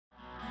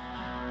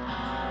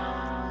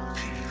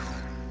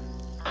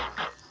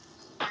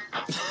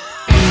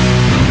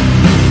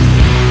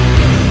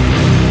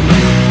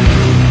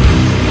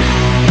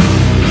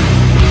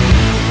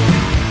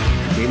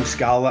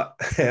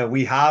So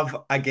we have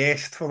a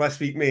guest for this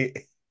week, mate.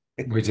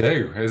 We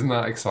do. Isn't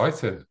that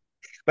exciting?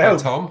 Hi, Well,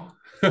 Tom.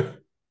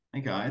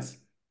 Hey guys.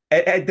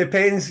 it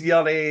depends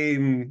your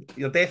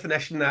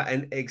definition of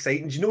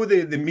exciting. Do you know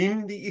the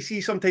meme that you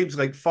see sometimes,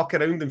 like fuck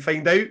around and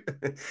find out?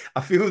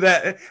 I feel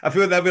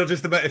that we're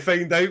just about to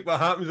find out what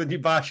happens when you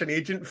bash an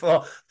agent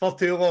for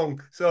too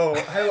long. So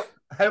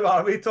how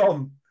are we,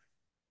 Tom?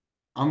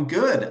 I'm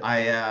good.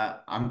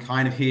 I'm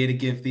kind of here to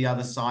give the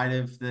other side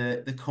of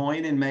the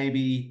coin and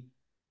maybe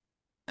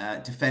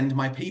defend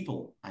my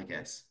people, I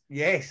guess.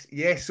 Yes,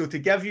 yes. So to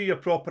give you your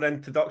proper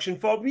introduction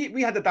for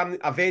we had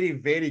a very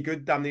very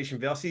good Damnation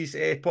Versus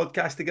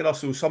podcast together.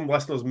 So some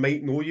listeners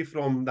might know you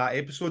from that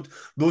episode.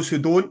 Those who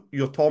don't,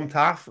 you're Tom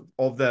Taaffe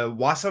of the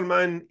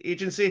Wasserman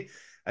Agency.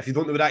 If you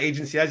don't know what that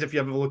agency is, if you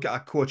ever look at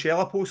a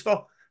Coachella poster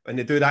when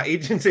they do that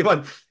agency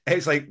one,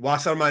 it's like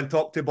Wasserman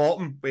top to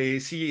bottom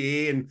with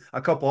CAA and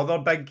a couple other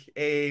big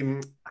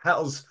hitters.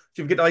 So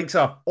you've got the likes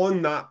of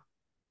on that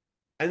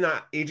in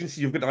that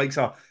agency, you've got the likes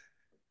of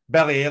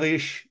Billy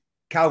Eilish,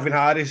 Calvin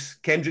Harris,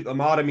 Kendrick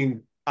Lamar. I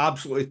mean,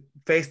 absolutely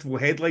festival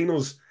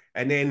headliners.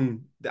 And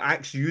then the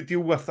acts you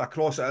deal with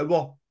across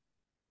our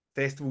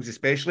festivals,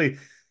 especially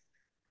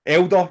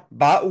Elder,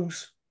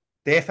 Battles,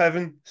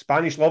 Deafheaven,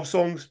 Spanish Love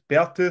Songs,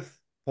 Beartooth,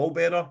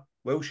 Pallbearer,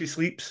 While She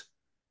Sleeps,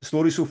 The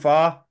Story So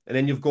Far. And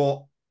then you've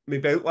got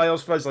maybe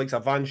outliers for us like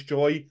Vance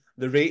Joy,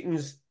 the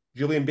Reytons,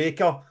 Julian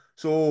Baker.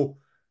 So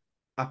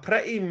a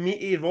pretty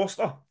meaty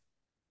roster.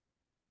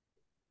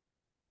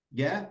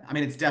 Yeah, I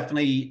mean it's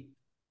definitely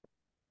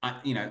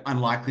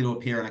unlikely to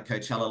appear in a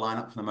Coachella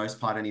lineup for the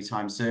most part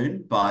anytime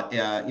soon. But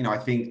I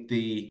think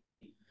the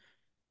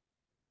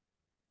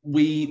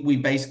we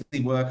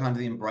basically work under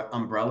the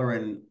umbrella,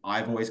 and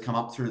I've always come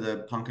up through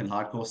the punk and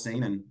hardcore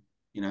scene,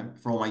 and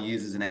for all my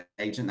years as an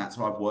agent, that's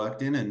what I've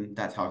worked in, and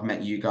that's how I've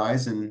met you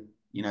guys. And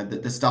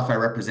the stuff I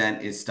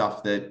represent is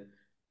stuff that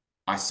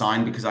I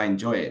sign because I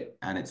enjoy it,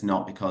 and it's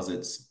not because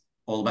it's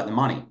all about the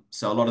money.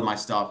 So a lot of my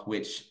stuff,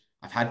 which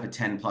I've had for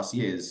 10 plus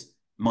years,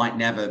 might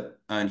never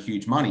earn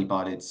huge money,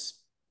 but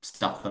it's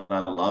stuff that I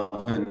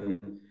love,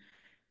 and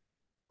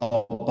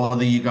I'll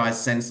bother you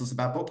guys senseless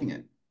about booking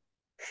it.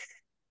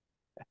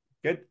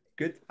 Good,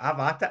 good. Have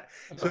at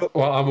it. So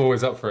Well, I'm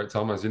always up for it,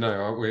 Tom. As you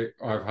know,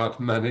 I've had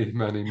many,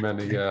 many,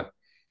 many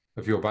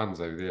of your bands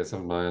over the years,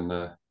 haven't I?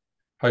 And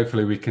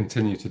hopefully we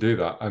continue to do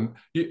that.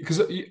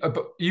 Because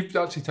but you've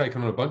actually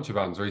taken on a bunch of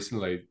bands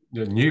recently,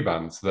 new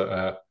bands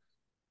that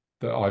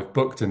I've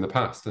booked in the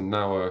past and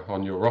now are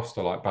on your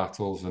roster, like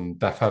Battles and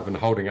Deafheaven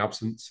holding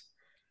absence.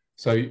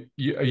 So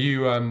are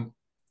you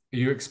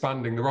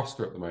expanding the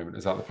roster at the moment?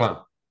 Is that the plan?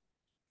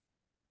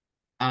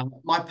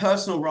 My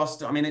personal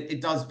roster, I mean, it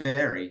does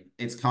vary.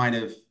 It's kind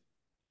of,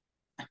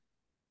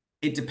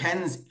 it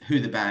depends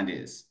who the band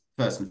is,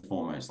 first and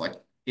foremost. Like,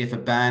 if a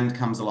band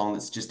comes along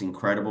that's just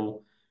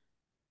incredible,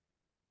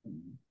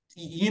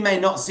 you may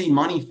not see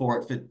money for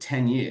it for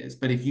 10 years,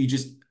 but if you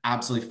just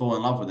absolutely fall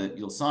in love with it,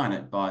 you'll sign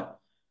it. But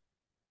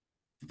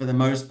for the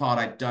most part,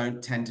 I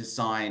don't tend to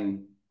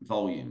sign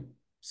volume.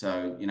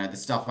 So, the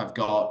stuff I've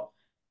got,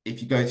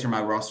 if you go through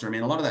my roster, I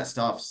mean, a lot of that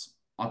stuff's,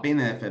 I've been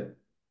there for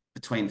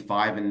between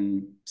 5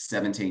 and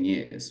 17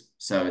 years.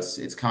 So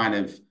it's kind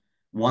of,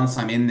 once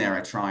I'm in there,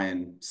 I try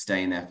and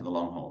stay in there for the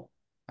long haul.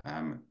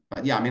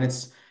 But yeah, I mean,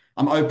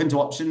 I'm open to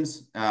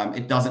options.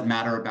 It doesn't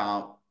matter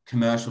about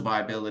commercial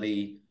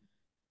viability,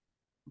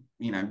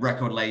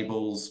 record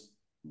labels,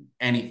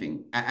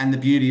 anything. And the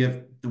beauty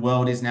of the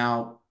world is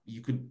now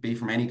you could be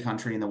from any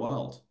country in the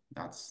world.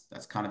 That's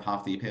kind of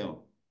half the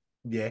appeal.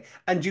 yeah,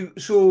 and you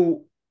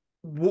so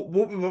what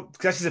we were. 'Cause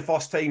this is the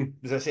first time.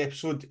 Was this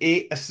episode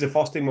 8? This is the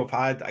first time we've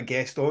had a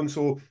guest on.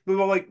 So we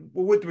were like,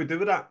 well, what do we do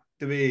with that?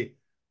 Do we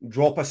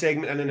drop a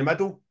segment in the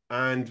middle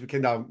and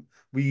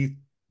we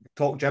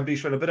talk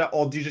gibberish for a bit,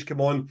 or do you just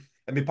come on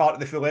and be part of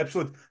the full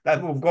episode?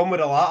 That we've gone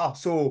with the latter.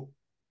 So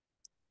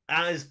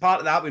as part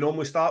of that, we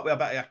normally start with a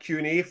bit of a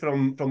Q&A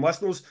from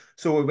listeners.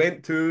 So we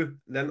went to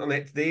the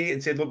internet today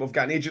and said, look, we've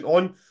got an agent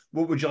on.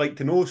 What would you like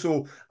to know?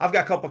 So I've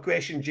got a couple of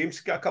questions. James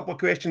has got a couple of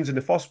questions. And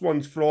the first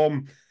one's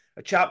from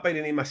a chap by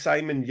the name of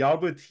Simon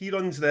Yarwood. He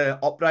runs the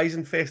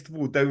Uprising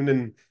Festival down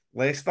in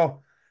Leicester.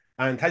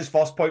 And his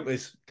first point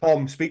was,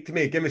 Tom, speak to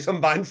me. Give me some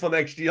bands for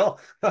next year.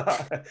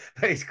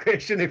 His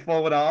question he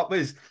followed up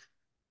was,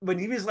 when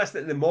he was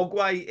listening to the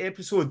Mogwai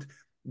episode,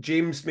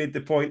 James made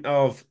the point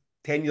of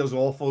 10 years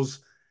offers,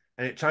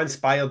 and it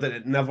transpired that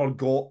it never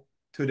got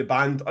to the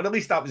band, or at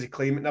least that was a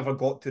claim, it never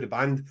got to the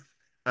band.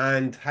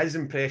 And his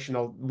impression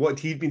of what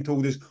he'd been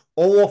told is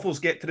all offers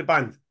get to the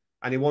band,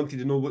 and he wanted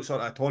to know what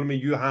sort of autonomy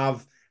you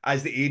have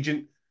as the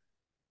agent.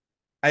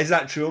 Is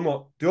that true or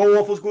not? Do all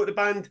offers go to the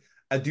band?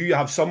 Or do you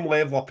have some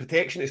level of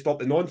protection to stop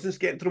the nonsense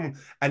getting to them?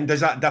 And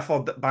does that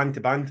differ band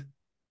to band?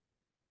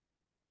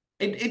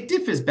 It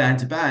differs band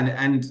to band,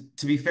 and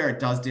to be fair, it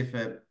does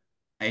differ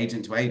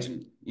agent to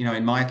agent.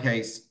 In my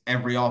case,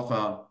 every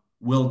offer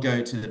will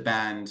go to the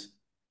band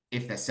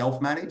if they're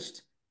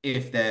self-managed.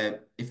 If they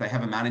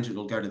have a manager,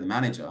 it'll go to the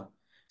manager.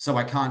 So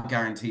I can't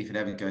guarantee if it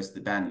ever goes to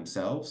the band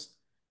themselves.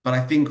 But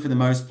I think for the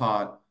most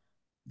part,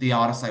 the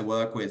artists I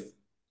work with,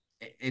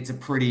 it's a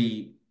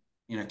pretty,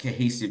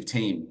 cohesive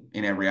team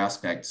in every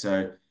aspect.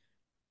 So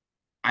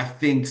I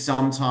think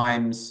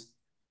sometimes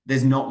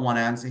there's not one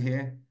answer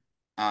here.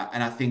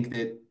 And I think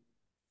that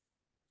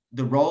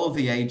the role of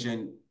the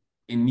agent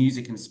in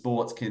music and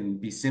sports can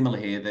be similar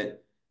here,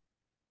 that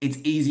it's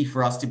easy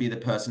for us to be the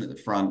person at the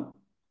front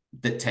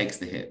that takes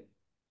the hit.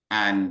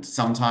 And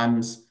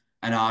sometimes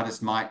an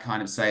artist might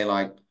kind of say,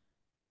 like,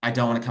 I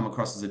don't want to come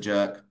across as a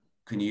jerk.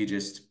 Can you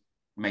just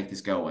make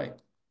this go away?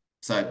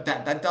 So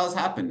that does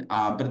happen.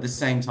 But at the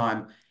same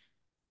time,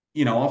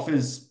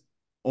 offers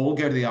all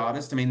go to the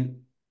artist. I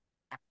mean,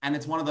 and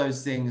it's one of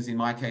those things in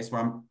my case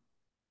where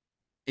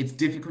it's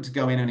difficult to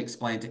go in and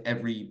explain to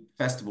every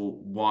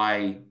festival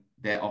why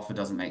their offer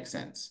doesn't make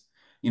sense.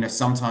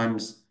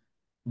 Sometimes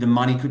the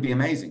money could be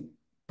amazing,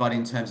 but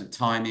in terms of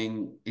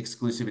timing,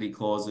 exclusivity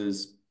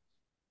clauses,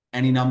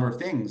 any number of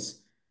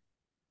things,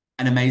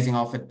 an amazing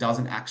offer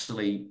doesn't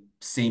actually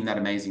seem that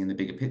amazing in the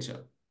bigger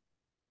picture.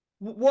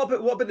 What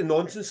about the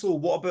nonsense though?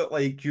 What about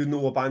like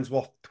a band's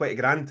worth 20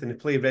 grand and they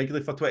play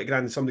regularly for 20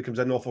 grand and somebody comes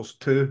in and offers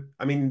two?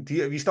 I mean, are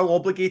you still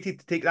obligated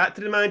to take that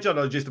to the manager,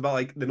 or just about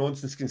like the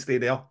nonsense can stay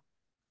there?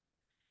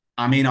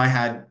 I mean, I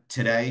had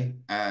today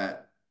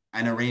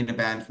an arena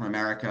band from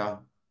America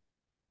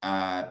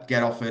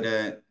get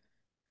offered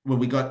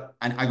well,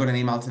 I got an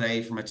email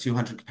today from a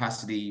 200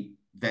 capacity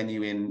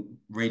venue in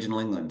regional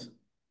England.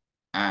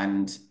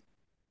 And,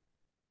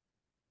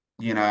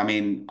 I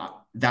mean,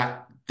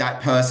 that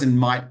person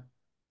might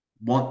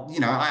want,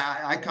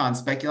 I can't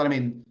speculate. I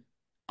mean,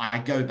 I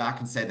go back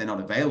and say they're not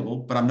available,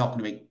 but I'm not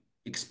going to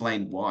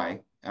explain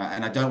why.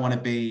 And I don't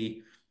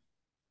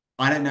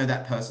know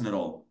that person at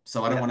all.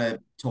 So I don't want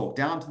to talk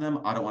down to them.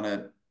 I don't want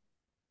to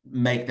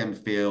make them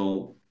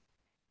feel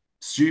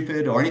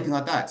stupid or anything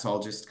like that. So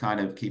I'll just kind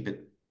of keep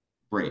it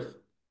brief.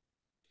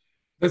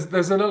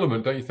 There's an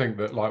element, don't you think,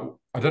 that like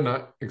I don't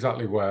know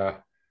exactly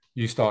where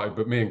you started,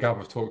 but me and Gav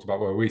have talked about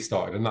where we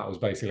started, and that was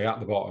basically at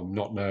the bottom,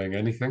 not knowing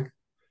anything.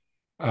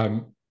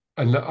 And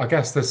I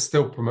guess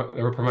there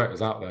are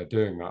promoters out there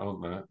doing that,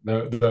 aren't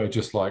there? They're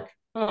just like,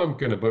 oh, I'm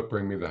going to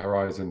bring me the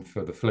horizon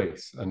for the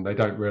fleece, and they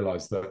don't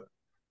realise that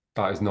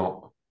that is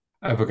not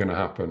ever going to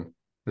happen.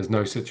 There's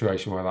no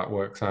situation where that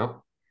works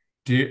out.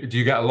 Do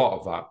you get a lot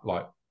of that,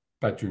 like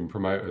bedroom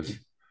promoters?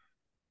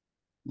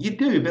 You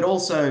do, but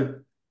also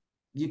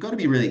you've got to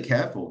be really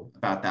careful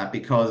about that,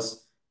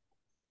 because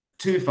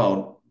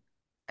twofold,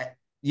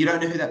 you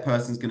don't know who that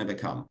person's going to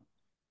become.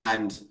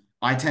 And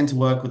I tend to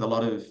work with a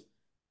lot of,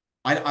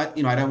 I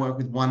don't work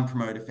with one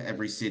promoter for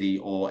every city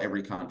or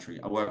every country.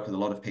 I work with a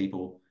lot of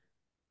people,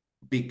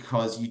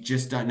 because you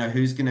just don't know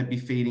who's going to be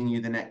feeding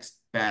you the next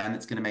band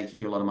that's going to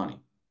make you a lot of money.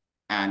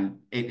 And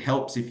it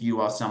helps if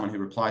you are someone who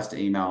replies to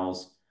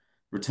emails,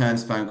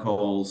 returns phone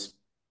calls,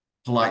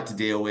 polite to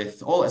deal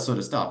with, all that sort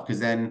of stuff. Because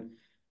then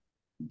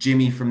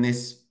Jimmy from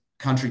this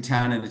country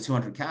town in a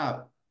 200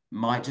 cab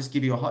might just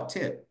give you a hot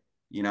tip.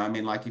 I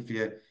mean, like if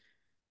your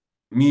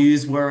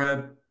Muse were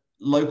a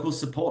local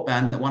support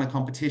band that won a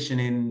competition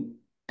in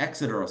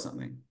Exeter or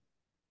something,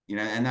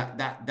 and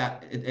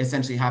that it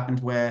essentially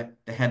happened where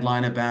the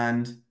headliner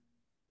band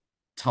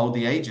told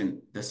the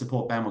agent the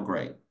support band were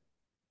great.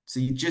 So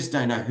you just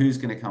don't know who's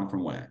going to come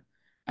from where.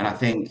 And I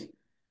think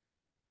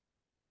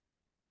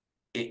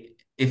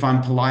if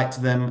I'm polite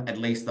to them, at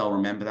least they'll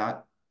remember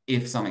that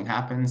if something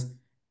happens.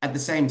 At the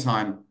same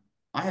time,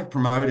 I have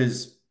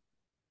promoters,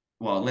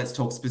 well, let's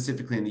talk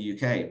specifically in the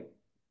UK,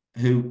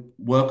 who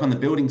work on the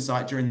building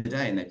site during the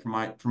day, and they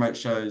promote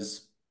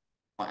shows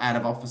out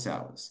of office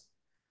hours.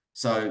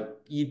 So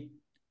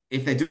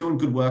if they're doing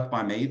good work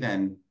by me,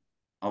 then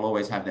I'll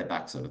always have their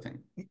back, sort of thing.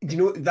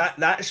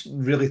 That's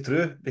really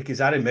true,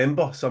 because I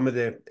remember some of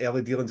the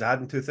early dealings I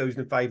had in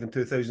 2005 and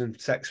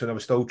 2006 when I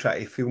was still trying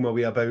to feel my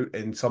way about,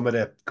 and some of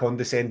the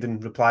condescending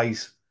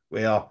replies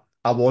where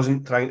I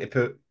wasn't trying to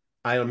put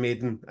Iron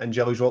Maiden and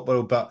Jelly's Rock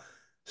World, but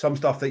some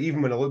stuff that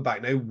even when I look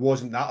back now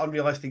wasn't that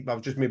unrealistic, but I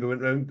just maybe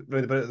went round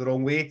about it the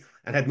wrong way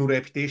and had no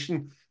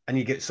reputation. And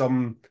you get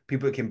some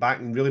people that came back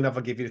and really never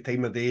give you the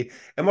time of day,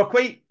 and we're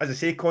quite, as I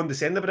say,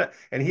 condescending about it.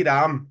 And here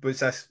I am, but it's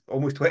this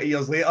almost 20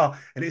 years later,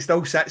 and it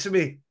still sits with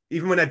me,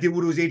 even when I deal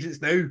with those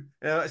agents now.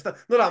 It's not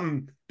that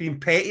I'm being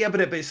petty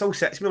about it, but it still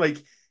sits with me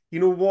like, you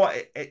know what?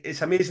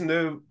 It's amazing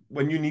now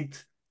when you need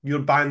your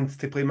band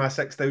to play my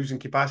 6,000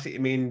 capacity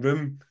main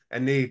room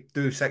and they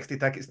do 60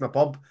 tickets in a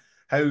pub,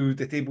 how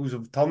the tables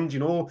have turned.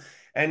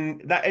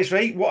 And that is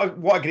right. What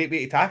a great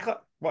way to tackle it.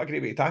 What a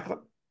great way to tackle it.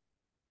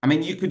 I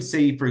mean, you could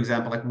see, for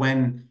example, like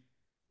when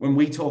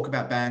we talk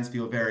about bands for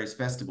your various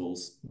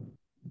festivals,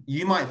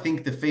 you might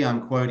think the fee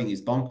I'm quoting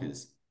is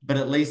bonkers, but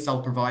at least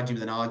I'll provide you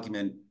with an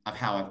argument of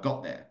how I've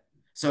got there.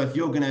 So if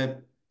you're going to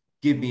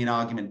give me an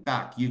argument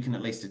back, you can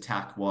at least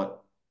attack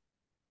what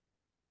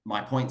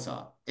my points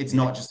are. It's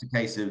not just a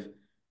case of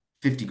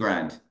 50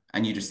 grand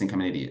and you just think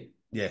I'm an idiot.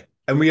 Yeah.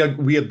 And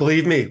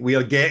believe me, we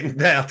are getting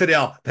there to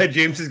there. That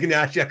James is going to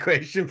ask you a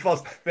question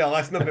first for a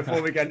listener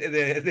before we get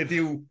into the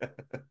deal.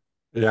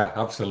 Yeah,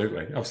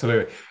 absolutely.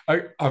 Absolutely.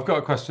 I've got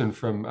a question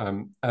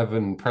from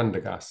Evan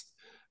Prendergast,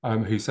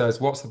 who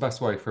says, what's the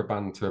best way for a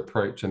band to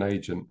approach an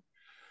agent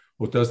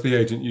or does the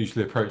agent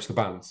usually approach the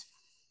bands?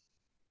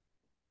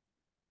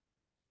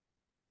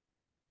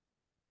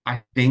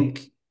 I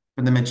think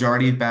for the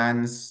majority of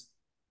bands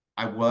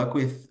I work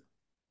with,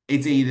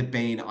 it's either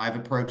been I've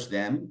approached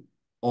them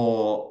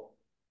or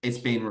it's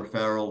been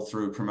referral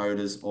through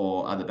promoters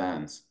or other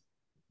bands.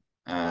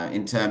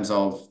 In terms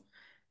of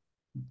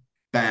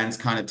bands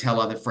kind of tell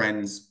other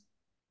friends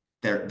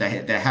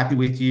they're happy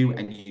with you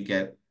and you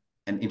get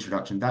an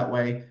introduction that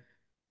way.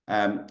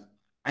 Um,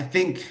 I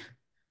think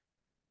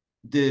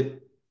the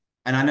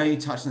and I know you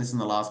touched on this in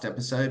the last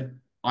episode.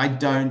 I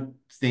don't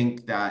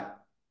think that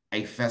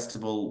a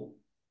festival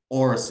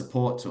or a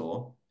support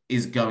tour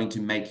is going to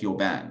make your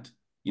band.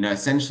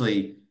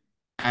 Essentially,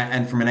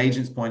 and from an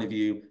agent's point of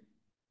view,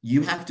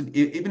 you have to,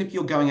 even if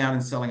you're going out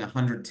and selling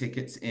 100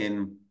 tickets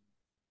in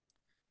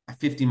a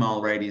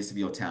 50-mile radius of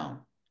your town,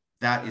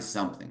 that is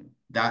something.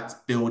 That's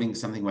building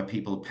something where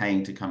people are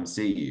paying to come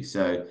see you.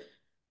 So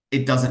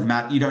it doesn't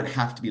matter. You don't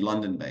have to be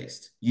London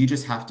based. You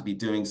just have to be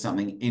doing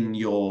something in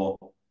your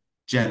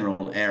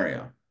general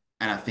area.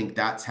 And I think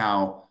that's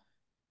how,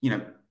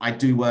 I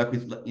do work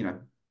with,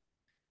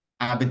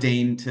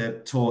 Aberdeen to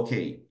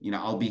Torquay.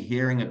 I'll be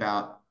hearing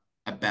about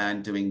a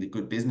band doing the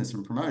good business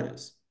from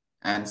promoters.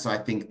 And so I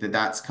think that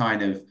that's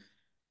kind of,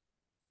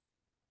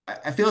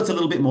 I feel it's a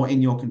little bit more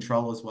in your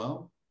control as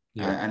well.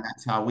 Yeah. And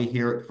that's how we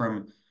hear it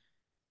from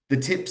the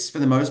tips for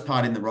the most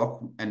part in the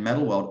rock and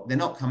metal world. They're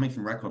not coming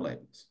from record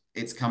labels.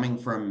 It's coming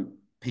from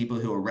people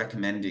who are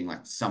recommending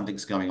like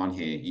something's going on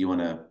here. You want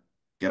to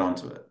get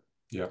onto it.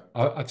 Yeah.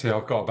 Actually,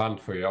 I've got a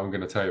band for you. I'm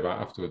going to tell you about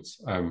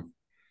afterwards.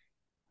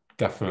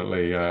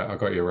 Definitely, I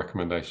got your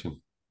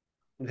recommendation.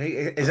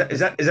 Is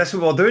this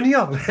what we're doing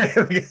here?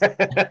 Have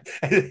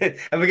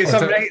we got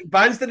some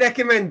bands to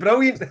recommend?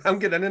 Brilliant! I'm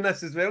getting in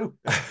this as well.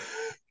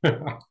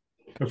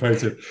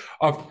 Amazing.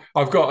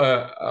 I've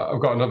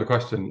got another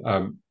question,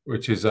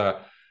 which is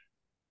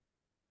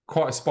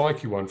quite a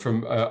spiky one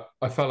from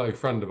a fellow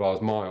friend of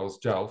ours, Miles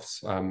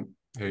Jelfs,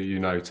 who you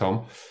know,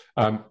 Tom.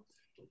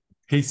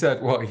 He said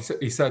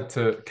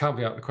to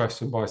caveat the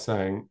question by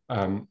saying,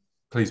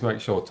 please make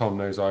sure Tom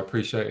knows I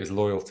appreciate his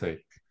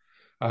loyalty.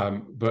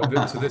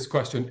 So this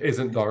question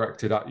isn't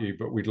directed at you,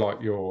 but we'd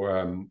like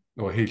your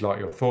or he'd like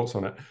your thoughts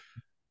on it.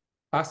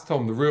 Ask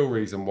Tom the real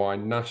reason why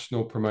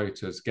national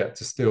promoters get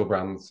to steal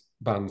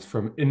bands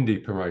from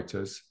indie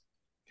promoters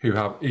who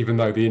have, even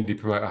though the indie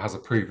promoter has a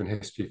proven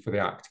history for the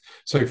act.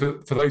 So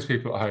for those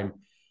people at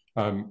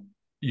home,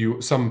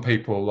 some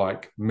people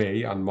like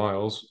me and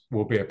Miles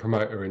will be a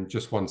promoter in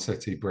just one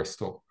city,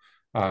 Bristol.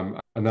 And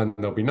then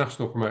there'll be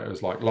national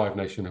promoters like Live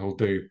Nation who'll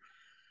do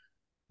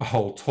a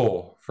whole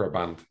tour for a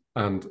band.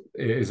 And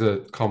it is a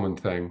common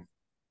thing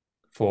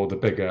for the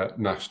bigger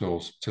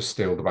nationals to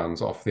steal the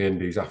bands off the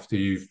indies after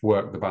you've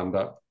worked the band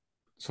up,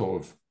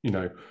 sort of,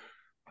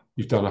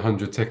 you've done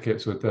 100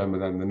 tickets with them,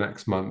 and then the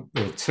next month,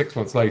 or 6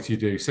 months later, you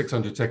do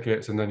 600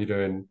 tickets, and then you're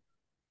doing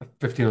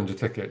 1,500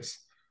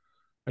 tickets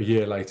a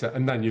year later,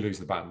 and then you lose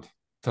the band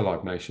to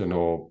Live Nation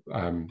or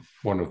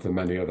one of the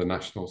many other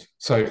nationals.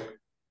 So,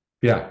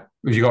 yeah,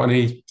 have you got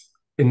any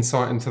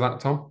insight into that,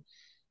 Tom?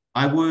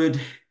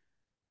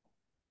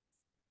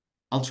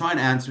 I'll try and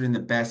answer it in the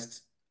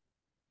best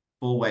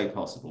full way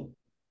possible.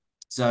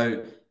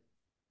 So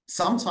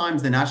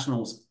sometimes the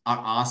nationals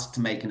are asked to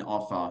make an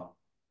offer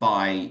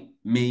by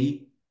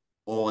me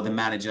or the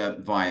manager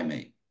via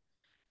me.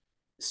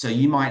 So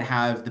you might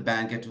have the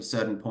band get to a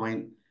certain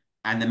point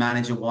and the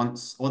manager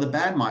wants, or the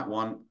band might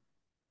want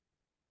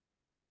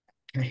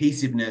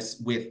cohesiveness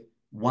with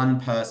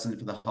one person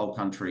for the whole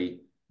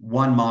country,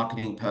 one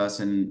marketing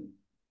person,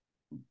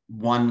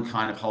 one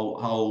kind of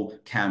whole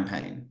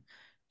campaign.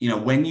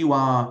 When you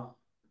are,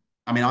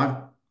 I mean,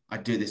 I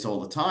do this all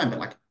the time, but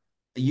like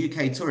a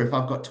UK tour, if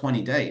I've got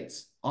 20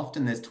 dates,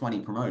 often there's 20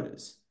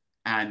 promoters,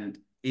 and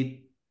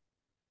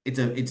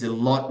it's a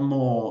lot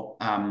more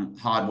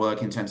hard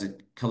work in terms of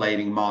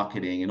collating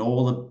marketing and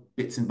all the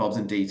bits and bobs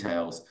and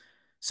details.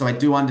 So I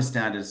do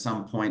understand at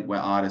some point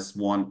where artists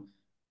want,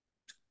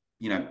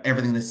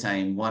 everything the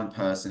same, one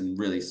person,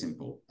 really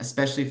simple,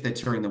 especially if they're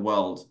touring the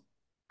world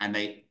and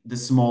the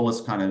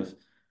smallest kind of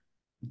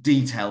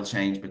detail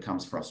change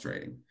becomes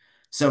frustrating.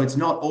 So it's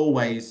not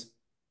always,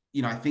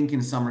 I think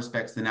in some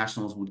respects the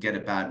nationals would get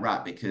a bad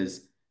rap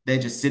because they're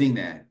just sitting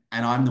there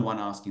and I'm the one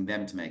asking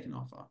them to make an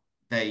offer.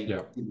 They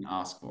didn't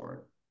ask for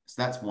it.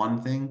 So that's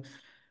one thing.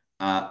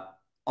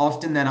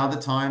 Often then other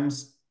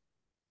times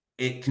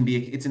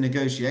it's a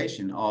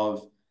negotiation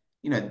of,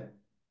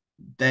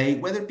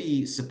 whether it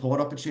be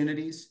support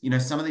opportunities,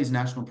 some of these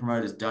national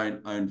promoters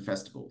don't own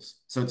festivals.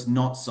 So it's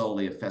not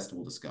solely a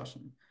festival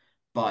discussion,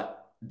 but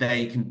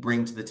they can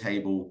bring to the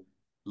table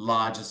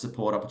larger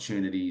support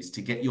opportunities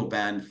to get your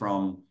band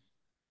from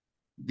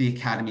the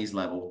academies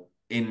level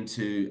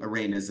into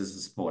arenas as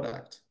a support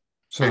act.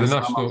 So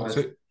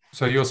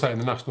so you're saying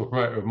the national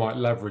promoter might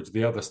leverage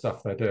the other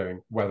stuff they're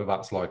doing, whether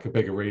that's like a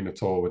big arena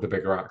tour with a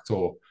bigger act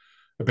or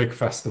a big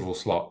festival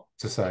slot,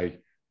 to say,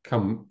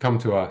 come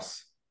to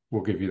us,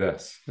 we'll give you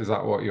this. Is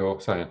that what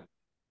you're saying?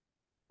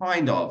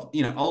 Kind of.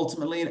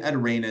 Ultimately at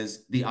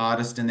arenas, the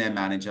artist and their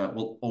manager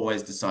will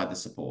always decide the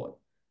support.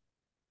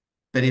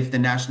 But if the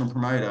national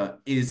promoter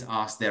is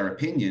asked their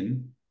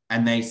opinion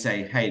and they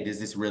say, hey, there's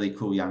this really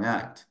cool young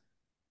act,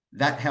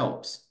 that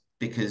helps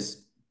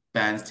because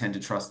bands tend to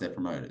trust their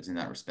promoters in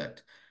that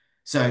respect.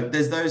 So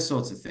there's those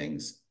sorts of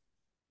things.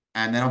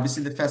 And then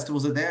obviously the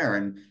festivals are there.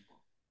 And,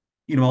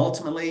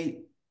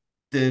 ultimately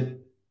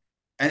and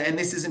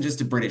this isn't just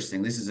a British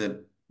thing, this is a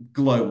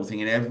global thing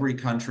in every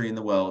country in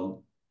the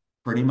world,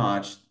 pretty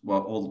much.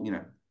 Well,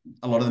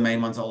 a lot of the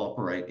main ones I'll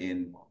operate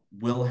in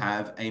will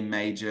have a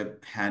major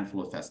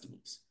handful of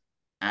festivals.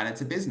 And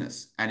it's a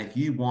business. And if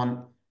you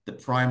want the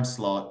prime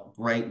slot,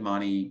 great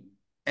money,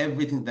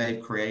 everything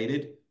they've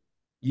created,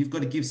 you've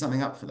got to give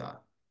something up for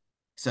that.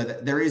 So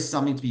there is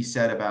something to be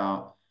said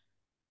about,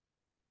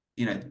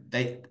 you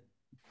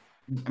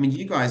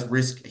guys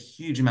risk a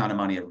huge amount of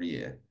money every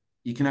year.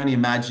 You can only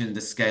imagine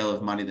the scale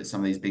of money that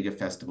some of these bigger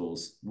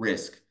festivals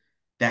risk.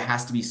 There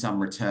has to be some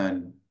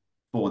return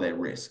for their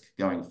risk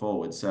going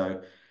forward.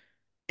 So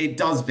it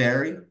does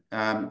vary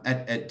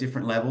at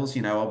different levels,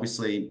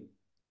 obviously.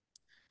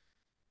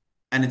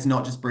 And it's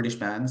not just British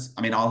bands.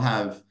 I'll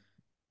have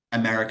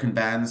American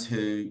bands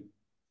who,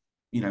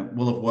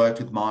 will have worked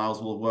with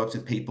Miles, will have worked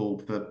with people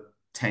for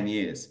 10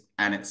 years.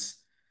 And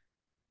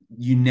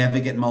you never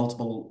get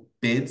multiple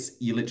bids.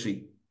 You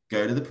literally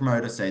go to the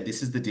promoter, say,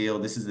 this is the deal,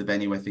 this is the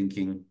venue we're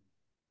thinking,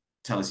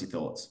 tell us your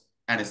thoughts.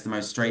 And it's the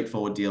most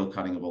straightforward deal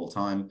cutting of all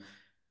time.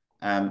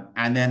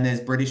 And then there's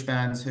British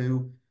bands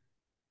who,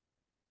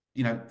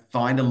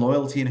 find a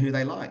loyalty in who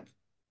they like.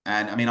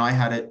 And I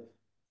had it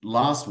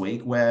last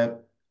week where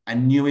a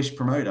newish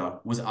promoter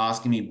was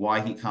asking me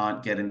why he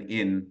can't get an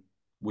in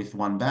with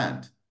one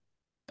band,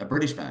 a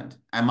British band.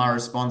 And my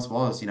response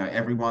was,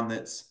 everyone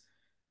that's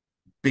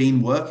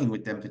been working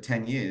with them for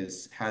 10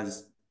 years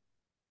has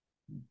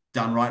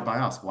done right by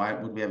us. Why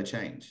would we ever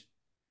change?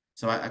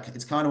 So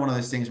it's kind of one of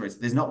those things where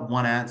there's not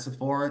one answer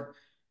for it.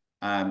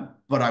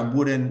 But I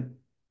wouldn't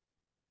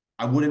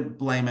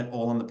blame it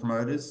all on the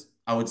promoters.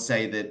 I would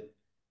say that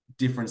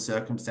different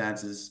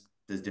circumstances,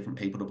 there's different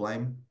people to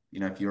blame,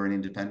 if you're an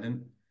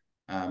independent.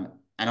 And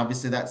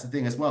obviously that's the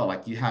thing as well.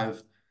 Like you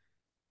have,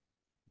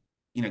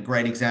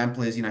 great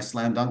example is,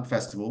 Slam Dunk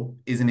Festival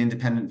is an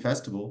independent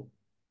festival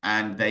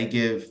and they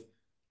give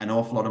an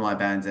awful lot of my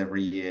bands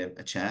every year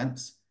a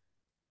chance.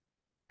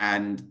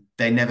 And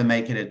they never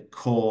make it a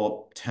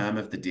core term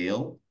of the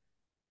deal.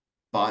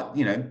 But,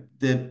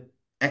 the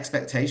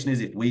expectation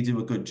is if we do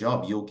a good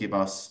job, you'll give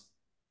us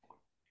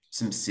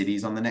some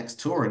cities on the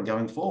next tour and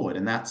going forward.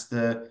 And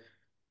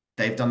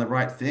they've done the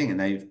right thing and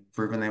they've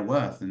proven their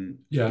worth. And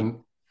yeah,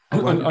 and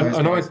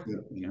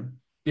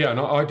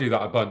I do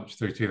that a bunch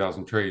through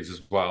 2000 Trees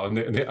as well. And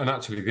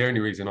actually, the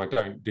only reason I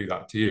don't do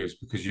that to you is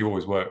because you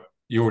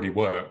already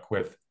work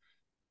with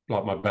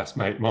like my best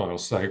mate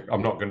Miles. So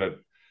I'm not going to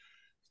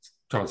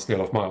try and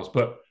steal off Miles.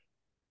 But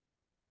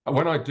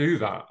when I do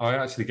that, I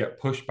actually get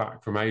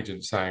pushback from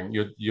agents saying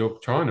you're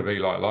trying to be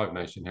like Live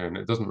Nation here, and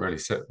it doesn't really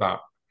sit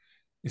that.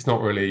 It's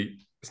not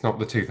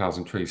the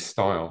 2000 Trees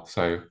style.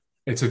 So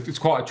it's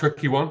quite a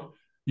tricky one.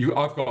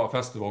 I've got a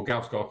festival,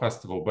 Gav's got a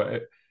festival,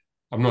 but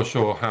I'm not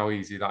sure how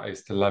easy that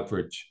is to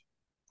leverage.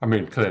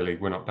 Clearly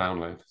we're not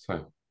Download,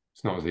 so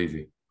it's not as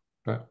easy.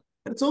 But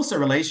it's also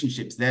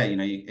relationships there,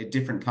 at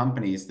different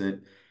companies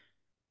that,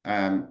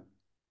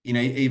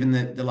 even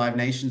the Live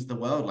Nations of the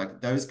world, like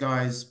those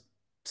guys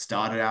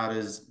started out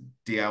as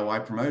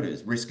DIY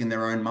promoters, risking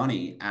their own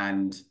money.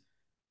 And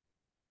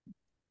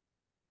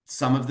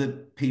some of the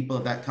people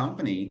at that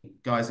company,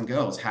 guys and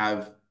girls,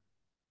 have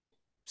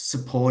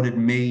supported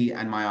me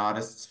and my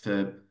artists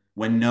for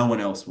when no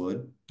one else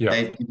would. Yeah.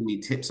 They've given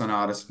me tips on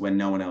artists when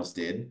no one else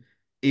did.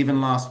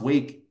 Even last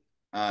week,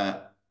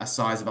 a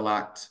sizable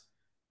act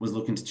was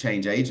looking to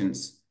change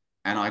agents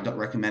and I got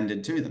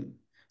recommended to them.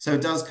 So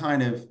it does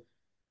kind of,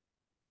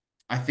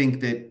 I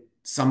think that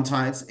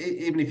sometimes,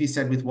 even if you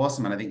said with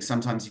Wasserman, I think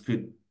sometimes you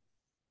could,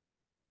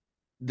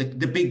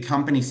 the big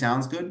company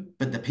sounds good,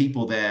 but the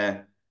people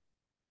there,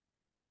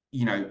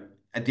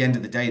 at the end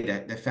of the day,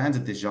 they're fans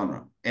of this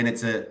genre. And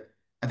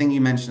I think you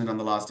mentioned it on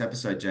the last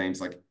episode,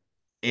 James, like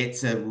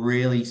it's a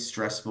really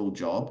stressful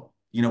job.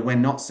 We're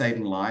not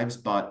saving lives,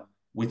 but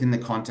within the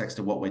context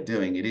of what we're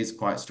doing, it is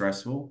quite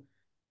stressful.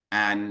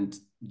 And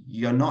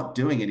you're not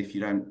doing it if you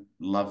don't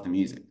love the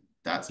music.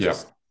 That's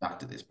just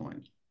fact at this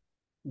point.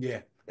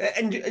 Yeah.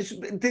 And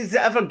does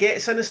it ever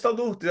get sinister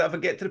though? Does it ever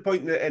get to the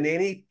point that in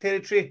any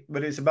territory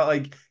where it's a bit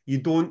like you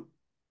don't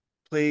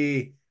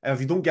play, if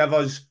you don't give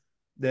us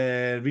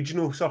the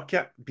regional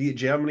circuit, be it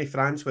Germany,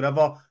 France,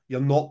 wherever, you're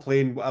not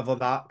playing whatever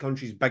that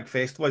country's big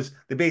festival is.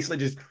 They basically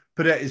just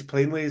put it as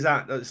plainly as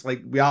that. It's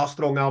like, we are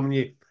strong arming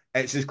you.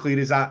 It's as clear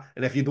as that.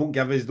 And if you don't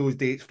give us those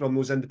dates from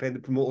those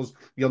independent promoters,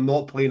 you're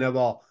not playing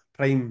our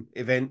prime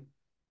event.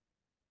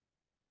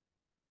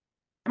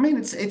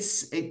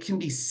 It can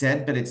be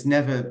said, but it's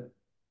never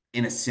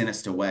in a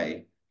sinister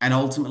way. And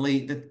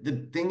ultimately,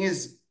 the thing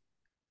is,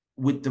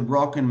 with the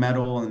rock and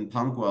metal and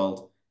punk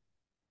world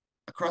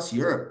across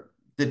Europe,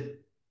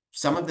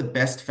 some of the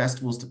best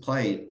festivals to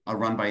play are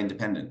run by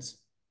independents.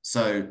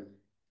 So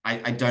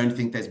I don't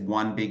think there's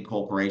one big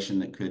corporation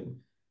that could,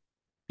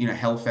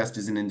 Hellfest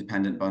is an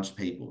independent bunch of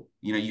people.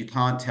 You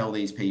can't tell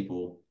these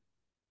people,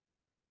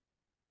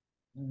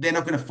 they're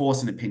not going to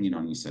force an opinion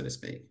on you, so to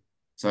speak.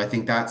 So I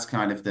think that's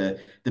kind of the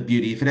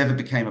beauty. If it ever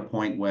became a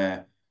point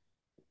where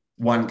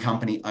one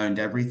company owned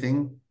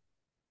everything,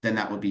 then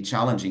that would be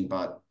challenging.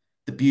 But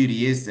the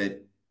beauty is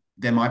that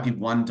there might be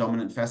one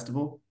dominant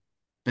festival,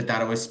 but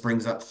that always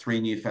springs up three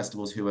new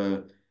festivals who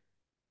are,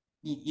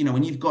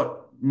 when you've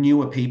got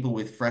newer people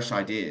with fresh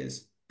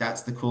ideas,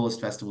 that's the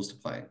coolest festivals to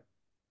play.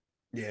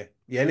 Yeah,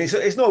 yeah, and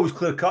it's not always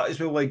clear cut as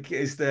well. Like,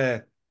 is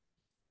the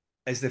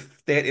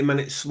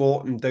 30-minute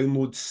slot and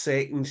download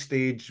second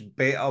stage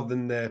better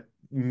than the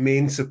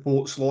main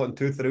support slot in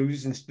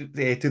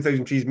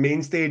 2003's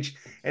main stage?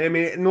 And I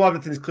mean, no,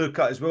 everything's clear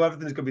cut as well.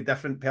 Everything's going to be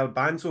different per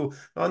band. So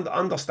I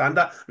understand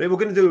that. Right, we're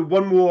going to do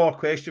one more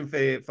question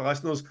for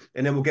listeners,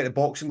 and then we'll get the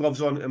boxing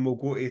gloves on and we'll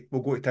go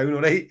to town.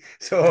 All right.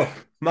 So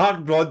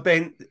Mark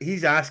Broadbent,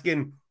 he's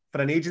asking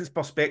for an agent's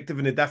perspective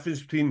and the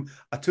difference between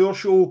a tour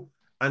show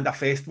and a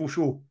festival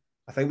show.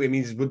 I think what it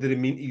means is, what did it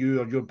mean to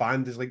you or your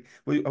band? Is like,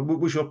 what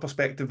was your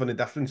perspective on the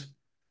difference?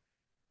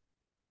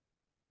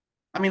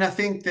 I mean, I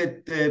think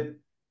that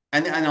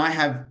and I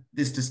have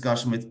this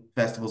discussion with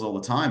festivals all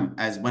the time,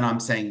 as when I'm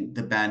saying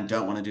the band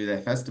don't want to do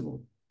their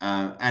festival.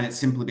 And it's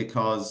simply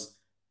because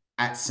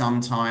at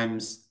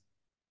sometimes,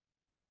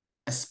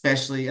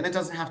 especially, and it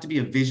doesn't have to be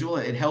a visual,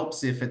 it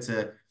helps if it's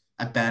a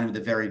band with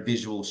a very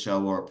visual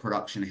show or a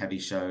production heavy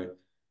show.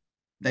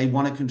 They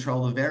want to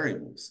control the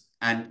variables.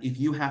 And if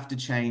you have to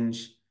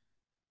change,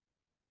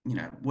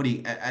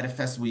 at a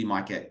festival, you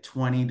might get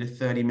 20 to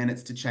 30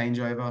 minutes to change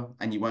over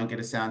and you won't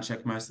get a sound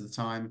check most of the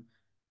time.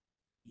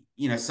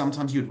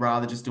 Sometimes you'd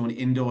rather just do an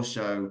indoor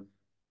show,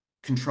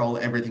 control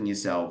everything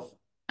yourself,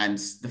 and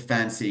the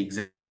fans see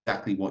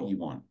exactly what you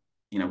want,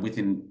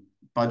 within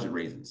budget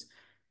reasons.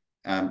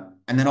 And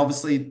then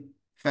obviously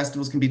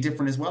festivals can be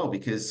different as well,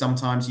 because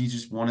sometimes you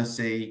just want to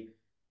see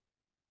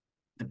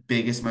the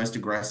biggest, most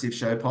aggressive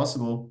show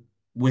possible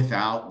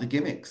without the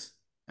gimmicks.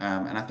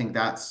 And I think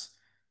that's,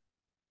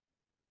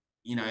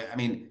 I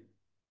mean,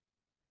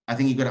 I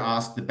think you've got to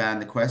ask the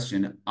band the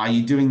question, are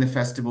you doing the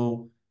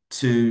festival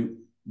to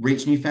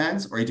reach new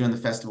fans, or are you doing the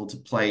festival to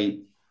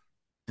play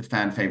the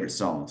fan favorite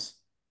songs?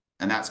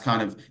 And that's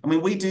kind of, I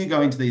mean, we do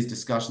go into these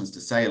discussions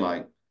to say,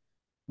 like,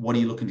 what are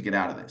you looking to get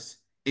out of this?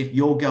 If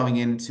you're going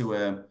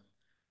into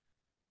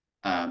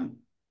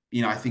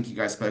I think you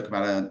guys spoke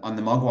about it on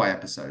the Mogwai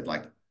episode,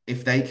 like,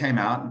 if they came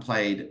out and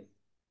played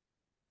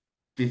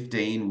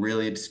 15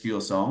 really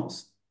obscure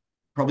songs,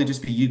 probably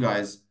just be you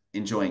guys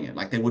enjoying it.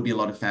 Like, there would be a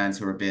lot of fans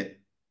who are a bit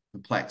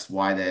perplexed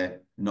why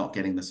they're not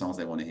getting the songs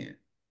they want to hear.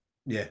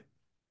 Yeah,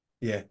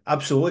 yeah,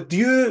 absolutely. Do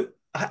you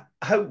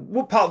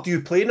what part do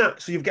you play in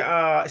that? So you've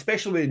got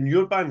especially in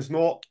your bands,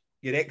 not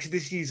your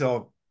Exoduses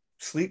or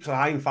Sleeps or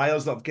High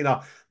Fires that have kind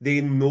of,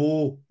 they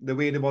know the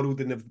way of the world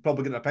and they've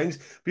probably got their opinions.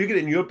 But you get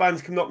in your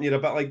bands coming up and you're a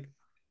bit like,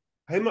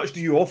 how much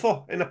do you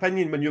offer an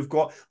opinion when you've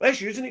got?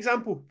 Let's use an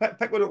example.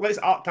 Pick one. Let's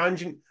Art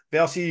Tangent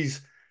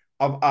versus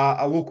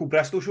a local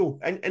Bristol show,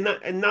 and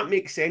that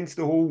makes sense.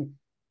 The whole,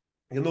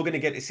 you're not going to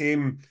get the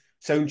same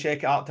sound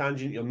check at Art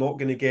Tangent. You're not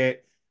going to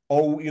get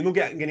all. You're not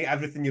going to get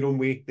everything your own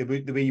way. The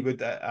way you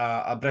would at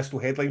a Bristol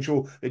headline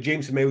show that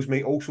James and Miles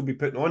might also be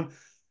putting on.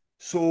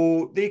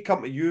 So they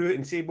come to you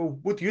and say, "Well,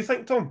 what do you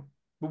think, Tom?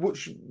 Well,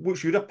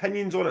 what's your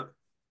opinions on it?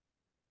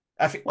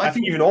 If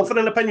you even offer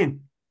an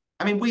opinion."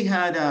 I mean, we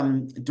had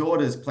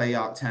Daughters play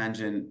Art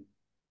Tangent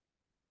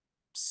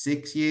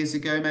 6 years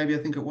ago, maybe, I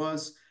think it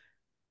was.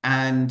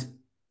 And,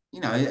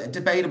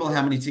 debatable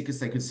how many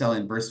tickets they could sell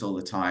in Bristol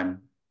at the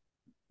time.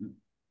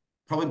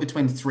 Probably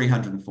between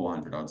 300 and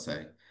 400, I'd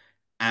say.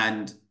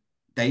 And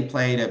they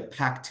played a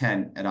packed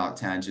tent at Art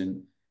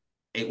Tangent.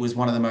 It was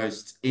one of the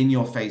most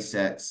in-your-face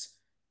sets.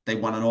 They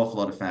won an awful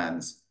lot of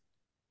fans.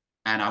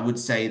 And I would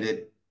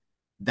say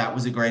that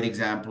was a great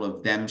example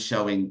of them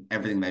showing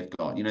everything they've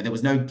got. There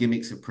was no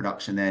gimmicks of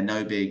production there,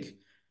 no big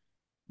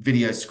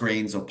video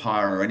screens or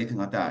pyro or anything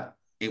like that.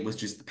 It was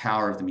just the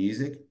power of the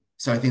music.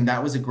 So I think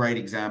that was a great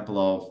example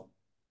of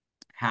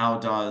how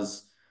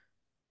does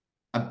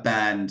a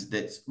band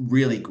that's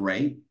really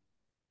great,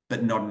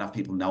 but not enough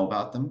people know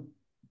about them,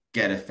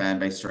 get a fan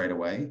base straight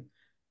away.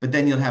 But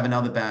then you'll have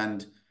another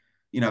band,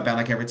 a band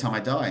like Every Time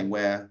I Die,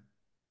 where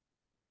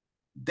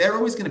they're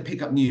always going to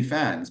pick up new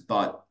fans,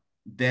 but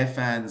their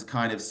fans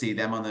kind of see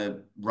them on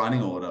the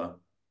running order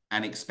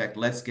and expect,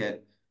 let's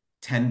get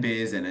 10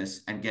 beers in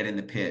us and get in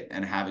the pit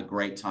and have a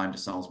great time to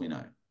songs we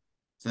know.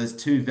 So there's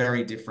two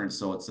very different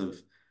sorts of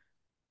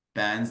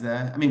bands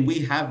there. I mean,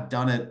 we have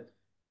done it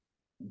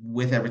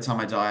with Every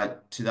Time I Die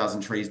at 2000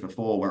 Trees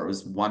before, where it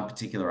was one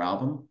particular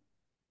album.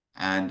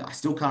 And I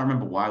still can't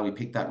remember why we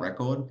picked that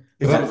record.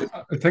 I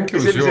think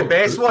it was the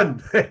best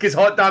one, because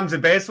Hot Damn's the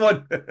best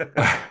one.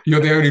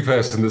 You're the only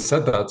person that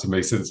said that to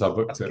me since I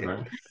booked it,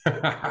 man.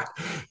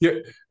 Yeah,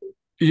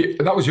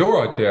 that was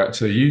your idea,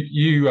 actually.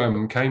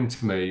 You came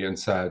to me and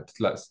said,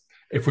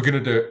 if we're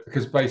going to do it,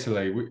 because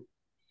basically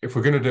if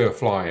we're going to do a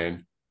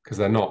fly-in, because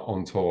they're not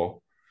on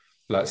tour,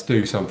 let's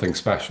do something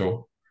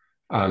special,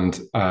 and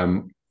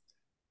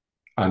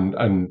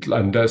and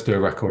let's do a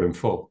record in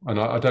full. And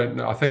I don't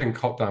know. I think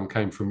Hot Damn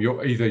came from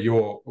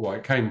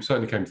it came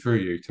certainly came through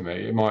you to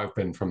me. It might have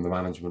been from the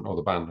management or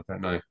the band. I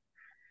don't know.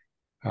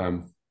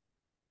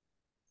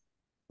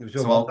 It was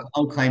So over.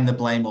 I'll claim the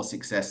blame or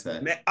success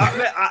there.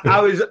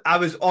 I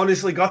was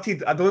honestly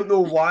gutted. I don't know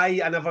why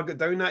I never got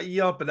down that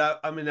year, but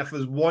I mean, if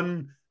there's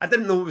one, I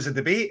didn't know it was a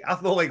debate. I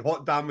thought like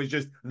Hot Damn was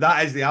just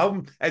that is the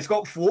album. It's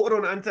got Floater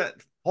on it, isn't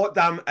it? Hot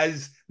Damn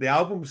is the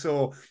album.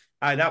 So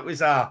that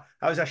was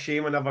a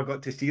shame I never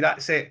got to see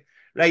that set.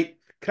 Right,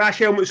 crash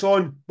helmets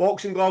on,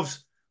 boxing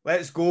gloves.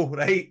 Let's go.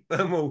 Right,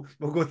 and we'll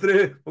go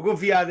through. We'll go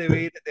via the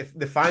way that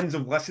the fans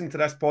have listened to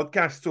this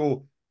podcast.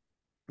 So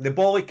the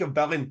bollock of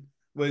billing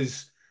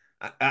was,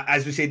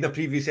 as we said in the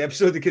previous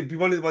episode, it could be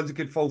one of the ones that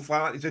could fall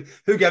flat.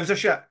 Who gives a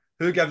shit?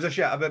 Who gives a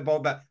shit about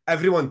Bob? But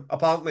everyone,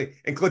 apparently,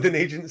 including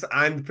agents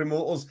and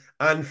promoters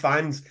and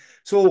fans.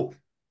 So,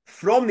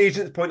 from the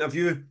agent's point of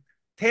view,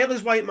 tell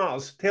us why it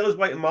matters. Tell us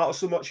why it matters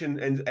so much,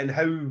 and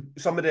how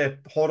some of the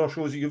horror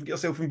shows that you've got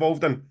yourself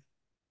involved in.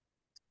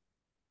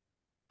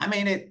 I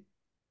mean,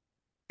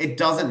 it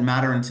doesn't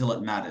matter until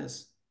it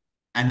matters.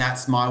 And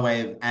that's my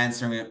way of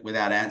answering it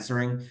without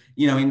answering.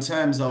 In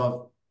terms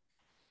of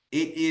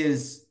it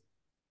is,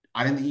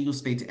 I don't think you'll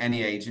speak to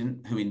any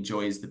agent who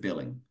enjoys the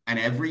billing. And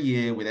every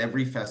year with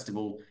every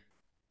festival,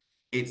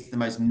 it's the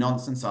most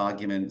nonsense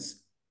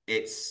arguments.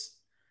 It's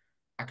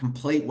a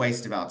complete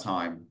waste of our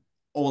time,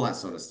 all that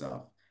sort of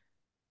stuff.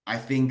 I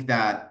think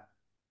that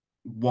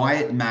why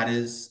it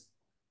matters,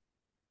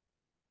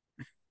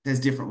 there's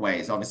different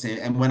ways, obviously.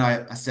 And when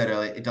I said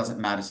earlier, it doesn't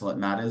matter till it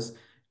matters.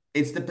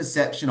 It's the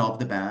perception of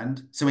the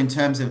band. So in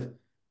terms of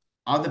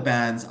other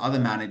bands, other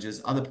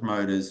managers, other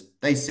promoters,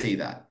 they see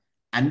that.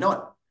 And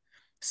not,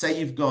 say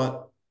you've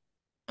got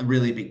a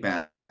really big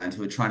band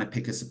who are trying to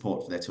pick a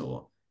support for their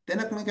tour. They're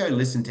not going to go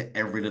listen to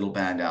every little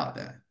band out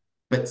there.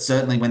 But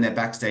certainly when they're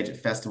backstage at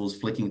festivals,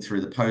 flicking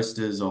through the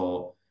posters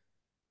or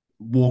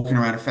walking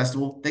around a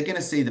festival, they're going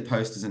to see the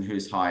posters and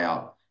who's high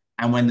up.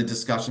 And when the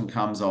discussion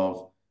comes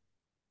of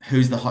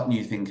who's the hot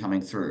new thing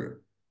coming through,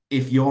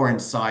 if you're in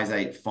size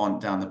 8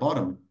 font down the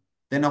bottom,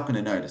 they're not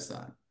going to notice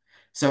that.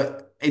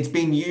 So it's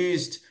been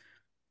used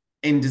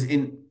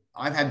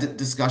I've had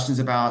discussions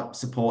about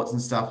supports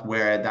and stuff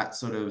where that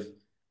sort of,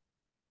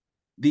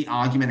 the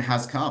argument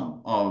has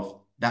come of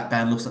that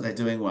band looks like they're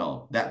doing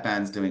well, that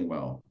band's doing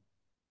well.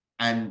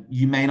 And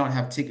you may not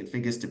have ticket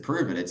figures to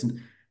prove it. It's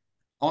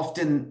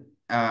often,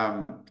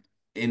 when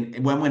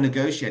we're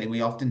negotiating,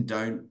 we often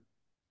don't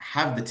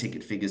have the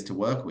ticket figures to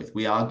work with.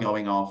 We are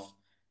going off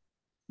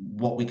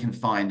what we can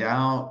find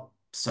out,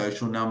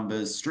 social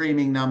numbers,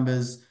 streaming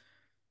numbers.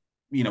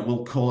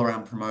 We'll call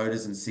around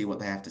promoters and see what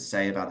they have to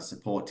say about a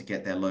support to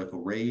get their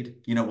local read.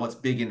 What's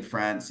big in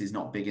France is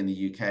not big in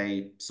the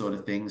UK, sort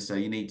of thing. So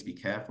you need to be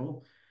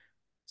careful.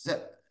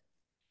 So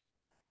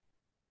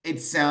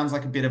it sounds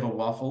like a bit of a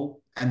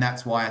waffle. And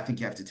that's why I think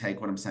you have to take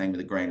what I'm saying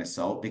with a grain of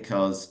salt,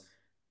 because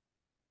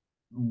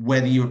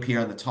whether you appear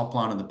on the top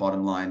line or the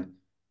bottom line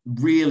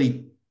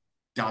really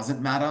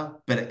doesn't matter,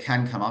 but it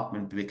can come up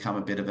and become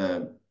a bit of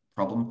a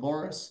problem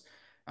for us.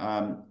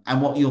 And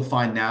what you'll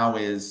find now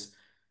is,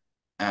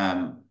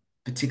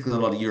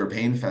 particularly a lot of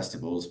European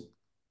festivals,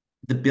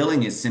 the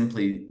billing is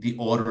simply the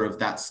order of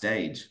that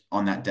stage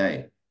on that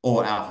day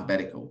or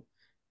alphabetical.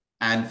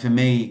 And for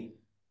me,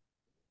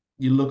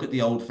 you look at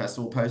the old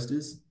festival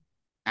posters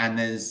and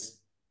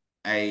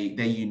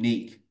they're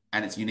unique,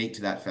 and it's unique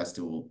to that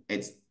festival.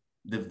 It's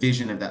the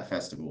vision of that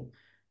festival.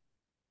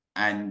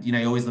 And, you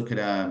always look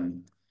at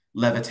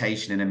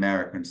Levitation in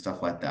America and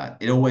stuff like that.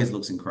 It always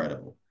looks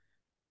incredible.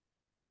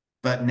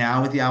 But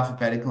now with the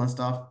alphabetical and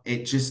stuff,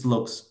 it just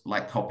looks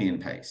like copy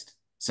and paste.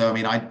 So, I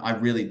mean, I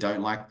really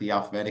don't like the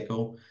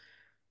alphabetical.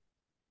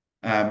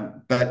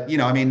 But,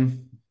 I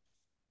mean,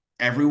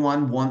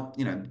 everyone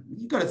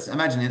you got to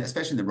imagine it,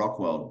 especially in the rock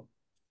world.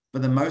 For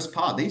the most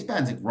part, these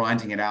bands are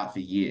grinding it out for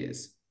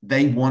years.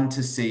 They want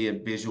to see a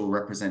visual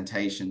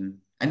representation,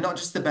 and not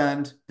just the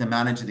band, the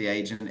manager, the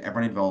agent,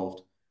 everyone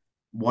involved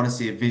want to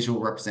see a visual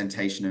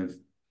representation of,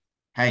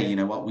 hey, you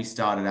know what? We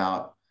started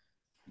out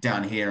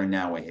down here and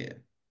now we're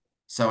here.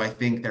 So I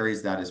think there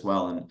is that as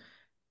well. And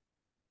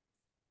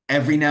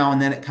every now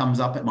and then it comes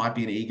up, it might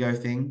be an ego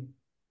thing,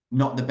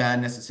 not the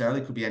band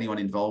necessarily, it could be anyone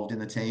involved in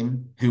the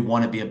team who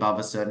want to be above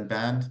a certain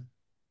band.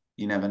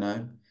 You never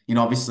know.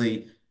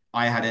 Obviously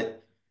I had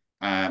it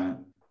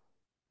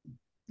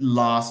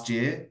last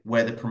year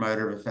where the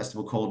promoter of a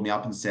festival called me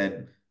up and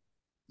said,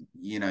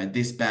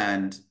 this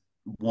band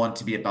want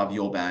to be above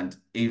your band,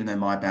 even though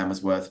my band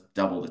was worth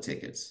double the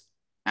tickets.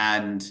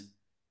 And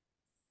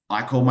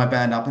I called my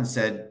band up and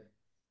said,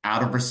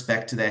 out of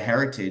respect to their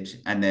heritage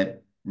and their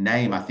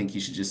name, I think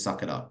you should just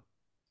suck it up.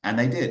 And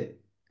they did.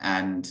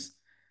 And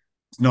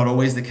it's not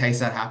always the case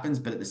that happens,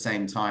 but at the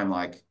same time,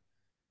 like,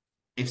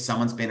 if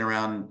someone's been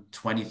around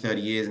 20,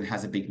 30 years and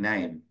has a big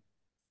name,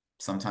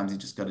 sometimes you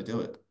just got to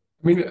do it.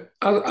 I mean,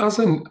 as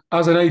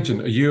an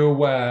agent, are you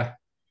aware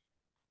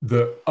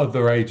the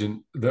other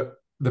agent, that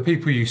the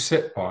people you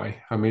sit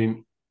by, I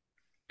mean,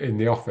 in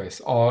the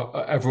office,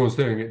 are everyone's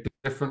doing it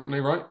differently,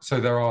 right? So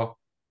there are,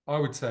 I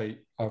would say,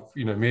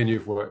 me and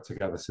you've worked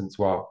together since,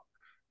 well,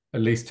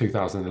 at least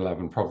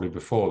 2011, probably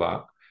before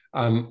that,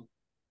 and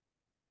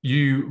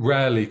you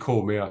rarely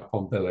call me up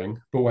on billing,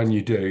 but when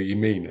you do, you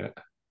mean it.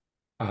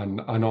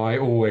 And I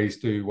always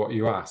do what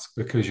you ask,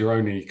 because you're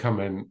only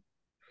coming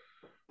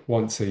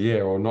once a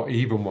year, or not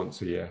even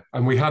once a year.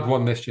 And we had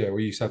one this year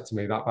where you said to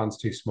me, that band's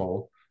too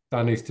small,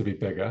 that needs to be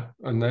bigger,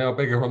 and they are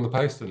bigger on the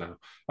poster now.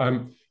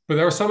 But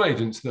there are some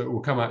agents that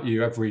will come at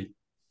you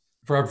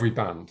for every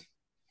band,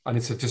 and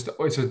it's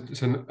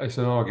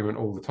an argument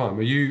all the time.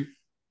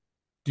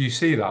 Do you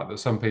see that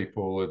some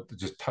people are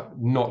just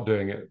not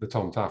doing it the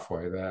Tom Taaffe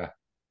way? They're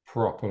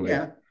properly.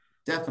 Yeah,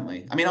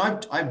 definitely. I mean,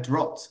 I've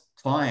dropped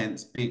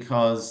clients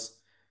because,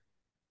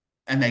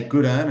 and they're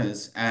good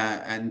earners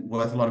and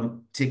worth a lot of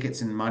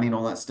tickets and money and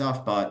all that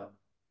stuff. But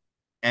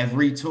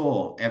every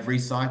tour, every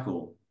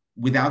cycle,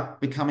 without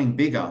becoming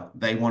bigger,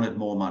 they wanted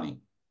more money.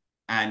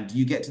 And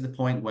you get to the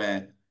point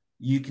where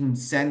you can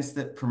sense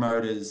that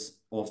promoters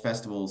or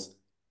festivals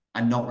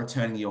are not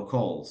returning your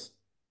calls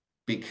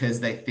because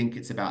they think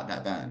it's about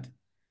that band.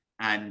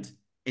 And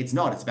it's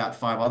not, it's about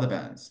five other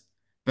bands.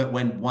 But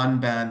when one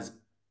band's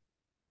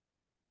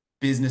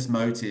business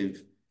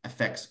motive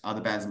affects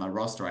other bands in my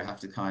roster, I have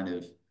to kind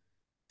of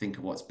think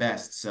of what's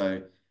best.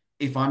 So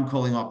if I'm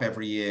calling up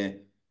every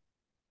year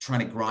trying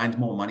to grind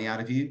more money out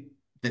of you,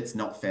 that's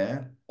not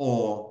fair,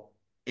 or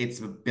it's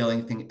a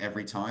billing thing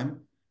every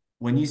time.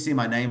 When you see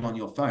my name on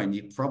your phone,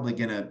 you're probably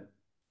gonna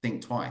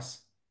think twice.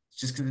 It's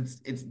just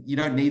because it's you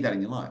don't need that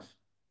in your life.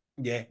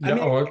 Yeah, I Yeah,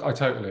 mean, I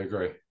totally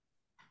agree.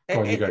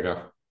 Go on, you it,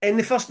 go. in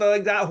the first,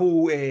 like that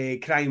whole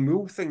crime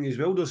rule thing as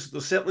well, there's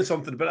certainly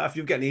something about it. If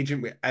you've got an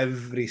agent with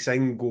every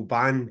single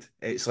band,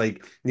 it's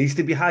like needs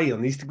to be higher,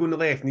 needs to go on the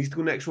left, needs to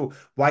go next row.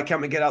 Why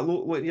can't we get that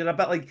low? You're a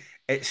bit like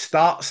it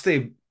starts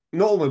to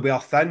not only wear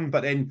thin,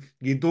 but then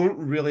you don't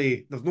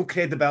really. There's no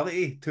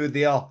credibility to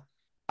their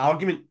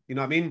argument. You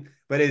know what I mean?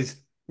 Whereas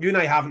you and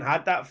I haven't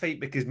had that fight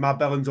because my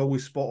billing's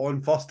always spot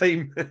on first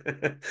time.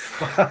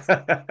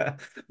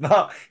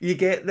 but you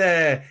get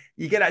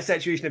that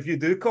situation if you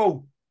do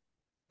call,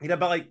 you're a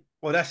bit like,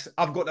 well, this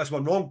I've got this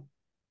one wrong.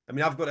 I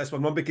mean, I've got this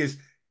one wrong because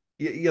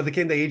you're the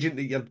kind of agent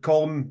that you'd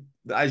call him,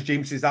 as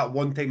James says, that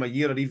one time a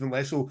year or even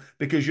less so,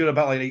 because you're a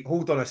bit like, right,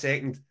 hold on a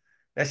second.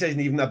 This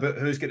isn't even about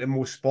who's got the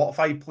most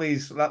Spotify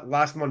plays that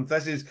last month.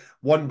 This is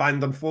one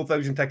band done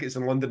 4,000 tickets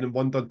in London and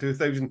one done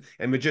 2,000,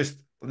 and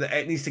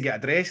it needs to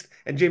get addressed.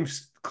 And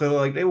James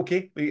clearly like, right,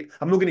 okay,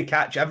 I'm not going to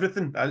catch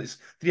everything. It's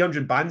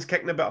 300 bands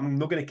kicking about. I'm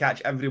not going to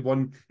catch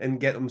everyone and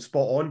get them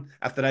spot on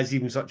if there is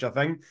even such a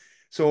thing.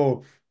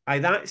 So aye,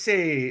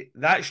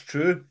 that's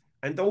true.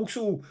 And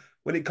also,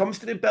 when it comes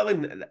to the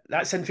billing,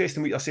 that's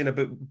interesting what you're saying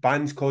about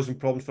bands causing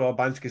problems for other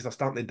bands because they're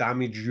starting to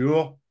damage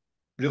your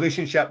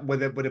relationship with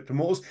the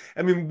promoters.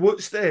 I mean,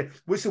 what's the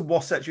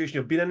worst situation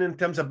you've been in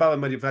terms of billing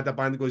where you've had a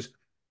band that goes,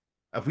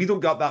 if we don't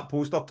get that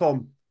poster,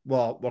 Tom,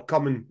 well, we're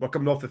coming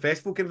off the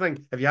festival kind of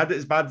thing. Have you had it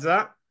as bad as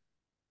that?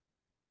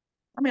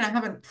 I mean, I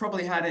haven't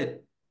probably had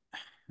it.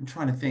 I'm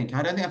trying to think.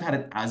 I don't think I've had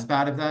it as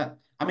bad of that.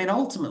 I mean,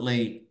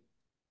 ultimately,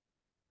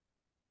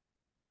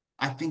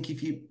 I think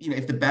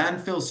if the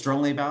band feels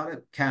strongly about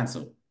it,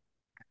 cancel.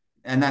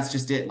 And that's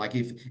just it. Like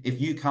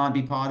if you can't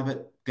be part of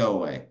it, go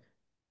away.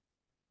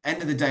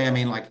 End of the day, I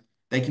mean, like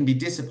they can be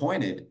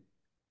disappointed,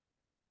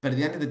 but at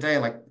the end of the day,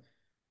 like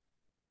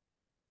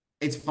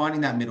it's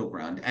finding that middle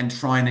ground and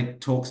trying to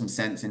talk some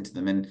sense into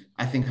them. And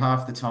I think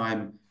half the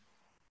time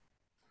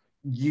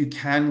you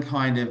can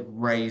kind of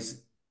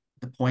raise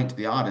the point to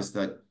the artist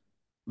that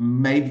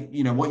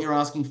maybe, what you're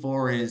asking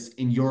for is,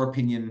 in your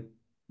opinion,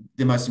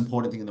 the most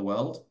important thing in the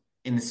world.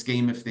 In the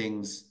scheme of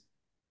things,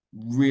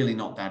 really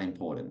not that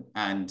important.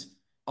 And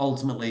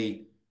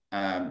ultimately,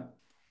 I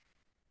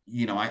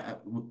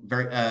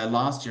very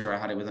last year I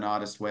had it with an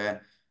artist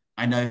where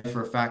I know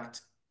for a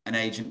fact an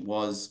agent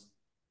was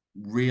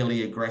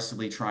really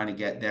aggressively trying to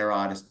get their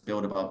artist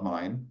billed above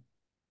mine,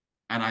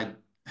 and I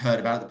heard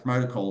about it. The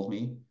promoter called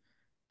me,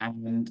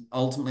 and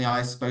ultimately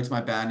I spoke to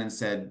my band and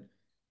said,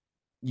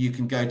 "You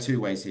can go two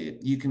ways here.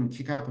 You can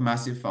kick up a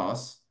massive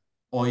fuss,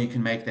 or you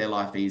can make their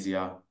life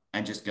easier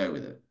and just go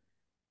with it."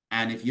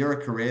 And if you're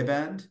a career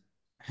band,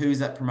 who's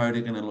that promoter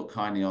going to look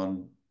kindly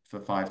on for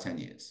 5, 10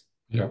 years?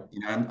 Yeah.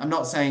 I'm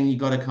not saying you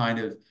got to kind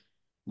of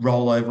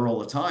roll over all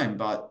the time,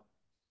 but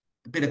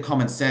a bit of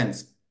common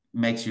sense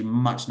makes you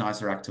much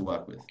nicer act to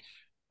work with.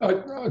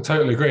 I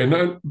totally agree.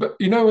 But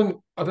when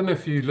I don't know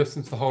if you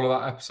listened to the whole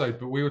of that episode,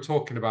 but we were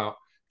talking about,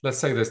 let's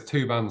say there's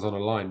two bands on a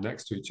line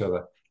next to each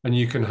other, and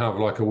you can have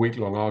like a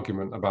week-long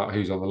argument about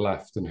who's on the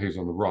left and who's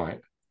on the right.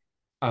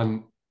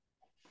 And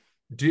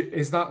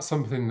is that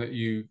something that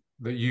you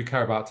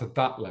care about to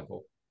that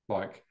level?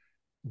 Like,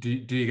 do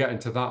you get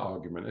into that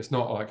argument? It's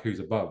not like who's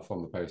above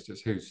on the post, it's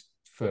who's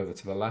further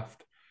to the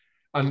left.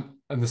 And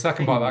the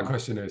second part of that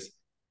question is,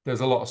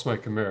 there's a lot of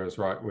smoke and mirrors,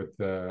 right,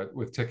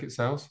 with ticket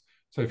sales.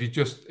 So if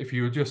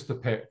you were just to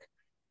pick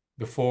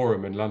the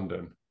Forum in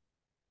London,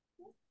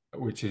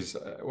 which is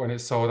when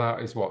it's sold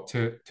out is what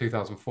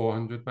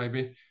 2,400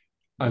 maybe.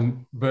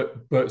 And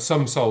but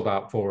some sold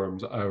out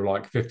forums are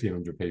like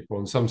 1,500 people,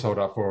 and some sold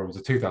out forums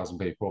are 2,000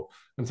 people,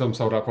 and some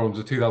sold out forums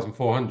are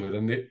 2,400.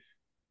 And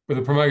but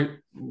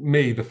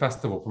the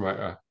festival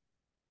promoter,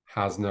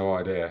 has no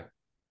idea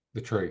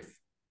the truth.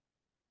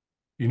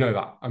 You know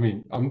that. I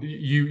mean,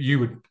 you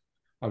would.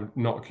 I'm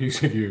not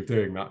accusing you of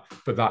doing that,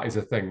 but that is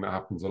a thing that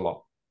happens a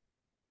lot.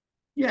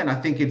 Yeah, and I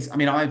think I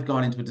mean, I've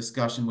gone into a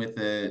discussion with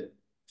a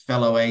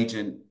fellow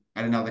agent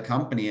at another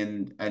company,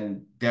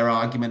 and their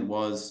argument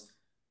was,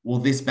 well,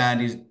 this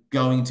band is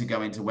going to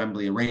go into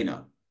Wembley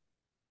Arena.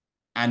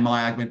 And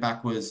my argument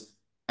back was,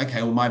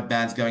 okay, well, my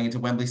band's going into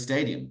Wembley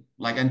Stadium.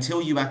 Like,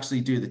 until you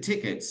actually do the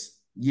tickets,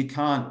 you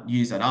can't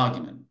use that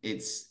argument.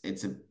 It's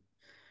just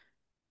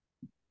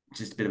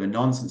a bit of a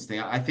nonsense thing.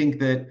 I think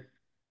that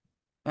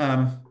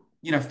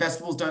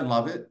festivals don't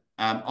love it.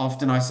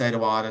 Often I say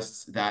to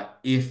artists that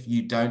if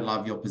you don't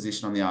love your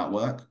position on the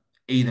artwork,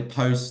 either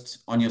post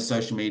on your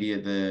social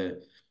media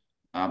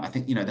I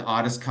think, the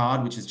artist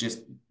card, which is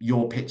just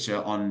your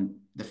picture on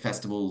the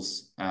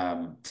festival's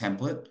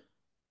template,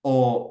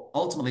 or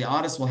ultimately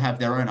artists will have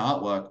their own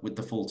artwork with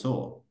the full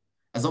tour.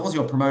 As long as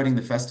you're promoting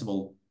the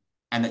festival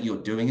and that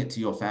you're doing it to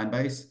your fan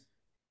base,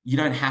 you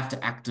don't have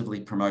to actively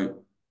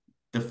promote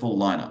the full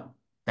lineup.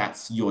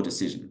 That's your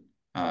decision.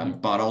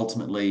 But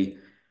ultimately,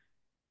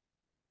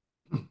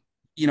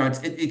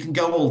 it can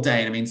go all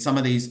day. And I mean, some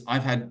of these,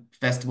 I've had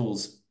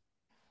festivals,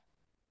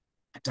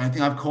 I don't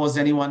think I've caused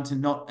anyone to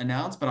not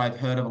announce, but I've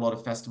heard of a lot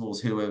of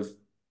festivals who have,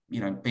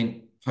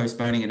 been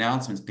postponing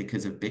announcements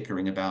because of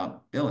bickering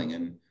about billing.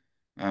 And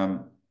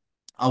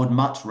I would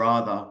much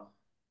rather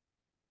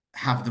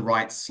have the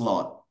right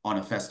slot on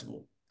a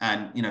festival.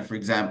 And, for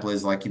example,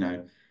 is like,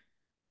 a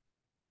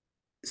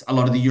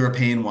lot of the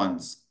European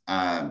ones,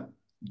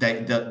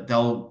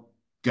 they'll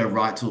go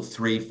right till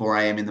 3, 4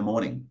 a.m. in the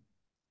morning.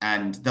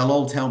 And they'll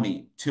all tell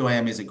me 2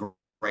 a.m. is a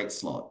great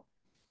slot.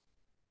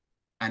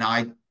 And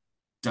I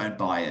don't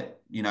buy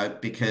it,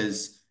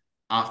 because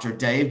after a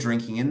day of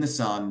drinking in the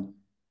sun,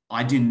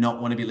 I do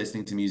not want to be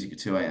listening to music at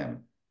 2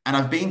 a.m. And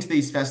I've been to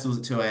these festivals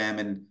at 2 a.m.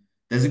 and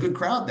there's a good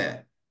crowd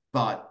there.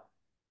 But,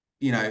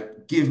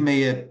 give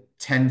me a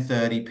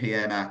 10:30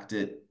 p.m. act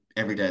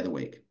every day of the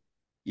week.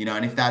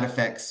 And if that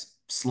affects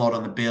slot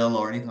on the bill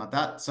or anything like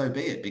that, so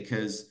be it.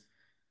 Because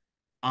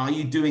are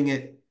you doing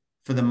it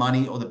for the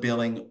money or the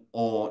billing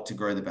or to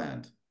grow the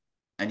band?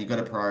 And you've got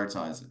to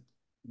prioritize it.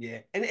 Yeah,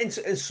 and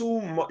so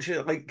much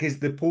like because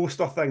the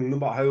poster thing, no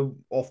matter how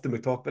often we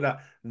talk about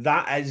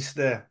that is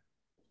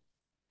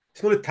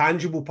it's not a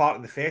tangible part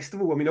of the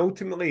festival. I mean,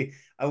 ultimately,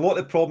 a lot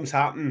of problems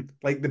happen.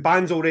 Like the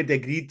band's already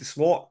agreed the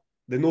slot.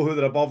 They know who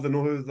they're above. They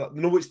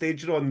know what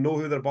stage they're on. They know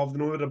who they're above. They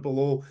know who they're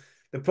below.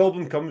 The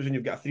problem comes when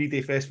you've got a 3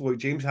 day festival like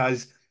James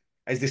has,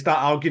 is they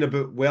start arguing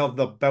about where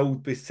they're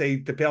billed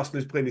beside the person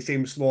who's playing the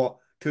same slot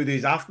 2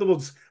 days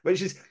afterwards,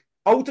 which is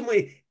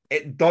ultimately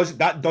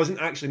that doesn't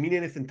actually mean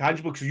anything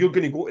tangible because you're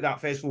going to go to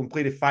that festival and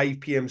play the 5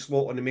 p.m.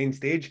 slot on the main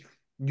stage.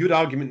 Your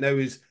argument now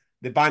is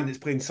the band that's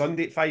playing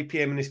Sunday at 5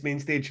 p.m. in this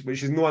main stage,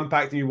 which is no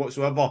impacting you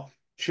whatsoever,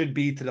 should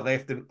be to the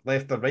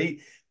left or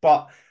right.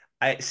 But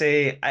it's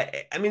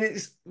I mean,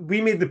 we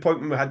made the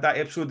point when we had that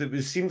episode,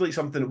 it seemed like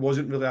something that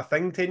wasn't really a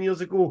thing 10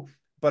 years ago,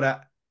 but it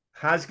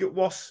has got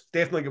worse,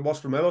 definitely got worse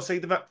from our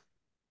side of it.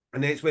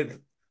 And then it's went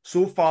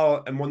so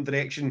far in one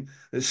direction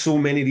that so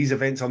many of these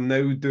events are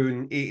now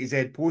doing A to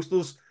Z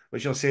posters,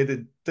 which I said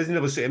it doesn't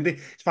really suit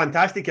anybody. It's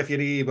fantastic if you're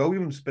A.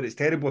 Williams, but it's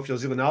terrible if you're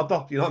Zealand.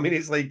 You know what I mean?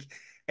 It's like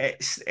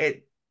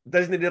it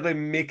doesn't really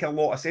make a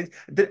lot of sense.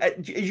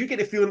 You get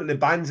the feeling that the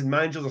bands and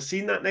managers are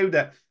seeing that now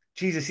that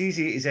Jesus, these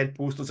A to Z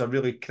posters are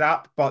really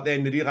crap, but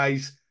then they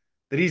realise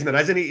the reason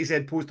there is an A to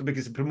Z poster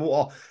because the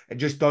promoter it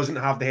just doesn't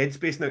have the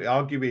headspace now to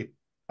argue with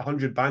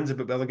 100 bands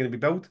about where they're going to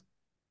be billed.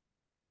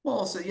 Well,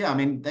 also, yeah, I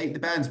mean, the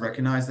bands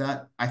recognize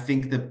that. I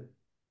think that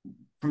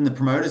from the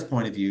promoter's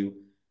point of view,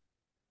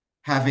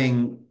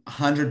 having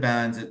 100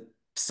 bands at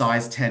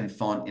size 10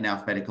 font in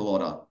alphabetical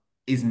order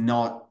is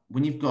not,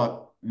 when you've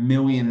got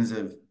millions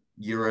of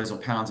euros or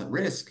pounds at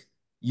risk,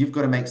 you've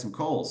got to make some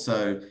calls.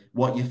 So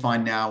what you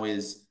find now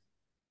is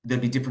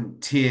there'll be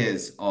different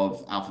tiers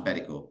of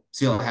alphabetical.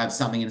 So you'll have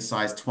something in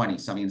size 20,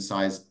 something in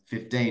size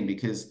 15,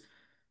 because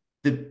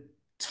the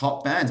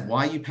top bands,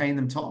 why are you paying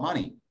them top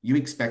money? You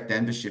expect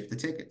them to shift the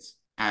tickets.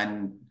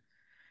 And,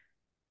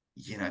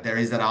 there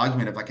is that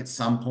argument of like, at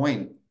some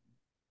point,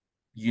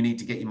 you need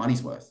to get your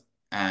money's worth.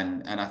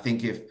 And I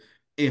think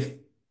if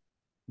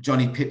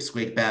Johnny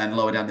Pipsqueak band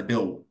lower down the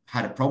bill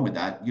had a problem with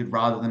that, you'd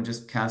rather them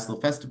just cancel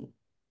the festival.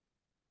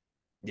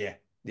 Yeah,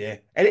 yeah.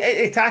 And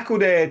it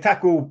tackled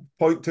tackle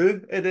point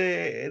two of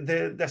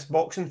the this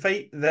boxing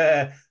fight,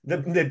 the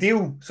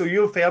deal. So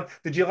you've heard.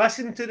 Did you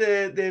listen to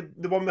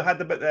the one we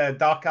had about the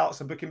dark arts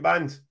of booking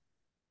bands?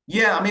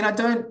 Yeah, I mean,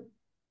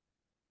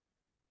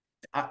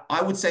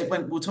 I would say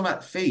when we're talking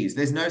about fees,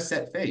 there's no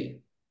set fee.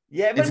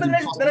 Yeah, It's but an there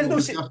is impossible no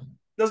discussion.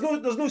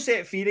 there's no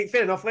set fee.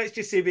 Fair enough. Let's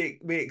just say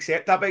we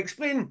accept that. But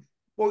explain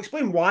Well,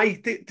 explain why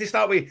to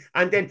start with,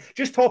 and then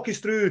just talk us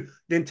through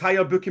the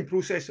entire booking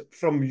process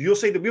from your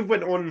side. That we've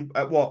went on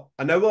at what,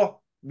 an hour.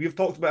 We've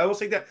talked about our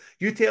side. That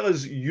you tell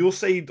us your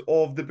side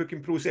of the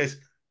booking process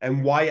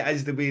and why it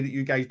is the way that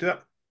you guys do it.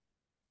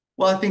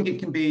 Well, I think it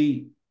can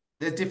be,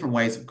 there's different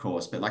ways, of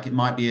course, but like it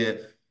might be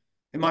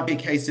a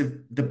case of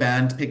the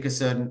band pick a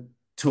certain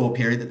tour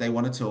period that they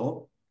want to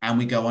tour, and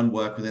we go and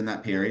work within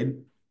that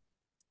period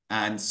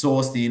and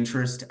source the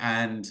interest.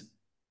 And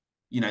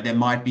there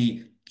might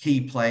be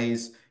key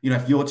plays.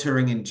 If you're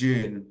touring in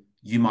June,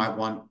 you might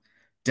want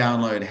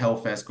Download,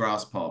 Hellfest,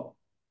 Grass Pop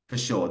for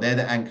sure. They're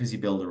the anchors you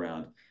build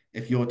around.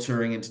 If you're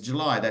touring into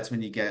July, that's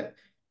when you get,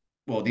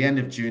 well, the end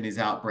of June is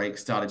Outbreak,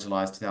 start of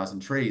July is 2000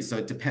 Trees. So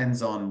it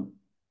depends on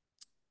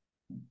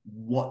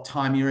what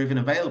time you're even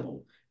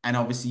available. And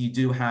obviously you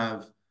do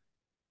have,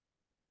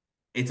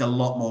 it's a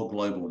lot more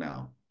global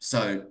now.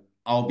 So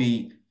I'll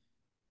be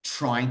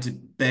trying to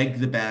beg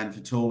the band for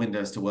tour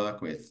windows to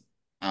work with,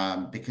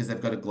 because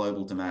they've got a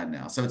global demand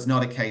now. So it's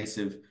not a case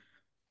of,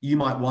 you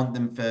might want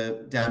them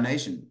for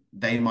Damnation.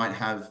 They might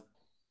have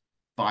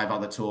 5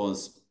 other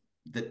tours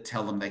that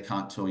tell them they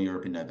can't tour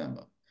Europe in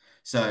November.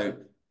 So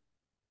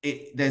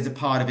there's a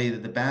part of either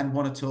the band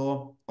want to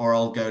tour, or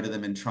I'll go to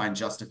them and try and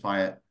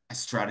justify a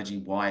strategy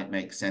why it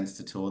makes sense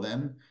to tour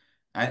them.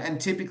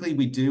 And typically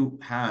we do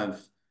have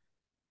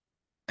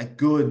a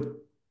good,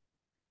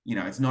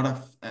 it's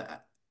not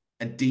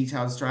a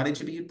detailed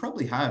strategy, but you'd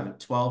probably have a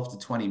 12 to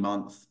 20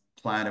 month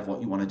plan of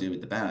what you want to do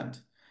with the band.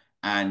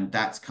 And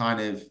that's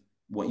kind of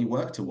what you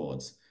work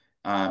towards.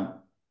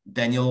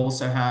 Then you'll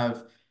also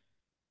have,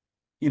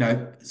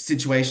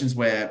 situations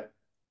where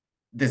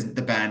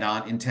the band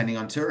aren't intending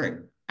on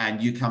touring,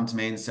 and you come to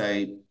me and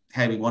say,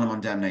 hey, we want them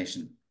on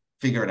Damnation,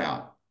 figure it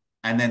out.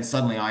 And then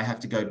suddenly I have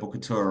to go book a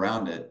tour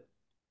around it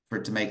for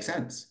it to make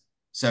sense.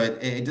 So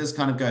it does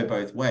kind of go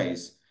both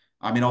ways.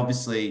 I mean,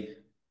 obviously,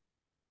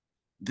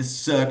 the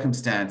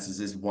circumstances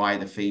is why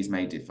the fees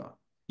may differ.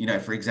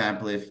 For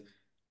example,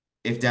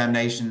 if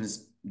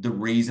Damnation's the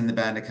reason the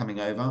band are coming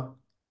over,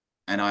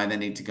 and I then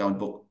need to go and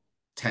book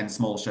 10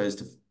 small shows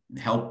to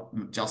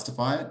help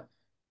justify it,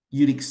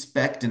 you'd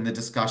expect in the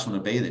discussion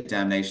would be that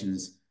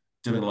Damnation's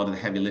doing a lot of the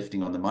heavy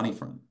lifting on the money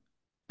front.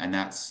 And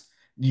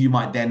you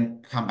might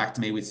then come back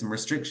to me with some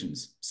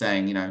restrictions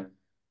saying,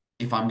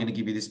 if I'm going to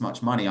give you this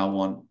much money, I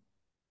want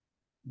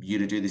you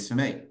to do this for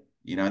me,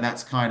 and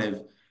that's kind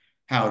of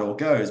how it all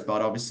goes.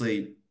 But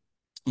obviously,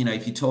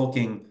 if you're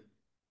talking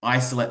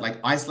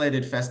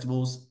isolated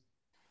festivals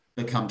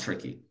become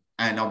tricky.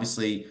 And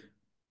obviously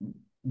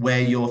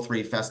where your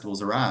 3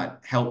 festivals are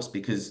at helps,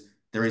 because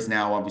there is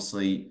now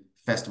obviously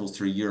festivals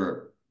through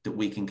Europe that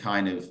we can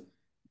kind of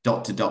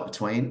dot to dot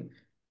between.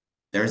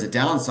 There is a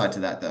downside to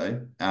that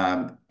though,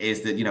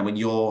 is that,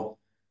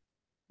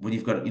 when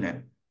you've got,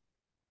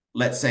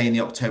 let's say in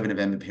the October,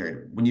 November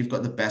period, when you've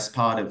got the best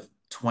part of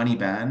 20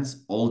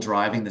 bands all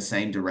driving the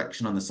same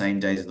direction on the same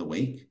days of the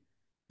week,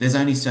 there's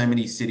only so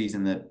many cities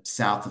in the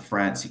south of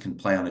France you can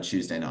play on a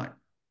Tuesday night.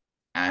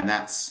 And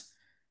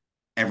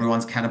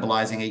everyone's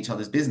cannibalizing each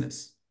other's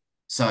business.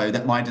 So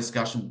that my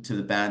discussion to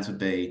the bands would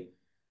be,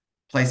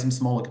 play some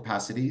smaller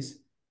capacities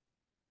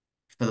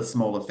for the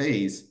smaller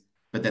fees,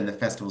 but then the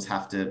festivals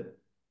have to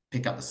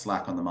pick up the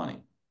slack on the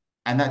money.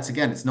 And that's,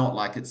 again, it's not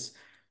like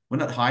we're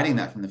not hiding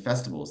that from the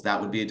festivals.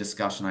 That would be a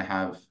discussion I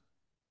have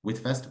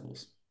with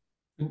festivals.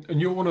 And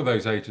you're one of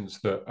those agents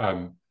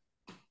that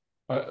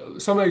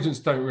some agents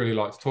don't really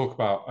like to talk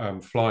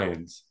about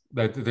fly-ins.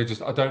 They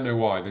just, I don't know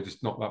why, they're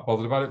just not that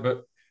bothered about it.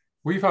 But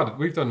we've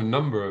done a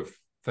number of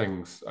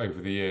things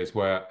over the years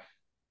where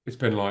it's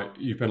been like,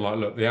 you've been like,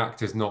 look, the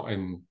act is not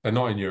in, they're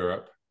not in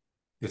Europe.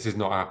 This is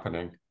not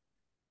happening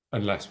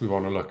unless we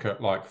want to look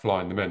at like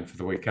flying them in for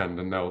the weekend,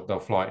 and they'll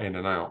fly in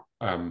and out.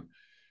 And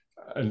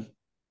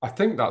I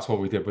think that's what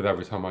we did with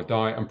Every Time I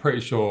Die. I'm pretty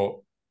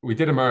sure we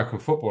did American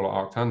football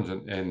at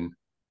Arctangent in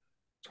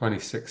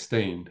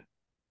 2016.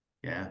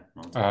 Yeah.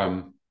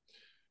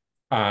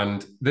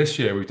 And this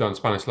year we've done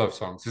Spanish love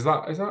songs. Is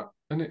that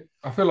and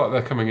I feel like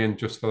they're coming in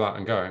just for that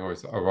and going, or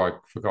have I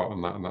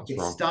forgotten that and that's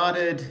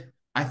wrong?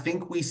 I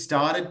think we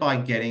started by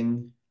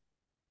getting.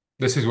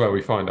 This is where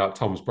we find out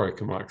Tom's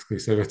broken my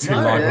exclusivity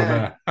live on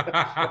there.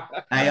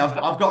 Hey,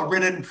 I've got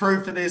written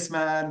proof of this,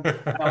 man.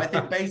 No, I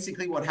think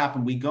basically what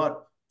happened,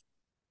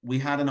 we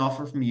had an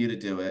offer from you to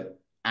do it,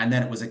 and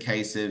then it was a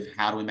case of,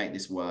 how do we make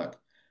this work?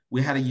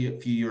 We had a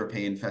few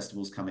European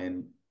festivals come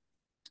in,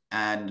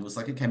 and it was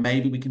like, okay,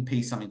 maybe we can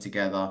piece something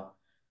together.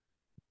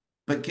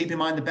 But keep in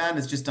mind, the band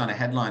has just done a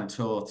headline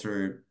tour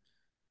through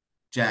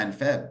Jan,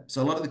 Feb.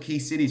 So a lot of the key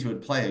cities we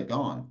would play are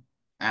gone.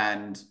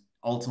 And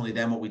ultimately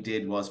then what we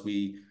did was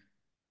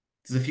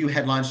there's a few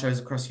headline shows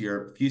across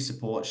Europe, a few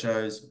support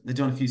shows. They're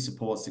doing a few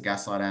supports to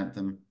Gaslight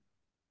Anthem.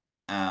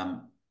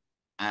 And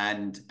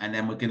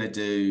then we're going to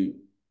do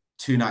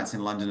 2 nights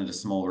in London at a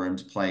small room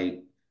to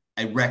play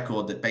a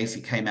record that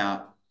basically came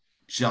out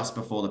just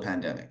before the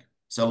pandemic.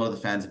 So a lot of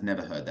the fans have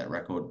never heard that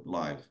record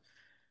live.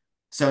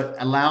 So it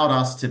allowed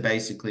us to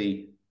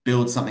basically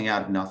build something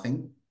out of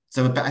nothing.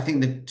 So I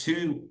think the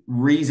 2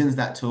 reasons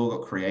that tour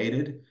got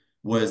created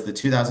was the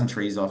 2000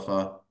 Trees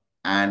offer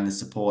and the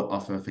support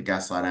offer for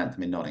Gaslight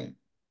Anthem in Nottingham.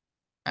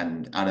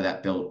 And out of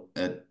that built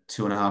a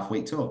 2.5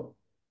 week tour.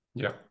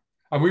 Yeah.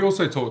 And we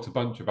also talked a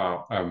bunch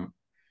about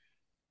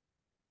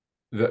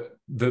the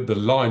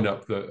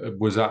lineup that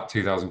was at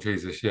 2000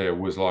 Trees this year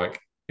was like,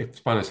 if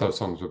Spanish love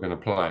songs were going to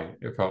play,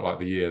 it felt like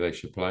the year they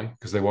should play,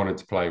 because they wanted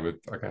to play with,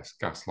 I guess,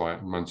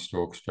 Gaslight and Manchester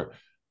Orchestra.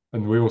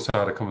 And we also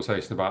had a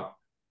conversation about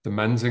the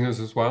Menzingers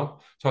as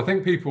well. So I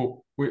think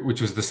people,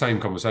 which was the same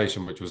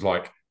conversation, which was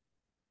like,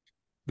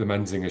 the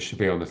Menzingers should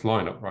be on this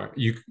lineup, right?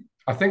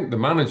 I think the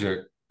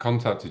manager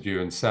contacted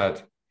you and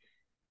said,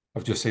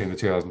 I've just seen the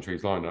 2000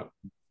 Trees lineup.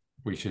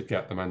 We should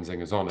get the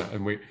Menzingers on it.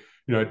 And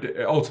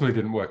it ultimately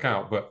didn't work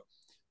out, but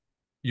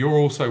you're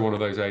also one of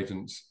those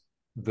agents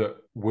that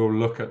will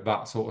look at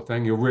that sort of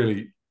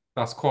thing.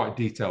 That's quite a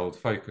detailed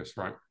focus,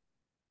 right?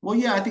 Well,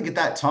 yeah, I think at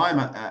that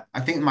time, I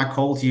think my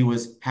call to you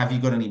was, have you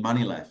got any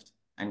money left?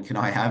 And can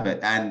I have it?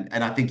 And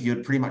I think you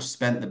had pretty much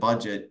spent the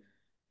budget.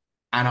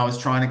 And I was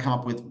trying to come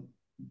up with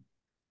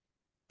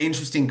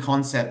interesting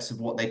concepts of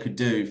what they could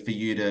do for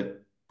you to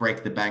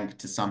break the bank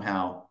to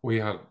somehow. We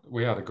had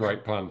a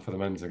great plan for the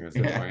Menzingers,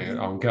 didn't Yeah. we?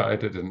 I'm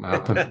gutted it didn't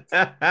happen.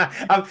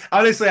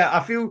 Honestly, I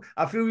feel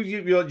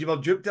you were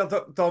duped there,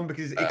 Tom,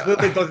 because he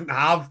clearly doesn't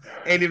have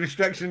any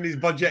restriction in his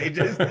budget. He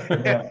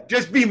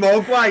just be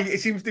Mogwai.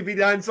 It seems to be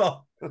the answer.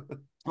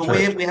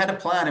 Well, we had a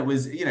plan. It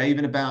was,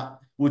 even about,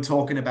 we're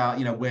talking about,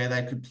 where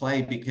they could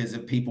play because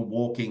of people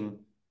walking.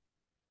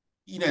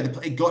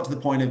 It got to the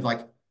point of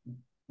like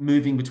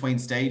moving between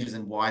stages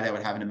and why they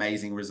would have an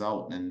amazing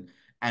result. And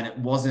it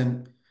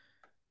wasn't,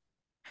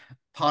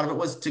 part of it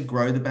was to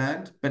grow the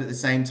band, but at the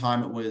same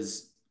time,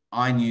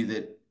 I knew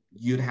that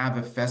you'd have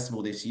a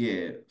festival this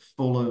year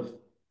full of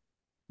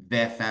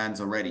their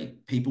fans already.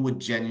 People would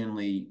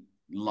genuinely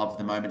love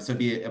the moment. So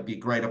it'd be a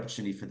great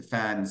opportunity for the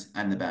fans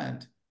and the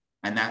band.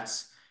 And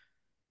that's,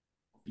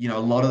 a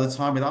lot of the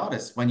time with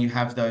artists, when you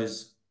have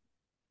those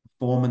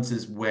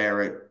performances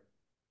where it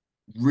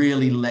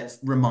really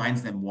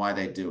reminds them why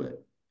they do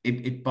it.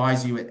 It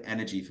buys you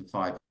energy for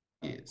 5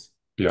 years.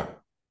 Yeah.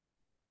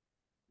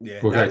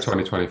 We'll go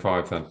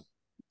 2025 then.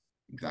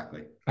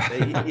 Exactly.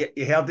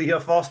 You heard it here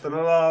first.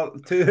 Another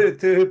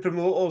two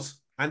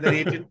promoters and an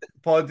agent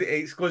pod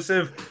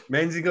exclusive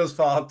Menzingers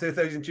for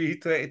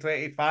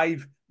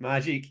 2003-2025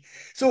 magic.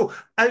 So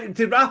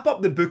to wrap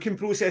up the booking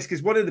process,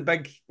 because one of the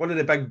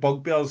big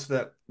bugbears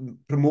that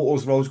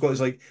promoters have always got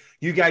is like,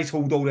 you guys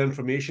hold all the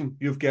information,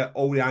 you've got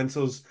all the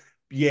answers,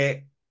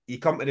 yet you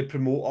come to the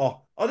promoter,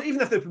 or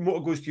even if the promoter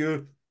goes to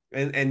you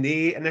and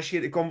they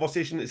initiate the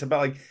conversation, it's a bit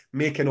like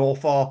make an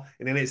offer,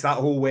 and then it's that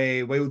whole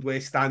way Wild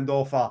West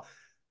standoff.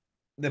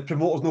 The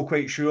promoter's not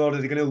quite sure, are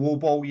they going to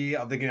lowball you,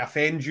 are they going to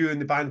offend you in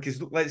the band? Because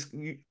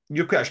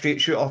you're quite a straight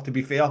shooter, to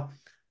be fair,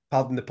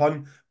 pardon the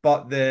pun,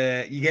 but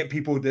you get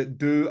people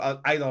that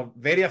are either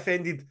very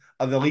offended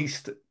or the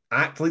least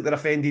act like they're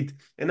offended,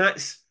 and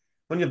that's,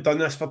 when you've done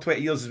this for 20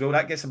 years as well,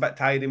 that gets a bit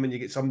tiring when you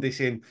get somebody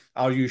saying,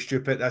 are you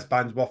stupid, this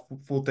band's worth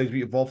 4 times what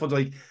you've offered.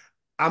 Like,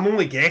 I'm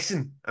only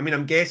guessing. I mean,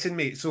 I'm guessing,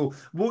 mate. So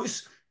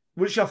what's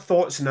your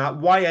thoughts on that?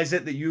 Why is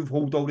it that you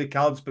hold all the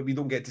cards but we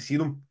don't get to see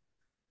them?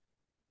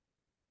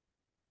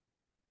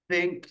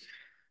 Think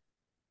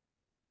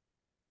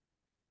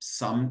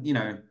some,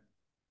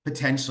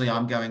 potentially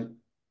I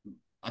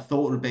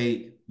thought it would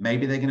be,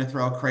 maybe they're going to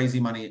throw a crazy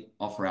money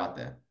offer out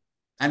there.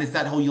 And it's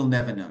that whole, you'll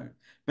never know.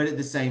 But at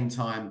the same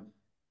time,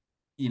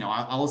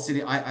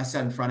 I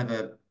sat in front of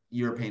a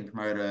European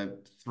promoter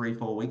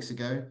 3-4 weeks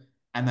ago,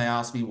 and they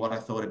asked me what I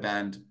thought a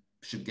band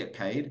should get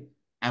paid.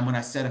 And when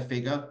I said a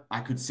figure, I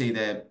could see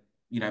their,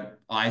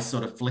 eyes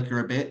sort of flicker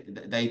a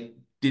bit. They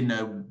didn't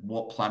know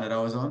what planet I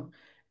was on.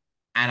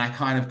 And I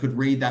kind of could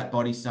read that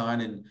body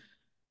sign and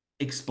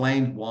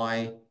explained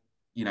why,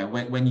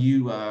 when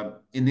you,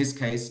 in this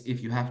case,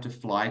 if you have to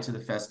fly to the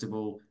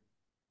festival,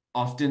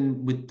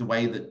 often with the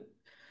way that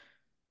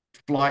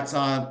flights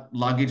are,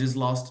 luggage is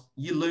lost,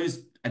 you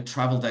lose a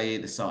travel day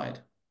either side.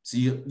 So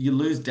you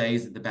lose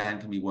days that the band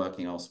can be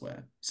working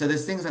elsewhere. So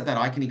there's things like that.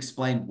 I can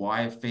explain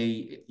why a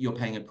fee, you're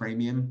paying a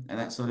premium and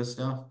that sort of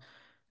stuff.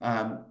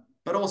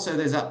 But also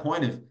there's that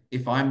point of,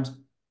 if I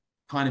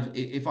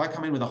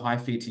come in with a high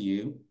fee to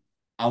you,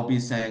 I'll be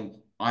saying,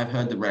 I've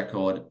heard the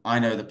record, I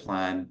know the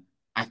plan,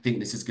 I think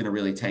this is going to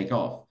really take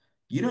off.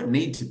 You don't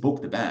need to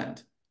book the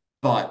band.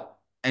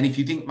 And if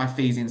you think my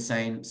fee's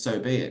insane, so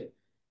be it.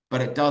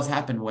 But it does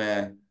happen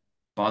where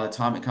by the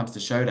time it comes to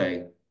show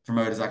day,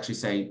 promoters actually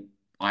say,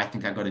 I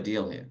think I got a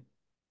deal here.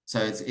 So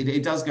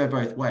it does go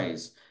both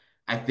ways.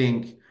 I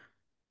think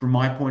from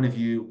my point of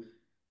view,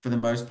 for the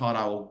most part,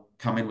 I will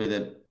come in with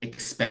an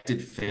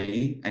expected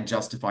fee and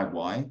justify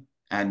why.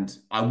 And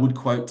I would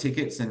quote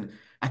tickets. And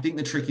I think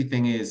the tricky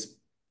thing is,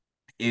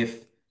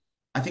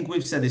 I think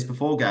we've said this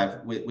before,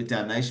 Gav, with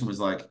Damnation, was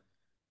like,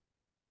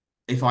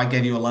 if I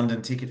gave you a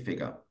London ticket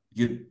figure,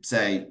 you'd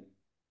say,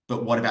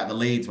 but what about the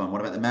Leeds one?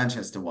 What about the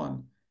Manchester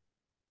one?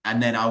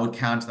 And then I would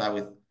counter that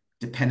with,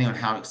 depending on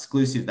how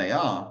exclusive they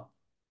are,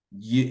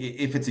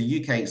 if it's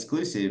a UK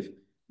exclusive,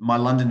 my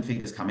London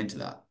figures come into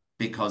that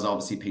because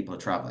obviously people are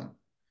traveling.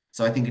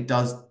 So I think it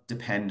does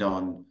depend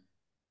on,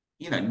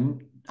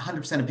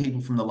 100% of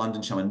people from the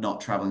London show are not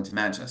traveling to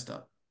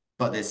Manchester,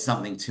 but there's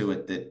something to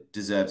it that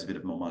deserves a bit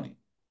of more money.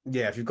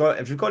 Yeah, if you've got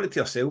it to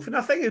yourself, and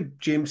I think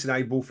James and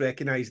I both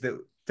recognise that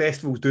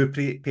festivals do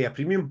pay a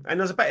premium, and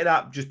there's a bit of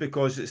that just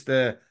because it's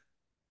the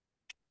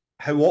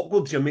how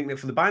awkward you're making it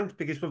for the band,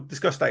 because we've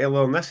discussed that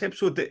earlier in this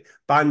episode that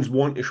bands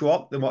want to show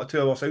up, they want a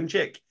 2 hour sound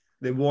check,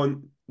 they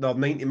want their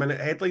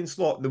 90-minute headline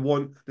slot, they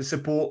want the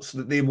supports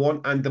that they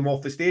want and them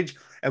off the stage.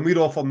 And we're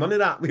offering none of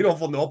that. We're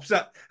offering the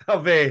opposite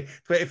of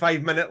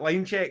 25-minute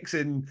line checks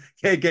and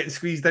getting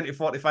squeezed into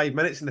 45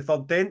 minutes in the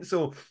third tent.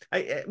 So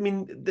I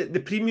mean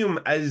the premium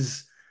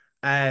is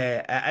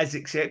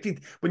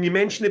accepted. When you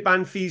mention the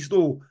band fees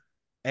though,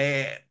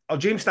 uh, are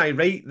James and I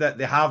right that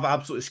they have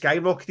absolutely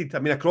skyrocketed? I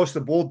mean, across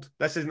the board.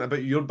 This isn't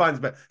about your bands,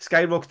 but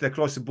skyrocketed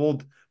across the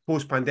board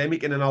post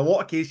pandemic, and in a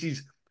lot of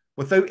cases,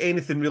 without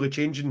anything really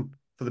changing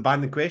for the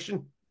band in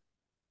question.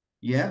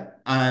 Yeah.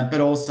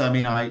 But also, I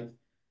mean,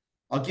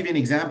 I'll give you an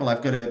example.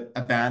 I've got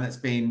a band that's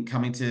been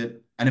coming to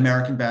an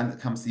American band that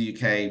comes to the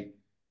UK. I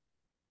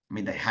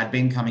mean, they had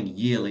been coming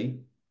yearly,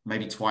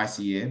 maybe twice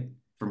a year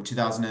from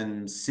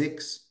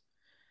 2006.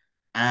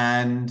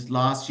 And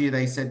last year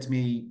they said to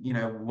me,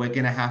 we're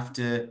going to have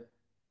to,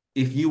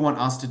 if you want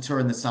us to tour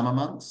in the summer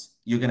months,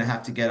 you're going to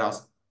have to get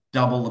us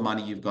double the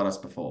money you've got us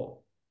before.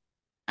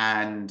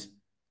 And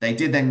they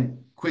did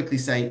then quickly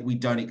say, we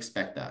don't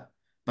expect that.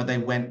 But they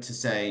went to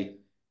say,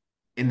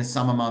 in the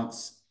summer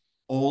months,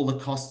 all the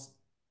costs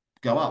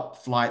go up,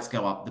 flights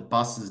go up, the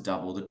buses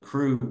double, the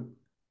crew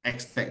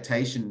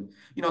expectation.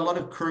 A lot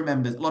of crew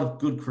members, a lot of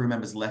good crew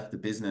members left the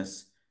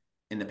business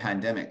in the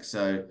pandemic.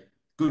 So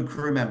good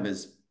crew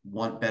members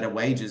want better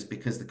wages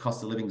because the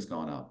cost of living's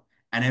gone up.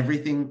 And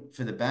everything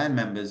for the band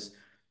members,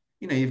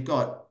 you've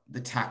got the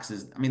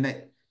taxes. I mean,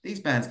 these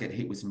bands get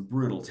hit with some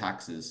brutal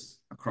taxes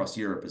across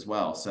Europe as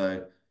well.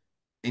 So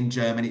in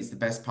Germany, it's the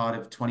best part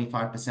of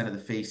 25% of the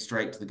fee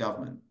straight to the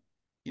government.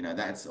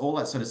 That's all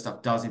that sort of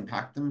stuff does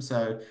impact them.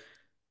 So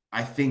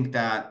I think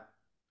that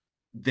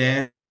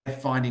they're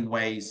finding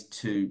ways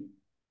to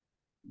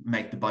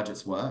make the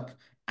budgets work.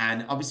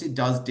 And obviously it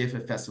does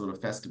differ festival to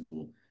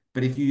festival.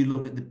 But if you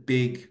look at the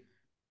big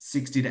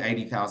 60 to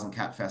 80,000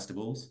 cap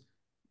festivals,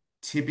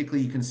 typically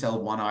you can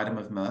sell one item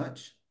of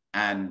merch.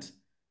 And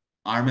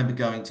I remember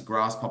going to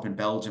Grasspop in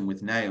Belgium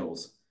with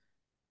Nails,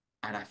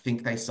 and I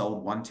think they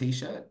sold one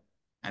t-shirt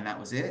and that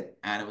was it.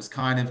 And it was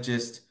kind of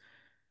just,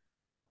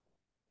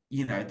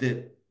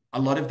 that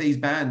a lot of these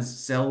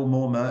bands sell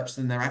more merch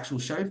than their actual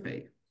show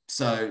fee.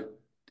 So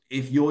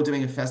if you're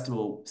doing a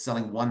festival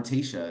selling one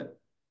t-shirt,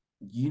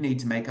 you need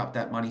to make up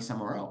that money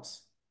somewhere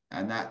else.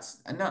 And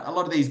a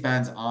lot of these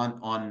bands aren't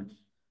on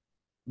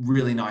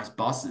really nice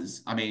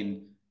buses. I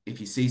mean,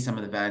 if you see some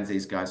of the vans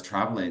these guys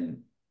travel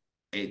in,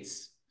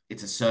 it's a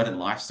certain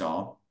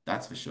lifestyle,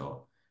 that's for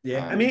sure.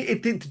 Yeah, I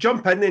mean, to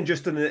jump in then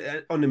just on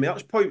the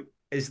merch point,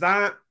 is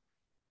that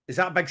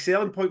a big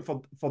selling point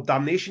for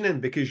Damnation then?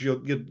 Because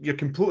you're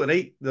completely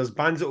right. There's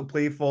bands that will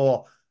play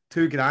for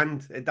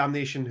 £2,000 at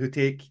Damnation who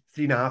take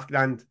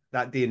 £3,500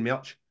 that day in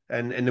merch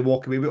and they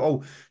walk away with it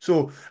all.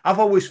 So I've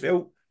always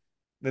felt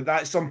that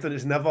that's something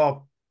that's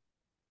never,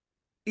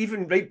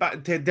 even right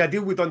back to the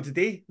deal we done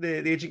today.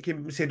 The agent came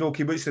and said,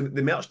 "Okay, what's the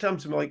merch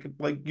terms?" And we're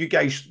like you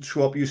guys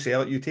show up, you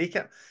sell it, you take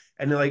it.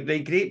 And they're like,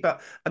 right, great.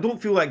 But I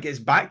don't feel like it gets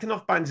back to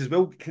enough bands as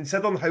well,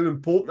 considering how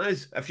important it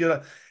is. If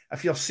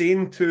you're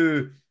saying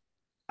to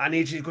an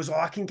agent who goes, "Oh,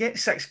 I can get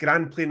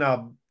 £6,000 playing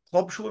a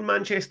club show in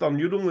Manchester, and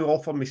you're only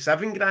offering me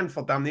 £7,000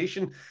 for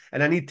Damnation,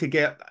 and I need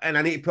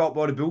to put up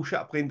all the bullshit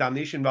of playing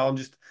Damnation rather than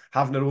just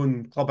having their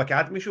own club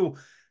academy show."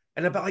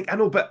 And a bit like, I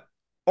know, but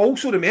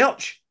also the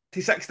merch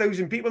to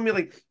 6,000 people. I mean,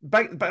 like,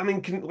 but I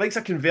mean, likes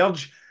a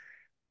Converge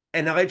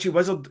and Electric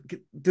Wizard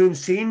do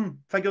insane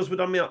figures with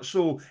their merch.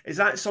 So is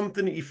that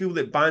something that you feel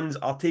that bands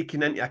are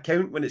taking into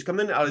account when it's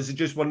coming in, or is it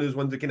just one of those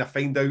ones that kind of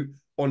find out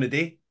on the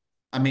day?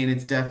 I mean,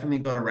 it's definitely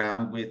got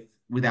around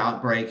with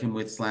Outbreak and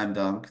with Slam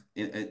Dunk.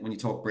 When you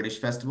talk British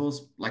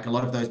festivals, like a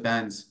lot of those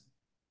bands,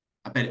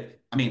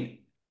 I mean,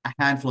 a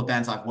handful of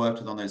bands I've worked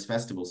with on those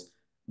festivals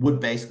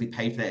would basically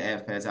pay for their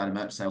airfares out of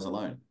merch sales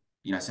alone.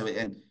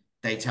 And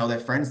they tell their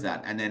friends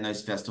that, and then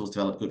those festivals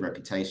develop good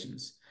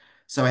reputations.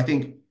 So I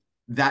think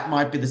that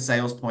might be the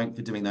sales point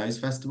for doing those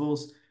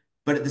festivals.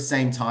 But at the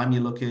same time,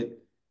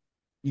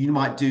 you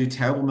might do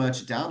terrible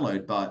merch at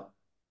Download, but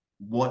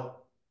what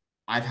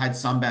I've had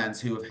some bands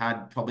who have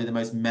had probably the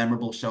most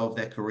memorable show of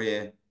their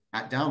career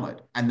at Download,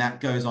 and that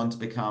goes on to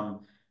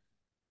become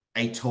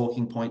a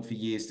talking point for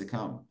years to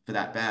come for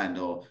that band.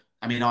 Or,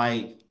 I mean,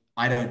 I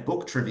don't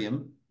book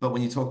Trivium, but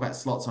when you talk about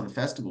slots on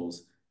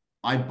festivals,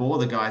 I bore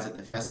the guys at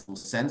the festival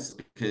sense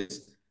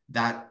because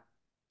that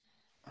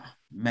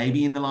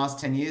maybe in the last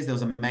 10 years, there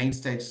was a main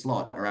stage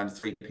slot around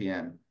 3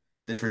 p.m.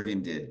 that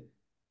Trivium did.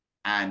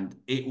 And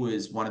it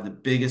was one of the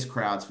biggest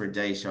crowds for a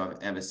day show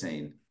I've ever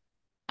seen.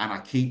 And I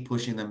keep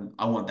pushing them.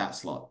 I want that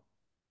slot.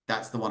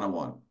 That's the one I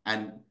want.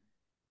 And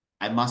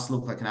I must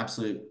look like an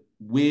absolute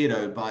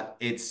weirdo, but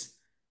it's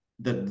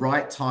the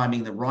right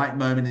timing, the right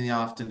moment in the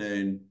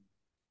afternoon.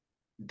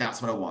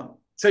 That's what I want.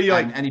 So you're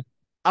like, And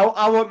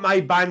I want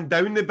my band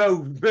down the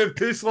bill, move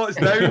 2 slots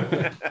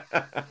down.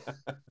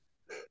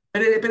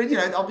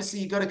 but obviously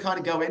you got to kind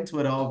of go into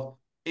it of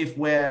if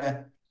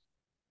we're,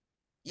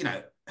 you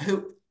know,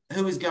 who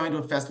is going to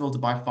a festival to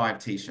buy 5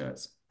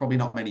 t-shirts? Probably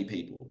not many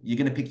people. You're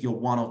going to pick your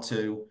one or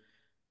two,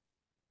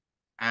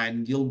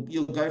 and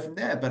you'll go from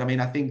there. But I mean,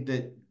 I think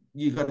that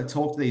you've got to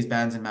talk to these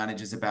bands and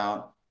managers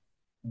about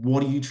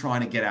what are you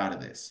trying to get out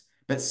of this.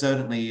 But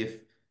certainly, if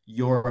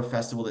you're a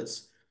festival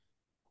that's,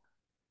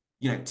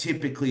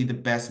 typically the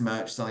best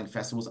merch selling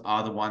festivals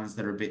are the ones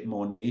that are a bit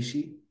more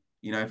nichey.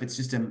 If it's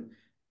just you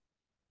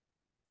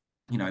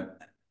know,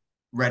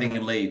 Reading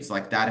and Leeds,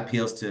 like that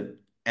appeals to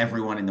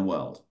everyone in the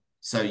world.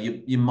 So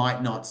you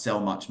might not sell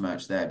much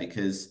merch there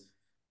because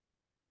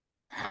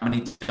how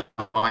many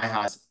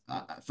diehards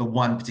for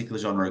one particular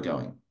genre are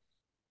going?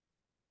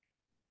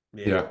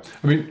 Yeah.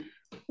 I mean,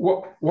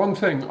 one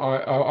thing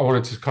I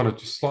wanted to kind of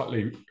just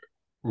slightly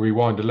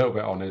rewind a little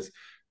bit on is,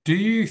 do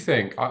you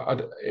think,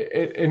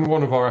 in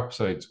one of our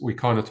episodes, we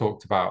kind of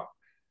talked about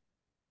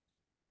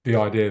the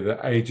idea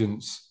that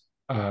agents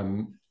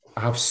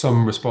have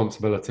some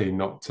responsibility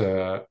not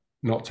to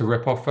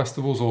rip off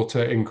festivals or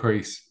to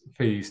increase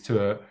fees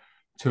to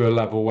a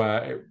level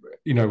where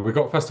we've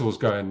got festivals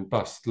going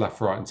bust left,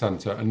 right, and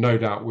centre, and no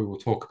doubt we will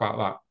talk about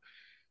that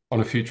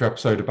on a future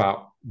episode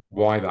about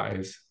why that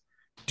is.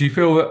 Do you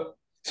feel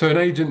that an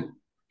agent?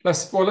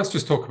 Let's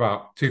just talk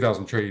about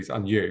 2000 Trees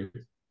and you.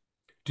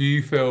 Do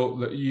you feel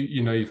that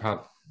you've had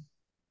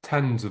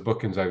tens of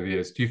bookings over the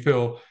years? Do you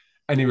feel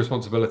any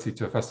responsibility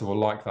to a festival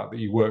like that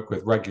you work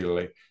with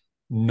regularly,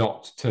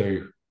 not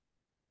to?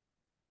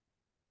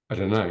 I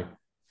don't know.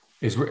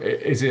 Is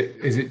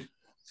it?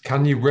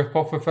 Can you rip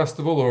off a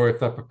festival, or if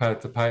they're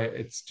prepared to pay it,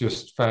 it's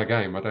just fair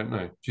game? I don't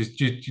know. Do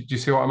you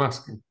see what I'm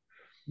asking?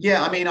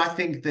 Yeah, I mean, I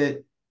think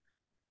that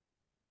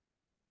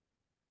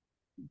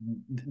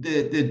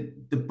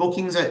the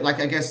bookings are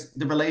like, I guess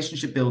the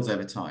relationship builds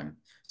over time.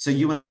 So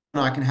you and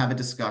I can have a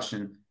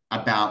discussion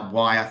about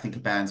why I think a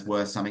band's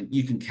worth something.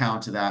 You can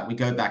counter that. We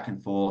go back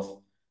and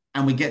forth,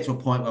 and we get to a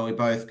point where we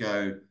both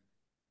go,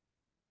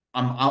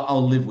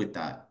 I'll live with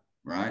that,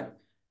 right?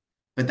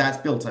 But that's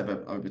built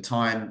over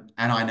time,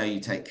 and I know you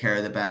take care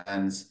of the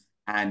bands,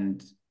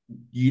 and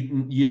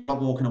you're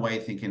not walking away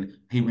thinking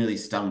he really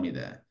stung me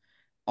there.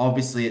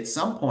 Obviously, at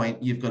some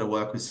point, you've got to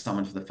work with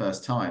someone for the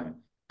first time,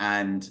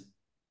 and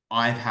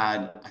I've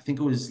had, I think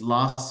it was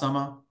last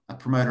summer, a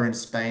promoter in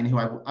Spain who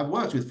I've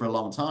worked with for a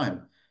long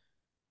time,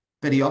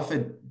 but he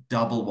offered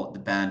double what the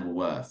band were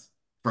worth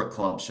for a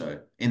club show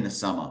in the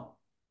summer.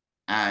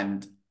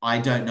 And I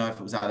don't know if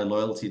it was out of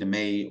loyalty to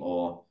me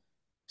or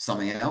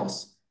something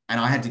else. And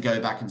I had to go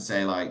back and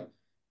say, like,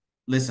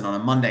 listen, on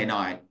a Monday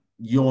night,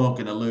 you're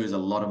going to lose a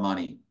lot of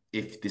money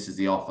if this is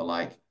the offer.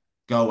 Like,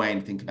 go away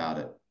and think about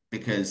it.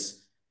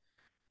 Because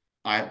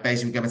I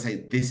basically go and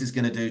say, this is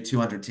going to do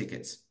 200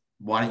 tickets.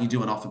 Why don't you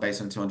do an offer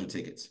based on 200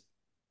 tickets?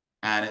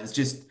 And it's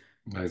just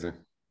Amazing.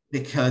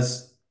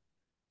 because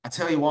I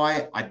tell you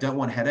why, I don't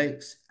want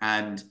headaches.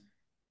 And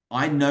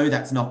I know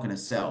that's not going to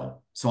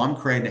sell. So I'm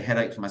creating a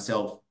headache for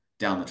myself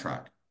down the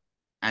track.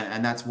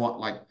 And that's what,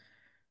 like,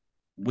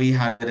 we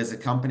had it as a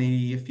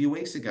company a few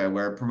weeks ago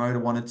where a promoter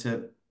wanted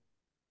to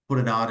put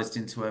an artist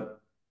into a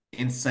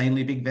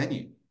insanely big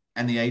venue.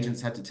 And the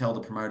agents had to tell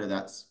the promoter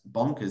that's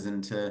bonkers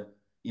and to,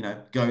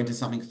 go into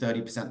something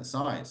 30% the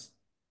size,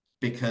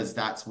 because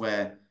that's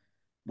where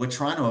we're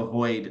trying to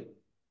avoid,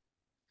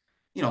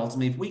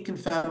 ultimately, if we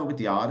confirm it with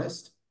the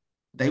artist,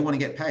 they want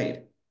to get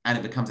paid. And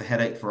it becomes a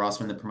headache for us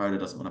when the promoter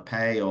doesn't want to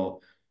pay or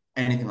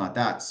anything like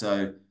that.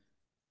 So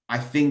I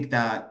think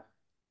that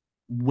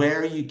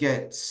where you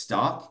get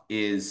stuck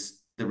is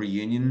the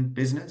reunion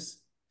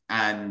business.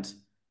 And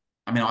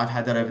I mean, I've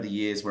had that over the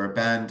years where a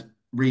band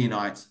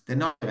reunites, they're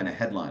not even a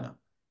headliner,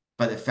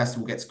 but the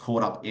festival gets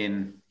caught up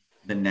in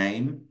the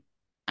name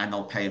and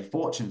they'll pay a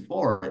fortune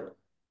for it.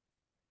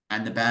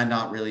 And the band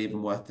aren't really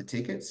even worth the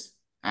tickets.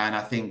 And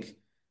I think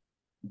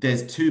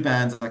there's two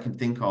bands I can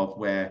think of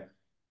where,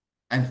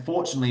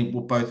 unfortunately,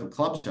 we're both with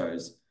club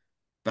shows,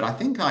 but I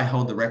think I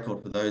hold the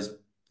record for those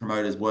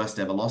promoters' worst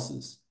ever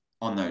losses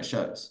on those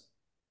shows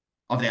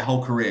of their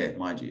whole career,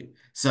 mind you.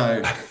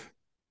 So,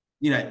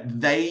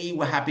 they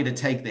were happy to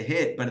take the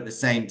hit, but at the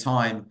same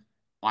time,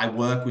 I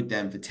worked with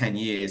them for 10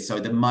 years. So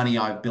the money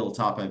I've built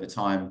up over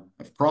time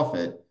of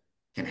profit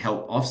can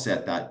help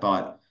offset that.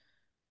 But,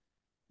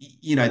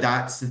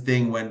 that's the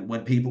thing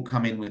when people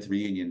come in with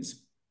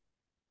reunions.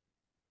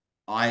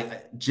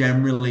 I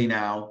generally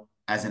now,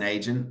 as an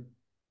agent,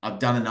 I've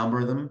done a number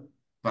of them,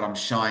 but I'm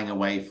shying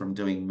away from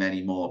doing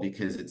many more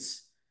because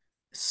it's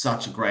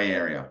such a gray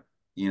area,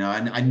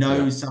 and I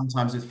know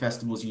sometimes with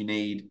festivals you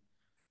need,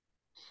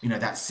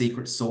 that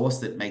secret sauce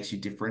that makes you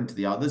different to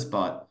the others,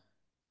 but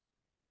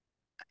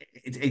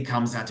it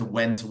comes down to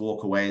when to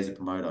walk away as a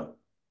promoter.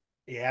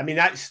 Yeah, I mean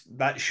that's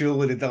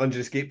surely the Dillinger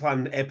Escape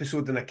Plan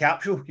episode in a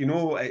capsule.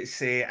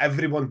 It's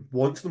everyone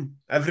wants them,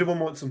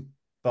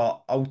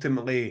 but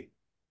ultimately,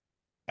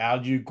 are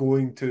you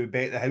going to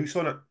bet the house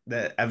on it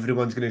that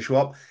everyone's going to show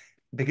up?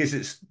 because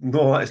it's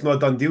not a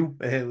done deal.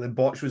 The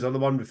Botch was the other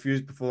one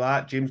refused before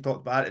that. James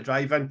talked about it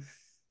driving,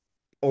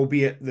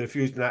 albeit the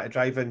refused and Out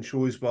Drive-In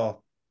shows were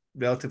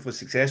relatively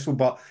successful.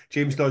 But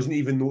James doesn't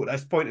even know at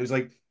this point. It was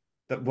like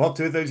that we're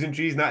 2000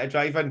 trees and Out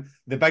Drive-In,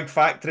 the big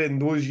factor in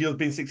those years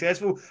being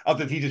successful, or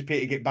did he just pay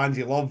to get bands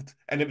he loved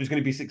and it was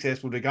going to be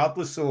successful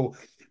regardless? So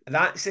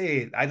that's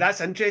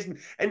interesting.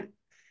 And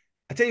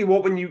I tell you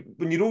what, when you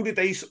roll the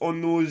dice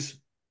on those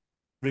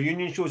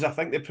reunion shows, I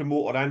think the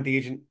promoter and the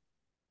agent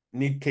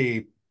need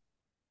to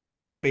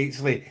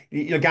basically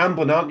you're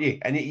gambling, aren't you?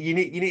 And you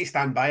need to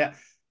stand by it.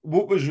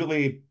 What was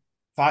really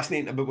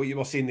fascinating about what you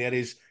were saying there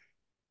is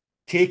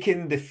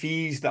taking the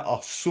fees that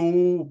are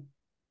so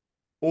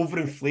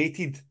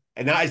overinflated,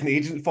 and that isn't the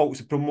agent's fault,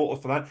 it's the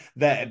promoter for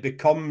that it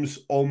becomes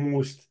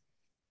almost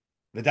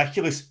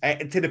ridiculous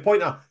to the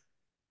point of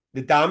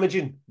the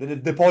damaging. The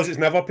deposit's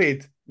never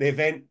paid. The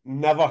event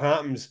never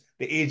happens.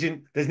 The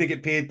agent doesn't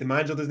get paid. The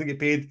manager doesn't get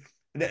paid.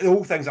 The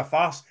whole thing's a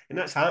farce, and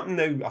that's happened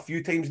now a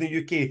few times in the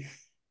UK.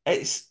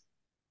 It's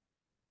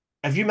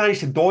Have you managed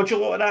to dodge a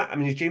lot of that? I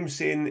mean, as James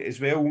saying as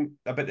well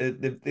about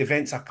the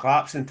events are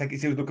collapsing and ticket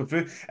sales not come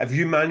through. Have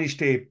you managed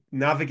to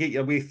navigate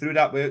your way through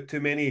that without too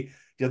many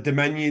your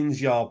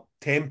Dominions, your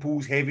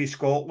Temples, Heavy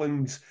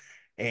Scotlands,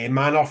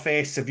 Manor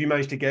Fests? Have you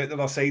managed to get out the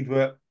other side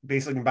where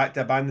basically going back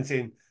to a band and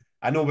saying,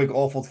 I know we got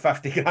offered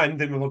 50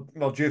 grand and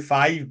we're due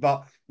five,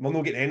 but we're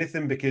not getting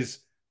anything because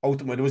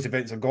ultimately those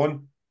events are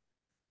gone?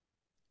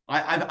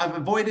 I've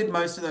avoided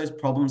most of those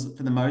problems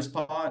for the most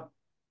part.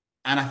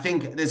 And I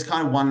think there's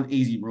kind of one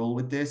easy rule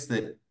with this,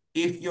 that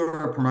if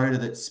you're a promoter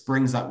that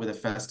springs up with a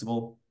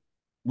festival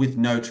with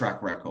no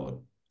track record,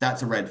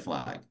 that's a red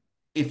flag.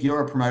 If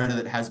you're a promoter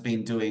that has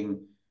been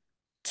doing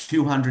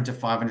 200 to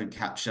 500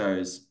 cap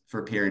shows for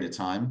a period of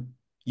time,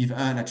 you've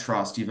earned a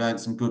trust, you've earned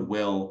some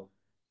goodwill.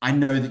 I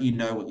know that you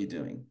know what you're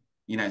doing.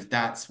 You know,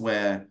 that's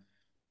where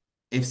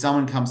if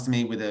someone comes to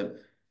me with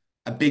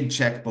a big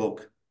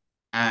checkbook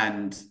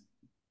and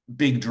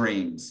big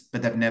dreams,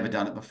 but they've never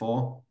done it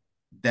before,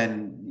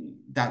 then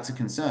that's a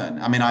concern.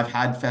 I mean, I've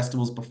had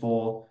festivals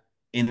before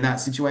in that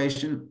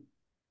situation,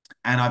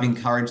 and I've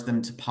encouraged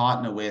them to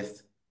partner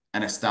with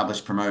an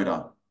established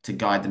promoter to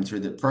guide them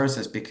through the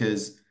process,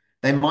 because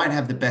they might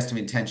have the best of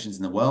intentions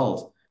in the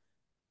world,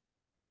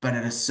 but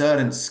at a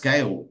certain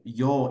scale,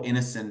 your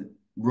innocent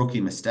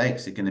rookie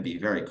mistakes are going to be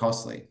very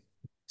costly.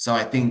 So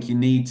I think you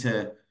need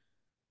to,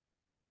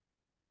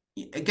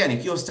 again,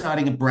 if you're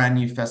starting a brand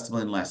new festival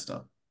in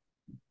Leicester,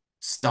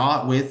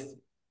 start with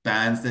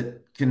bands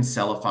that can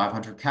sell a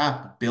 500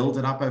 cap, build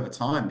it up over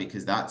time,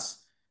 because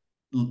that's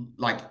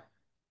like,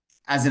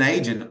 as an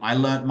agent, I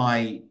learned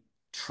my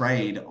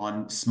trade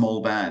on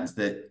small bands,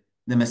 that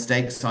the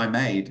mistakes I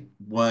made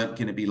weren't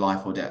going to be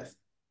life or death.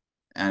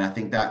 And I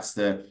think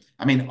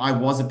I mean, I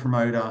was a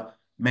promoter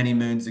many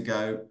moons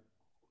ago,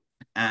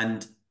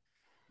 and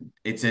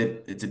it's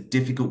a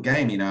difficult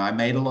game. You know, I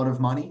made a lot of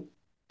money,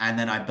 and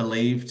then I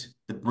believed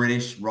the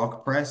British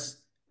rock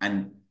press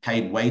and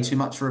paid way too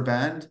much for a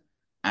band,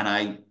 and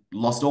I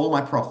lost all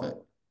my profit.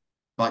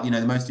 But you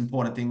know, the most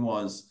important thing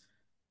was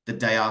the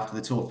day after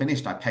the tour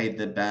finished, I paid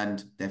the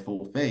band their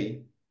full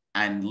fee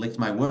and licked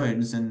my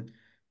wounds and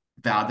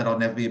vowed that I'll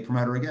never be a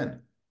promoter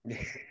again.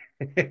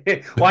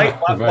 Why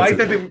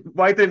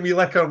didn't we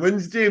lick our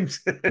wounds,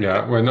 James?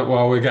 Yeah, we're not.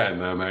 Well, we're getting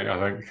there, mate. I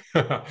think.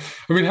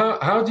 I mean,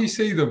 how do you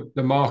see the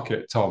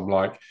market, Tom?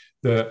 Like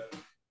I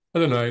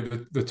don't know,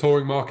 the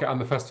touring market and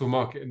the festival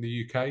market in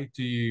the UK.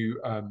 Do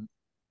you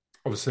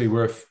obviously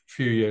we're a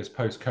few years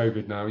post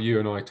COVID now. You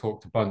and I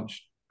talked a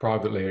bunch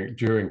privately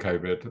during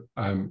COVID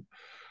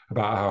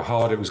about how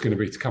hard it was going to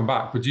be to come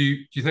back. But do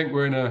you think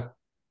we're in a?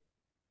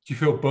 Do you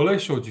feel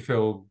bullish, or do you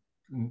feel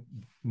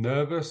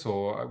nervous,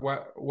 or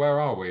where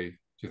are we?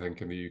 Do you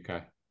think in the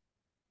UK?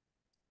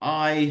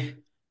 I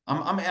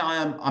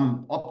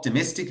I'm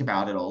optimistic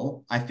about it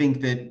all. I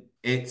think that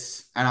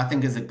and I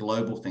think as a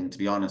global thing, to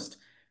be honest,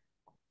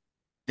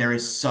 there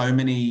is so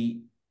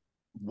many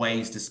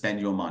ways to spend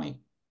your money.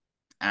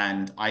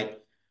 And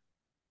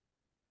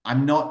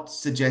I'm not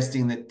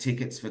suggesting that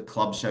tickets for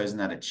club shows and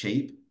that are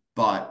cheap,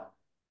 but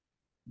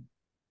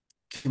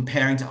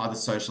comparing to other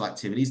social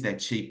activities, they're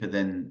cheaper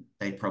than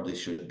they probably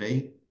should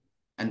be.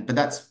 But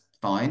that's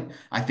fine.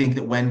 I think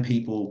that when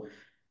people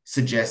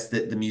suggest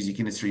that the music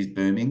industry is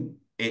booming,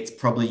 it's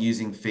probably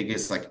using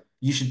figures like,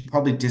 you should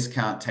probably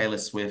discount Taylor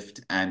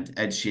Swift and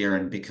Ed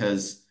Sheeran,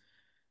 because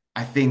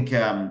I think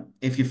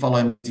if you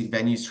follow Music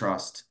Venues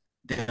Trust,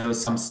 there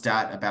was some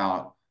stat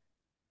about,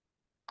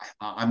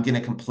 I'm going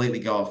to completely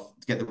go off,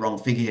 get the wrong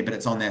figure here, but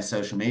it's on their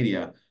social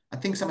media. I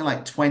think something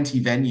like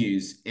 20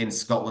 venues in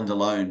Scotland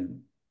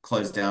alone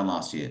closed down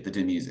last year that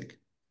do music.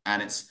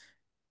 And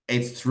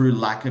it's through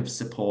lack of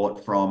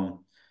support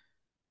from,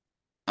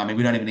 I mean,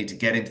 we don't even need to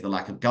get into the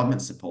lack of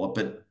government support,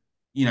 but,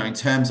 you know, in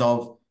terms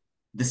of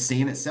the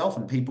scene itself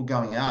and people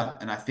going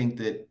out. And I think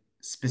that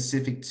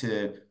specific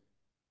to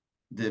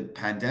the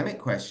pandemic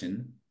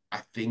question,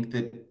 I think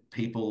that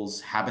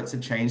people's habits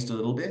have changed a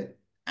little bit.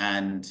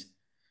 And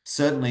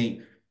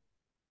certainly,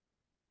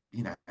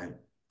 you know,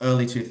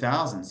 early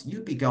 2000s,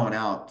 you'd be going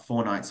out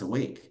 4 nights a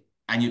week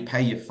and you'd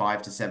pay your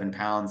 £5 to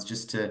 £7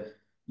 just to,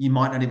 you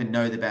might not even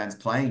know the band's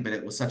playing, but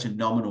it was such a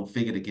nominal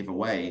figure to give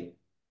away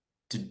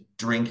to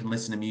drink and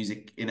listen to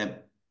music in a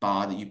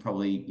bar that you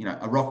probably,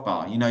 a rock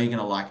bar, you're going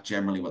to like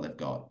generally what they've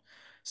got.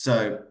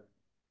 So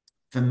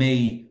for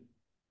me,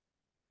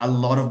 a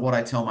lot of what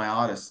I tell my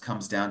artists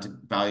comes down to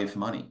value for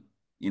money.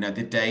 The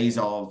days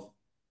of,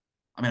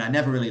 I mean, I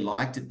never really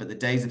liked it, but the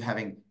days of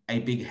having a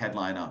big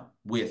headliner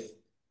with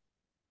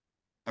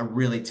a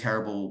really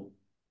terrible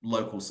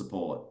local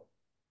support,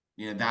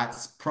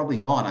 that's probably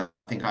gone. I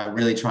think I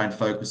really try and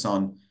focus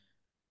on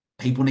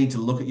people need to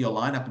look at your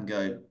lineup and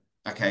go,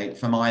 okay,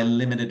 for my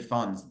limited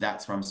funds,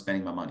 that's where I'm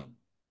spending my money.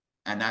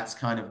 And that's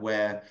kind of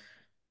where,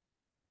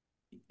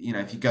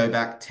 if you go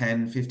back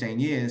 10, 15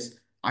 years,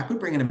 I could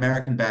bring an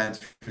American band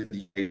through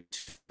the year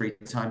 3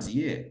 times a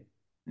year.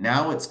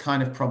 Now it's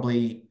kind of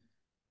probably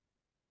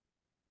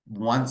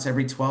once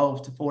every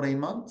 12 to 14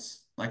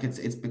 months. Like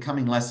it's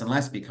becoming less and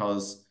less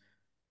because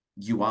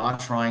you are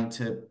trying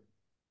to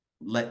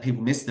let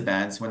people miss the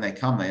bands. When they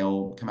come, they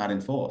all come out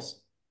in force.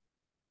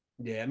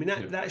 Yeah, I mean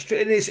that's true,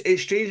 and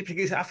it's strange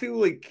because I feel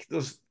like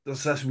there's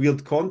this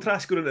weird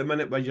contrast going on at the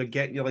minute where you're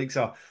getting your like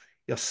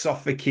your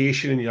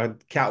suffocation and your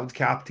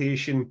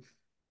capitation,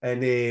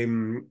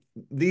 and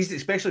these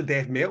especially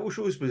death metal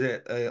shows. Was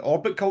it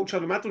Orbit Culture?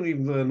 I don't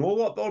even really know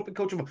what Orbit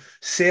Culture were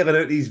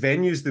selling out these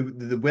venues.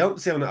 They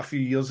weren't selling it a few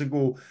years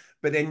ago,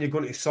 but then you're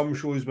going to some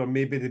shows where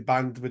maybe the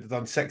band would have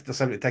done 60 or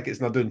 70 tickets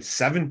and they're doing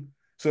 7.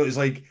 So it's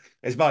like,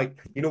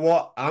 you know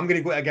what? I'm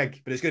going to go to a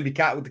gig, but it's going to be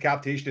Cattle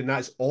Decapitation, and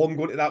that's all I'm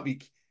going to that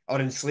week, or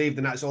Enslaved,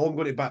 and that's all I'm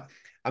going to. But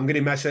I'm going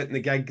to miss out on the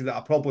gig that I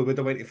probably would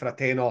have went to for a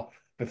tenner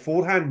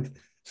beforehand.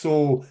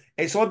 So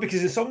it's odd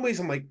because in some ways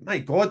I'm like, my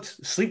God,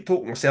 Sleep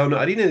Token are selling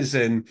at arenas,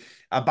 and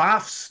a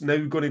Bath's now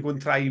going to go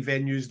and try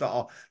venues that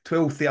are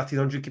 12,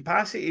 1300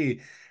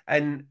 capacity.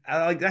 And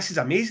I like, this is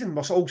amazing.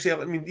 We're all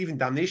selling. I mean, even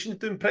Damnation's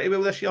doing pretty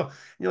well this year. And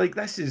you're like,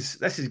 this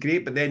is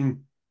great. But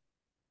then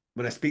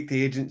when I speak to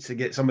agents to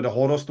get some of the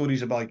horror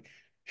stories about like,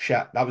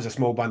 shit, that was a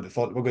small band that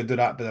thought we're going to do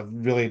that, but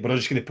we're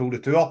just going to pull the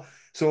tour.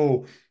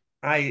 So,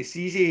 it's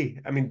easy.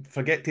 I mean,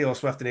 forget Taylor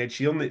Swift and Ed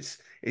Sheeran.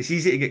 It's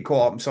easy to get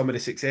caught up in some of the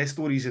success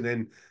stories and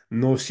then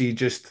no see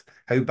just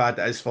how bad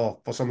it is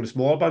for some of the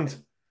smaller bands.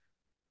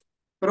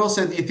 But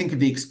also you think of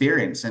the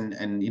experience and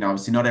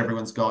obviously not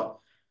everyone's got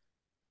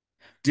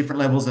different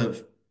levels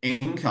of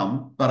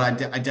income, but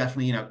I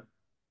definitely,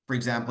 for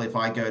example, if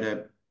I go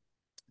to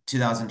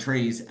 2000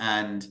 Trees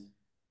and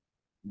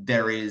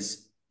there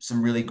is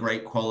some really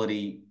great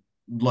quality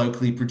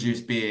locally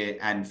produced beer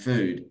and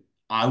food,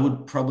 I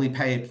would probably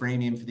pay a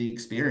premium for the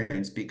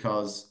experience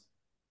because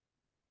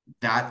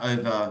that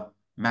over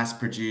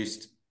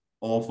mass-produced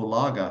awful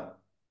lager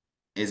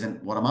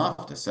isn't what I'm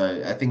after.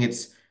 So I think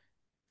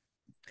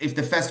if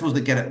the festivals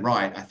that get it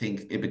right, I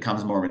think it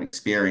becomes more of an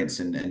experience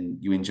and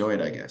you enjoy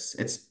it, I guess.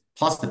 It's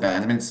plus the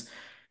band. I mean, it's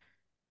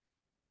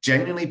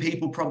genuinely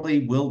people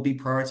probably will be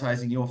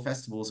prioritizing your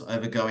festivals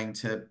over going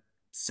to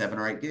 7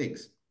 or 8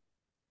 gigs.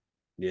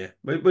 Yeah,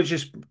 which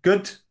is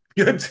good.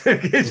 Good. We'll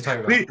take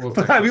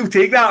that. We'll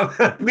take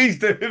that. Please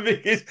do,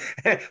 because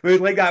we'd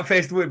like that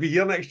festival to be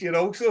here next year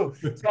also.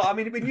 So I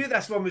mean, we knew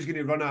this one was going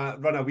to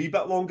run a wee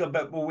bit longer,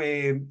 but we'll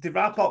to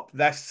wrap up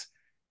this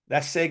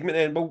segment,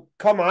 then we'll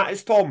come at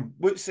us, Tom.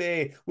 What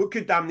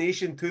could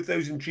Damnation,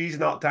 2000 Trees,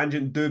 and Art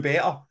Tangent do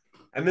better?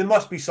 And there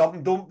must be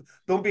something.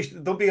 Don't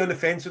be on the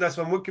fence with this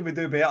one. What can we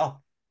do better?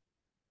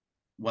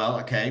 Well,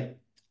 okay.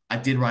 I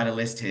did write a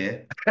list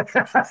here.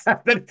 I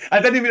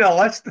didn't even a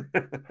list.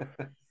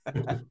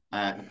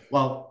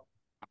 Well,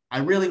 I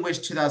really wish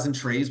 2000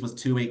 Trees was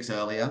 2 weeks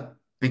earlier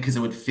because it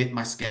would fit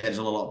my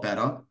schedule a lot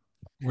better.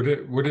 Would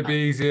it be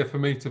easier for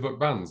me to book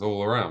bands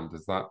all around?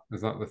 Is that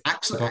the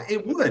actually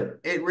it would.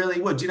 It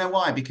really would. Do you know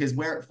why? Because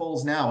where it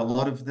falls now, a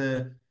lot of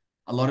the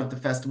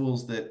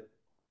festivals that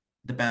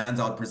the bands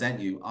I'd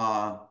present you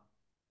are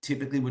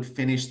typically would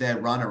finish their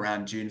run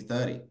around June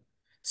 30.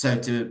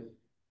 So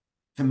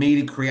for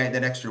me to create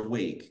that extra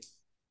week,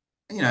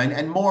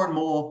 and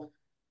more,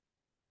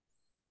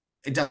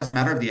 it doesn't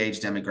matter of the age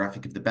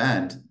demographic of the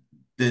band.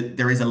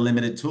 There is a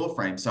limited tour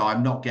frame, so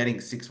I'm not getting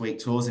 6-week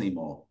tours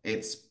anymore.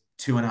 It's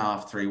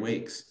 2.5, 3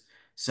 weeks.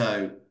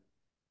 So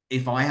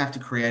if I have to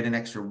create an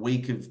extra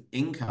week of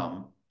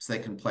income so they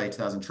can play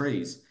 2000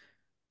 Trees,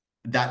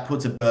 that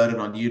puts a burden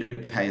on you to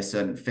pay a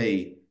certain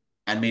fee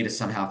and me to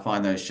somehow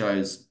find those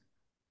shows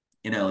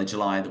in early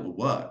July that will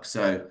work.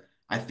 So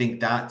I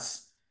think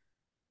that's,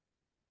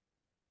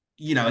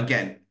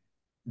 again,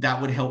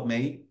 that would help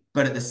me.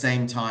 But at the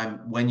same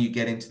time, when you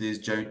get into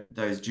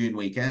those June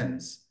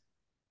weekends,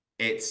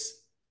 it's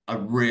a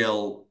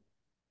real,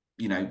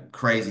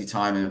 crazy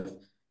time of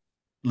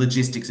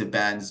logistics of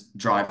bands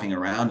driving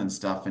around and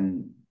stuff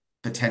and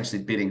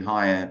potentially bidding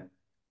higher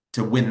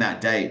to win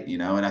that date,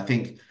 and I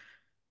think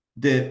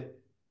the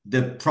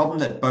problem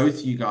that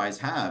both you guys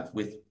have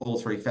with all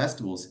 3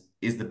 festivals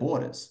is the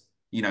borders.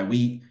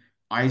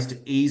 I used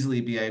to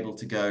easily be able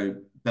to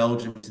go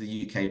Belgium to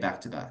the UK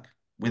back to back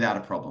without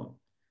a problem.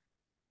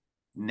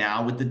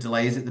 Now with the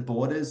delays at the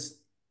borders,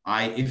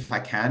 if I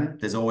can,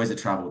 there's always a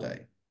travel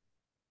day.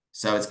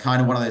 So it's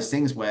kind of one of those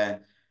things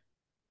where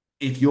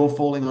if you're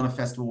falling on a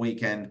festival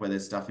weekend where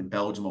there's stuff in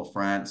Belgium or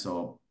France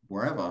or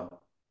wherever,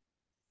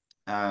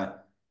 uh,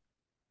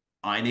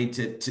 I need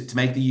to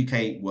make the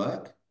UK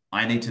work.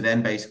 I need to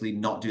then basically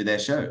not do their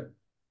show,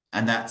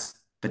 and that's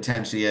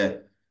potentially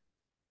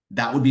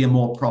that would be a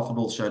more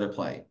profitable show to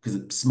play because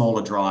it's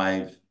smaller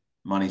drive,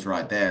 money's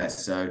right there.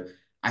 So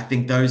I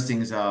think those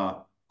things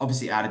are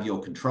obviously out of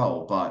your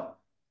control, but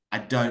I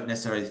don't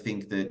necessarily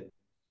think that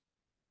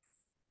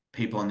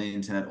people on the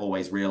internet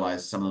always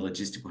realize some of the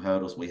logistical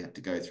hurdles we have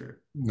to go through.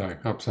 No,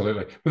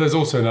 absolutely. But there's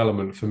also an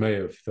element for me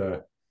of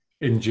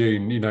in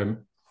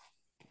June,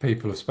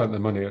 people have spent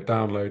their money at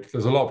download.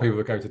 There's a lot of people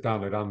that go to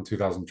download and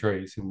 2000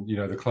 trees, and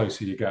the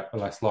closer you get, the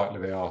less likely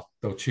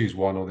they'll choose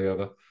one or the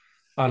other.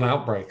 And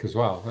outbreak as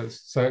well.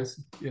 It's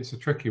a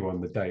tricky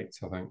one, the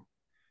dates, I think.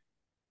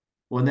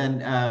 Well,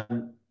 then I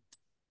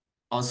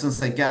was going to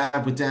say,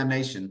 Gab, with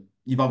Damnation,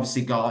 you've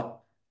obviously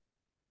got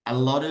a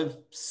lot of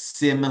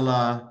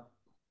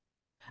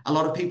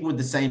people with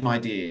the same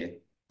idea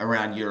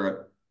around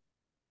Europe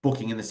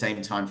booking in the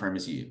same time frame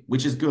as you,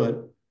 which is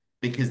good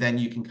because then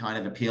you can kind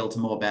of appeal to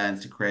more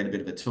bands to create a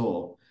bit of a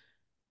tour.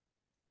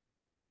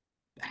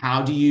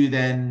 How do you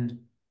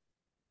then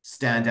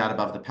stand out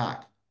above the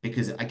pack?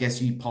 Because I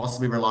guess you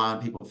possibly rely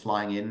on people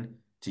flying in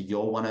to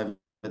your one over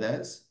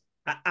theirs.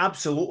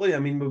 Absolutely. I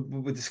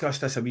mean, we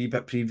discussed this a wee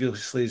bit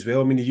previously as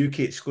well. I mean, the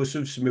UK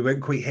exclusives, we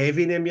went quite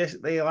heavy in them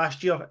yesterday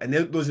last year, and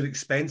those are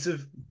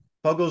expensive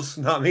buggers,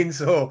 you know what I mean?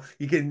 So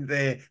you can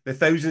the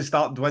thousands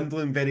start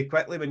dwindling very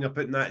quickly when you're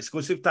putting that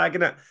exclusive tag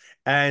in it,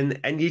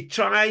 and you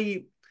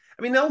try.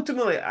 I mean,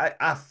 ultimately,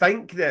 I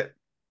think that.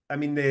 I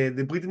mean,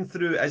 the bleeding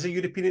through is a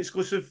European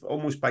exclusive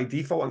almost by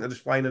default, and they're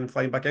just flying in and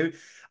flying back out.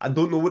 I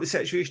don't know what the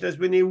situation is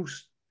with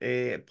Nails,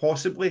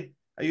 possibly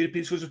a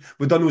European exclusive.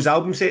 We've done those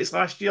album sets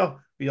last year.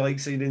 We like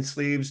Siren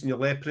Slaves and your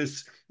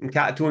Leprous and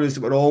Catatonas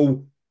that were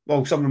all,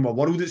 well, some of them were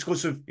world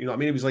exclusive. You know what I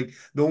mean? It was like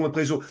the only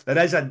place. So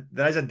there is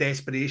a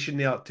desperation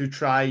there to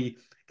try,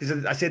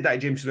 because I said that to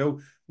James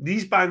Rill.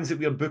 These bands that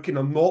we are booking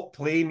are not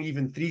playing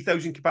even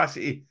 3,000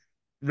 capacity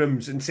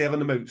rooms and selling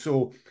them out.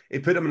 So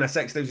it put them in a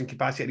 6,000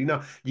 capacity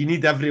arena. You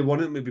need every one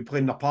of them to be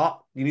playing their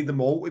part. You need them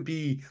all to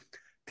be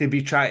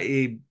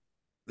trying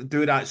to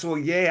do that. So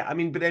yeah, I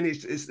mean, but then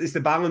it's the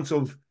balance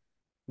of,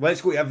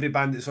 let's go to every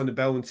band that's on the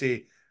bill and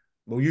say,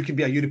 well, you can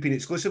be a European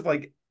exclusive.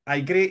 Like,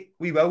 aye, great,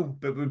 we will,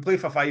 but we play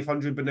for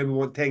 500, but now we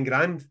want 10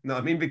 grand. You know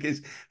what I mean?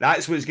 Because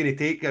that's what it's going to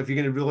take if you're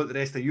going to rule out the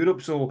rest of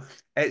Europe. So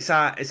it's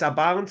a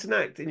balancing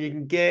act, and you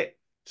can get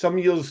some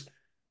years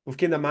we've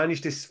kind of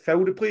managed to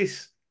fill the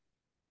place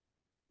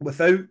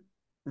without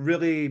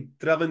really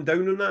drilling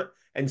down on that.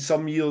 And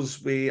some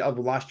years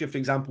last year, for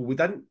example, we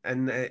didn't,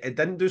 and it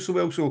didn't do so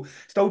well. So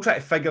still try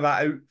to figure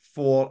that out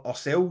for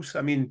ourselves.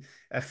 I mean,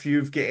 if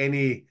you've got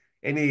any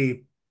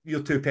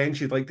your 2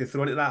 pence you'd like to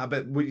throw into that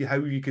about how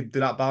you could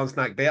do that balancing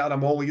act better,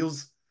 I'm all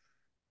ears.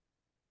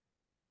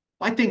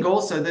 I think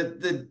also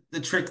that the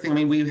trick thing, I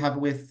mean, we have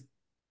with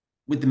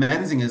the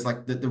Menzingers,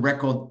 like the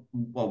record,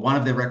 well, one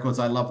of their records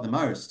I love the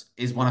most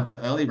is one of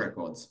the early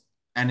records.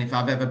 And if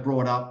I've ever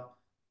brought up,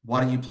 why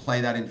don't you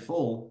play that in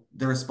full?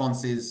 The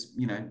response is,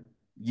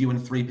 you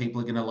and three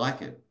people are going to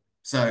like it.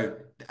 So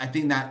I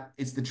think that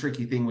it's the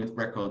tricky thing with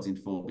records in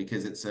full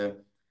because it's a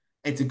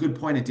good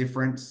point of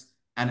difference,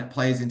 and it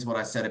plays into what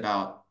I said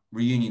about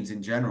reunions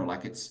in general.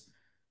 Like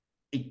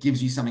it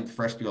gives you something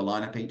fresh for your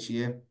lineup each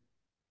year.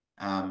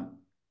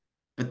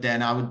 But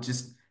then I would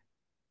just,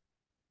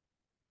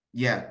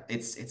 yeah,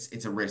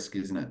 it's a risk,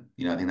 isn't it?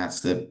 I think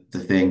that's the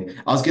thing.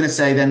 I was going to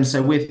say then,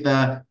 so with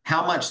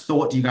how much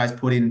thought do you guys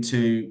put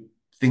into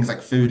things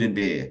like food and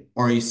beer,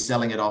 or are you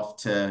selling it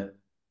off to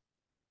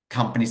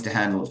companies to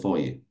handle it for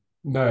you?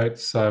 No,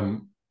 it's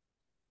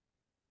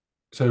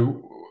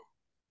so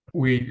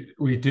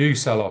we do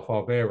sell off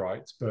our beer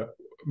rights, but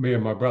me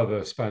and my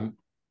brother spent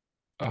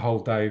a whole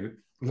day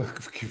a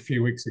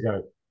few weeks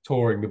ago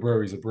touring the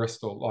breweries of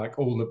Bristol. Like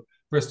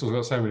Bristol's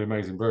got so many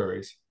amazing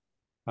breweries,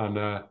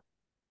 and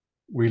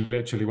we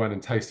literally went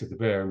and tasted the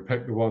beer and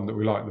picked the one that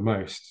we liked the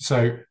most.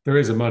 So there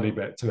is a money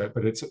bit to it,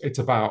 but it's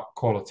about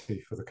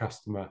quality for the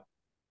customer.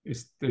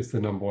 It's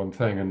the number one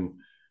thing,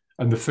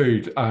 and the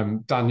food.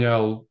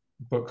 Danielle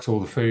books all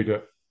the food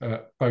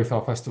at both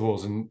our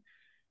festivals, and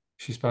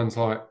she spends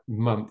like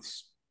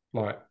months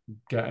like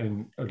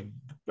getting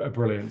a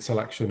brilliant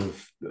selection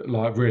of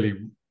like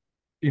really,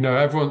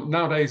 everyone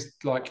nowadays,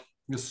 like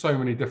there's so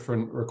many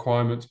different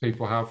requirements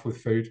people have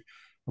with food,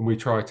 and we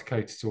try to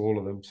cater to all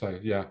of them. So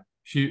yeah,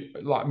 she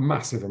like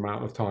massive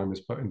amount of time is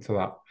put into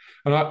that.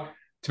 And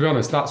to be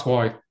honest, that's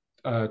why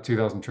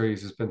 2000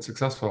 Trees has been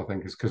successful, I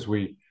think, is because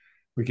we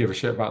give a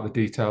shit about the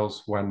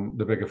details when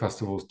the bigger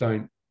festivals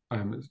don't.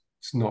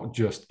 It's not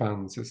just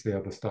bands, it's the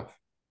other stuff.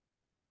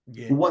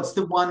 Yeah. What's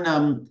the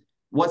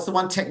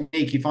one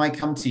technique if I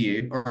come to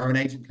you or an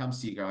agent comes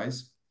to you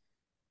guys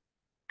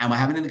and we're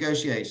having a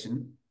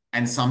negotiation,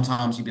 and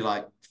sometimes you'd be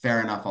like,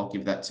 fair enough, I'll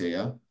give that to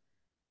you.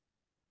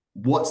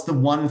 What's the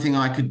one thing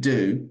I could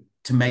do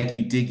to make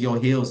you dig your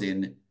heels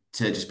in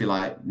to just be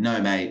like,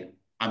 no, mate,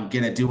 I'm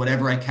gonna do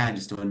whatever I can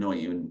just to annoy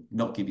you and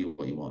not give you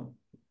what you want.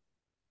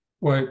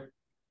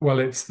 Well,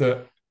 it's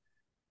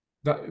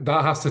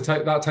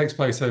that takes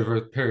place over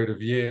a period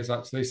of years,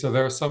 actually. So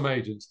there are some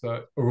agents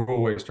that are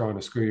always trying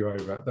to screw you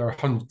over. They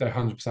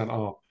 100%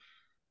 are,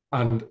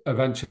 and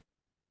eventually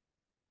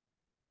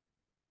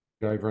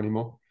over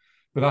anymore.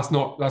 But that's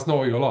not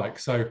what you're like.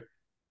 So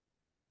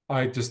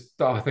I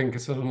think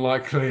it's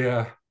unlikely.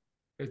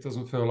 It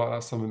doesn't feel like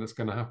that's something that's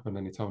going to happen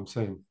anytime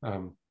soon.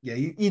 Yeah,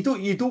 you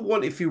don't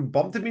want to feel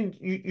bumped. I mean,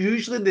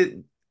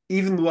 usually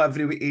even though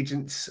every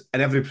agents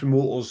and every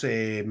promoter's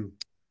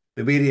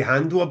the way they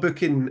handle a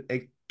booking,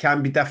 it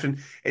can be different.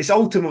 It's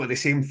ultimately the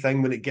same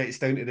thing when it gets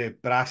down to the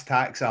brass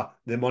tacks of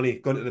the money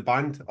going to the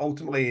band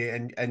ultimately,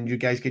 and you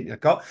guys getting your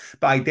cut.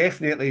 But I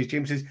definitely, as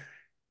James says,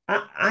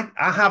 I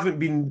haven't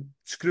been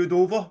screwed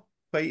over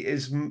quite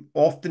as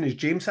often as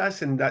James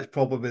has, and that's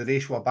probably the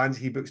ratio of bands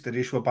he books, the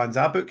ratio of bands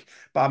I book.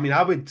 But I mean,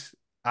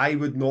 I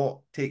would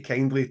not take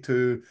kindly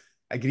to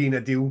agreeing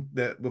a deal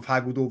that we've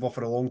haggled over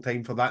for a long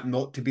time for that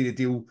not to be the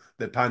deal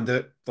that panned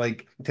out.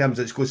 Like in terms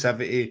of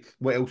exclusivity,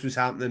 what else was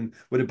happening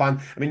with the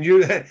band? I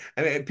mean,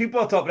 I mean, people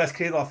are talking about this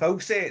Cradle of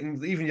Filth set,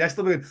 and even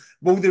yesterday,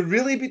 will they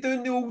really be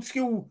doing the old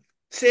school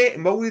set?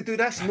 And will they do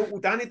this? And what will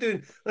Danny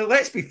do? Like,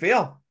 let's be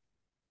fair,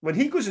 when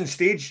he goes on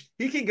stage,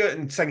 he can go out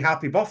and sing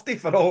happy birthday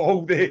for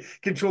all the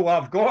control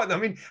I've got. And I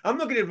mean, I'm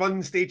not going to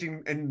run stage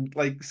and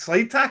like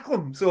slide tackle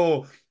him.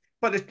 So,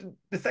 but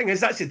the thing is,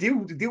 that's the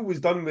deal. The deal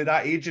was done with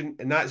that agent,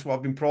 and that's what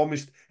I've been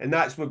promised, and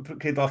that's what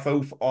Cradle of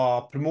Filth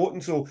are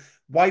promoting. So,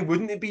 why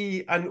wouldn't it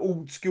be an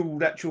old school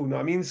ritual? You know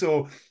what I mean?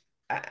 So,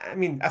 I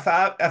mean,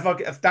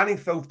 if Danny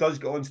Filth does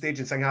get on stage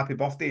and sing happy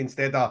birthday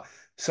instead of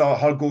saw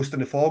her ghost in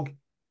the fog,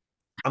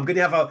 I'm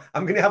gonna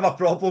have a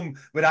problem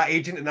with that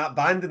agent and that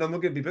band, and I'm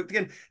not gonna be booked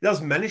again.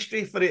 There's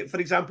Ministry for it, for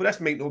example. This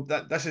might not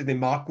that this isn't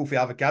Marco for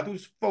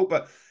Avocado's fault,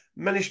 but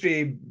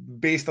Ministry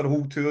based their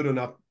whole tour on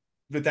a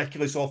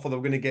ridiculous offer they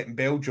were going to get in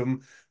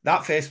Belgium.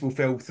 That festival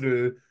fell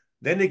through.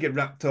 Then they get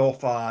ripped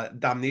off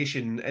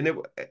Damnation, and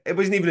it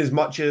wasn't even as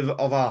much of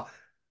a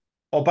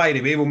oh, by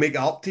the way, we'll make it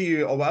up to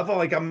you or whatever.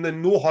 Like, I'm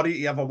in no hurry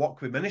to ever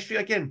work with Ministry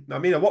again. I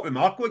mean, I work with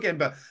Marco again,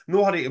 but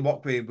no hurry to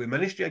work with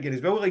Ministry again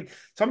as well. Like,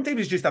 sometimes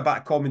it's just a bit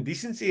of common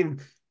decency.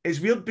 And it's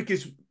weird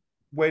because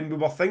when we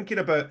were thinking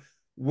about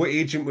what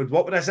agent would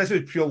work with us, this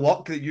was pure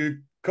luck that you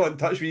got in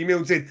touch with email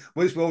and said,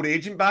 what's world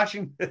agent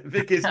bashing?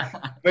 Because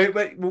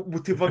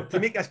to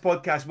make this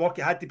podcast work,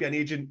 it had to be an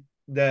agent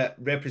that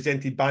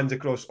represented bands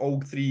across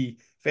all three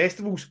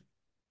festivals.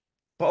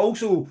 But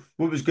also,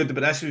 what was good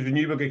about this was we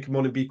knew we were going to come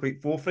on and be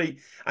quite forthright.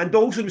 And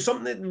also, there was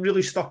something that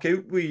really stuck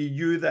out with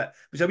you that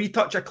was a wee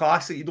touch of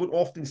class that you don't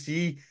often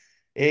see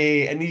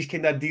in these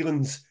kind of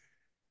dealings.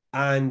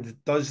 And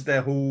does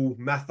the whole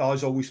myth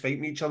us always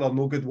fighting each other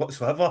no good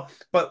whatsoever.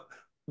 But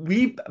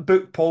we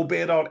booked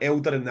Pallbearer,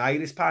 Elder, and the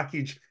Iris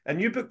package, and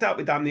you booked that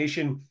with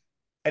Damnation,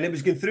 and it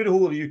was going through the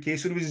whole of the UK,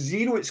 so there was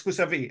zero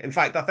exclusivity. In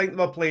fact, I think they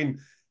were playing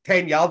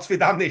 10 yards for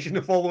Damnation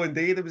the following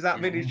day. There was that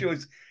many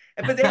shows.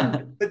 But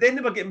then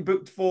they were getting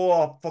booked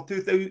for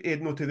 2000,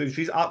 no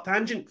 2003's Art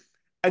Tangent,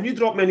 and you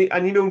drop me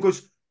an email and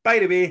goes, by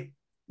the way,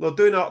 they're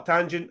doing Art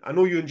Tangent. I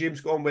know you and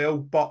James got on well,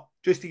 but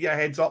just to get a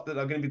heads up that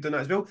they're going to be doing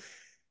that as well.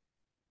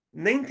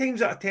 9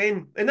 times out of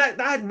 10, and that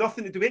had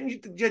nothing to do with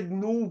it. You had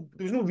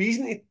there was no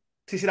reason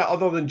to say that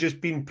other than just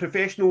being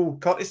professional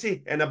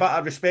courtesy and a bit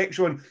of respect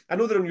showing. I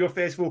know they're on your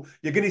festival,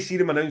 you're going to see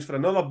them announced for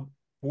another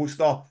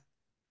poster,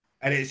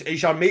 and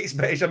it's your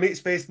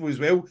mate's festival as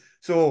well.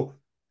 So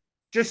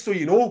just so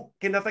you know,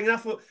 kind of thing. And I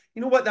thought,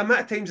 you know what, the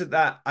amount of times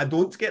that I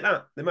don't get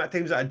that, the amount of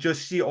times that I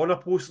just see it on a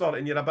poster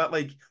and you're a bit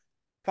like,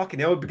 fucking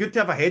hell, it'd be good to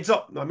have a heads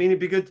up. I mean, it'd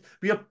be good.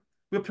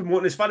 We're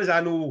promoting, as far as I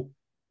know,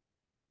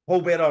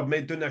 Pallbearer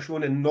made doing a show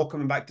and not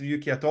coming back to the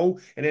UK at all,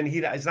 and then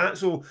here it is that.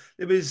 So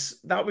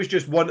that was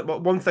just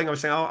one thing I was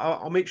saying.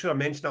 I'll make sure I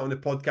mention that on the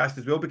podcast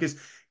as well, because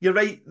you're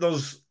right.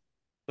 There's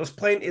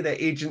plenty of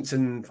the agents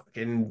and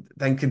fucking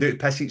thing can do to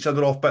piss each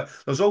other off, but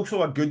there's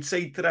also a good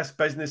side to this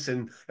business,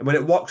 and when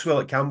it works well,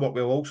 it can work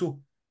well also.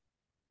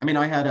 I mean,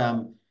 I had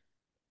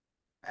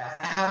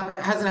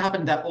hasn't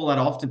happened that all that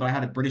often, but I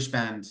had a British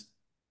band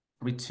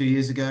probably 2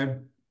 years ago,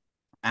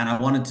 and I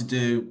wanted to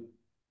do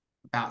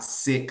about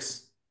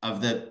six of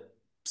the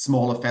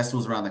smaller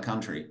festivals around the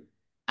country.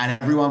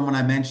 And everyone, when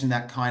I mentioned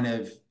that, kind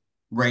of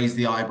raised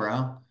the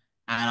eyebrow.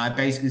 And I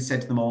basically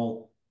said to them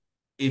all,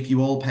 if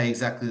you all pay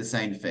exactly the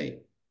same fee,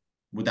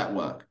 would that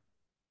work?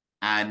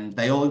 And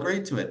they all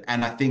agreed to it.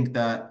 And I think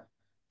that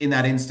in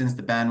that instance,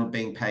 the band were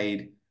being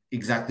paid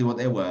exactly what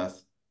they're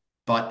worth,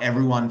 but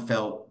everyone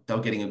felt they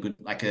were getting a good,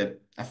 like a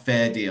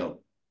fair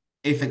deal.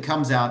 If it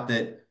comes out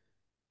that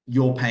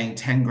you're paying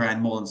 10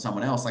 grand more than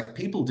someone else, like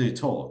people do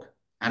talk.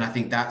 And I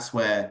think that's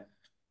where,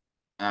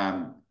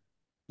 and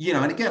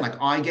again, like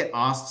I get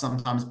asked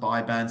sometimes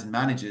by bands and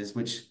managers,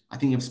 which I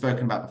think you've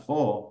spoken about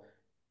before,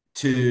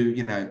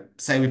 to,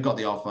 say we've got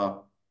the offer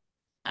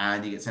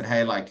and you get said,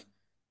 hey, like,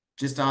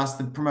 just ask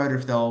the promoter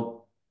if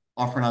they'll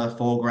offer another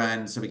 4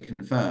 grand so we can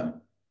confirm.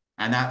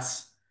 And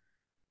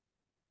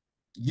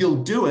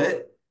you'll do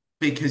it,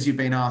 because you've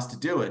been asked to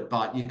do it,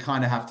 but you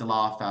kind of have to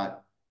laugh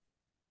at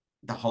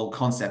the whole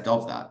concept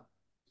of that.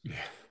 Yeah.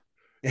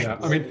 Yeah.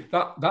 I mean,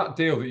 that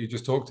deal that you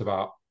just talked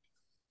about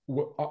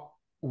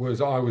was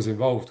I was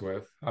involved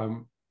with,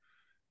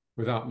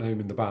 without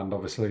naming the band,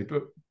 obviously,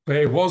 but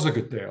it was a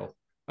good deal.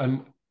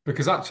 And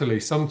because actually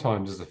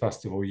sometimes as a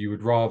festival, you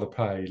would rather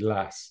pay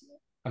less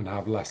and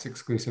have less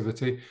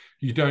exclusivity.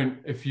 You don't,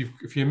 if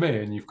you're me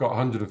and you've got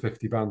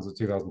 150 bands at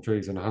 2000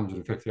 Trees and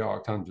 150 at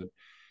Arctangent,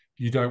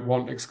 you don't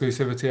want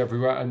exclusivity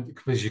everywhere, and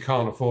because you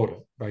can't afford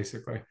it,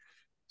 basically.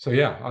 So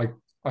yeah,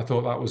 I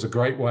thought that was a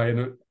great way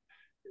and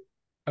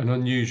an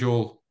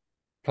unusual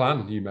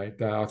plan you made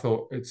there. I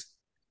thought it's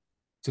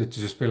to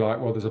just be like,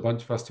 well, there's a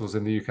bunch of festivals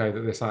in the UK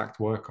that this act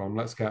work on.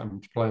 Let's get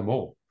them to play them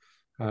all.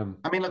 I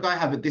mean, look, I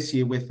have it this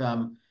year with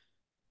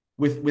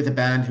a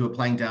band who are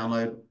playing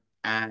download,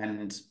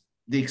 and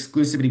the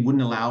exclusivity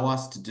wouldn't allow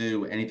us to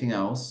do anything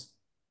else,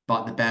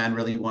 but the band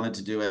really wanted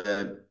to do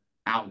a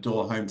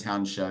outdoor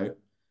hometown show.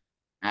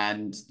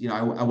 And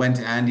I went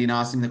to Andy and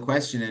asked him the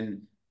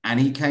question, and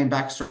he came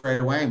back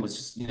straight away and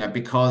was just,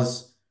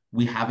 because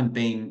we haven't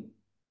been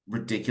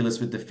ridiculous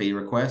with the fee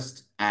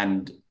request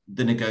and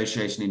the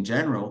negotiation in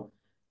general,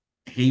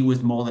 he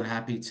was more than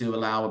happy to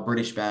allow a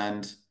British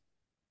band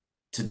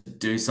to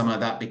do some of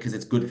that because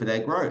it's good for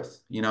their growth,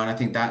 and I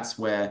think that's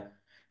where,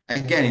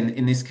 again,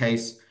 in this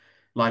case,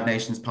 Live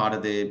Nation's part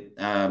of the,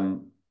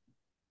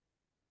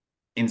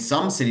 in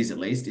some cities at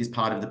least, is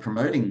part of the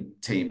promoting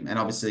team. And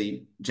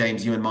obviously,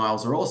 James, you and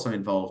Miles are also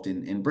involved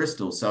in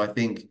Bristol. So I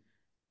think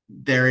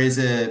there is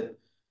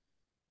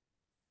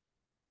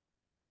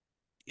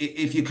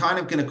if you're kind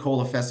of going to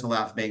call a festival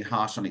out for being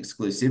harsh on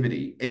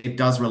exclusivity, it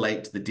does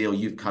relate to the deal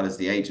you've cut as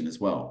the agent as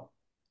well.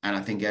 And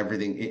I think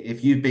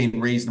if you've been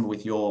reasonable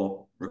with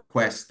your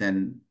request,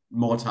 then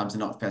more times than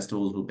not,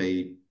 festivals will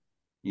be,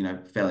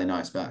 fairly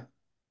nice back.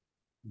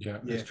 Yeah,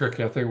 it's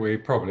tricky. I think we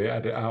probably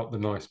edit out the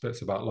nice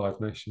bits about Live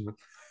Nation.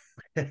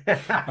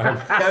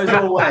 Those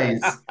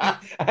always.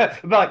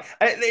 But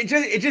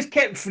it just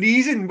kept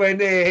freezing when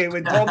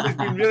Tom was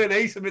being really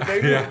nice about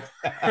downloads.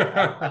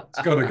 Yeah.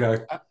 It's got to go.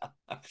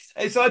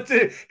 It's odd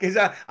too because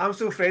I'm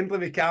so friendly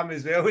with Cam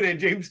as well, and then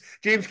James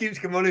keeps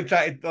coming on and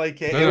trying to like.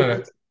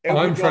 No.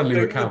 I'm friendly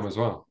with Cam as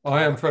well.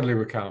 I am friendly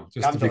with Cam,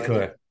 just Cam's to be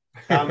clear.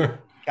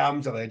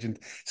 Cam's a legend.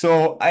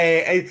 So,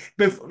 there's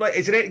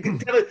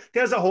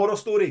a horror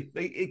story,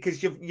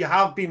 because you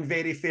have been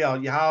very fair,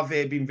 you have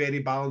been very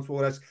balanced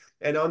for us,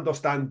 and I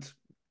understand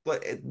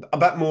a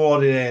bit more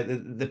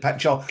the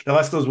picture. The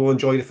listeners will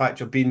enjoy the fact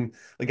you've been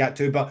like that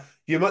too, but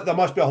there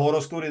must be a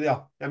horror story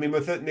there. I mean,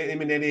 without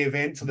naming any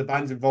events or the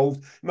bands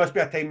involved, there must be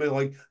a time where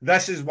like,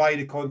 this is why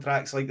the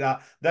contract's like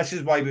that, this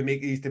is why we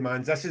make these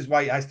demands, this is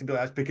why it has to be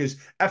like this, because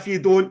if you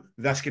don't,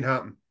 this can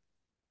happen.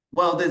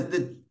 Well,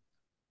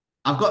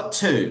 I've got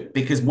two,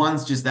 because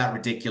one's just that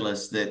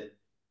ridiculous that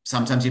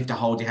sometimes you have to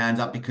hold your hands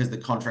up because the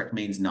contract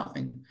means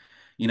nothing.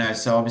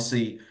 So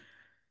obviously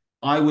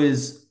I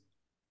was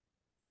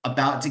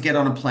about to get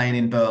on a plane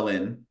in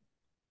Berlin,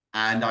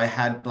 and I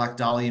had Black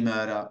Dahlia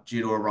Murder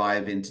due to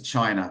arrive into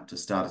China to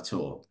start a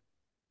tour.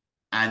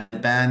 And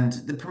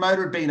the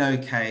promoter had been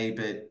okay,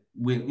 but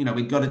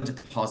we got a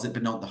deposit,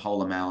 but not the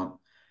whole amount.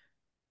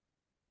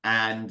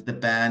 And the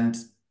band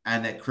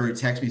and their crew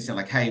text me saying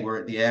like, hey, we're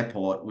at the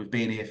airport. We've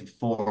been here for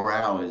 4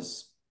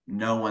 hours.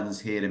 No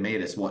one's here to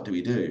meet us. What do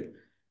we do?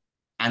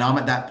 And I'm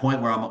at that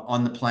point where I'm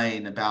on the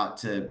plane about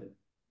to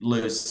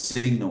lose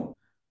signal.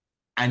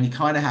 And you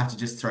kind of have to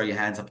just throw your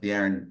hands up in the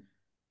air and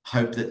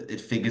hope that it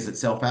figures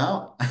itself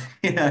out.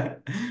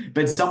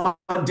 But someone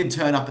did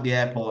turn up at the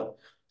airport.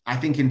 I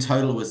think in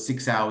total it was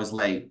 6 hours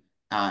late,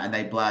 and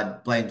they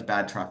blamed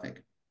bad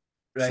traffic.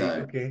 Right. So,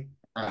 okay.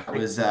 It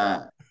was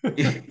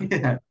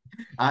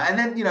and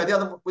then the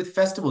other with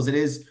festivals,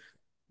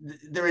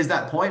 there is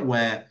that point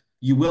where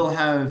you will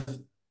have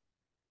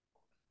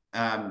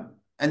and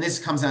this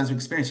comes down to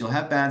experience. You'll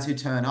have bands who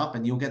turn up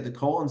and you'll get the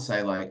call and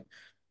say like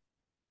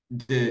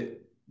the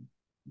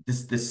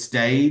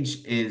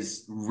stage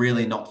is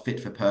really not fit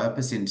for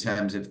purpose in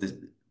terms of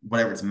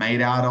whatever it's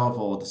made out of,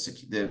 or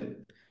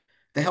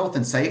the health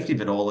and safety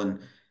of it all. And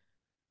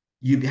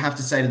you have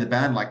to say to the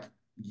band, like,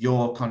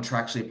 you're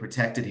contractually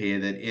protected here,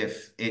 that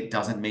if it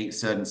doesn't meet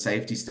certain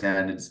safety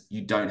standards,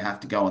 you don't have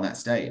to go on that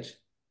stage.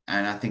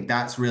 And I think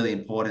that's really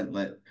important,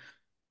 that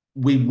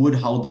we would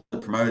hold the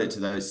promoter to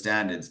those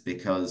standards,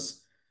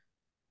 because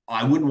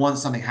I wouldn't want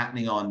something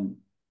happening on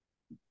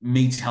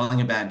me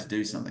telling a band to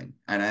do something,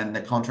 and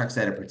the contract's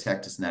there to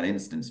protect us in that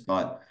instance.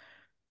 But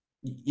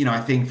I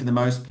think for the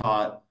most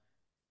part,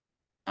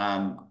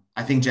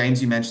 I think,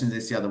 James, you mentioned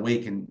this the other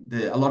week, and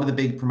a lot of the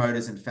big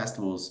promoters and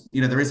festivals,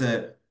 there is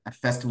a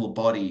festival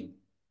body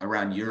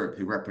around Europe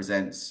who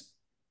represents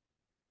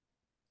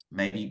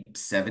maybe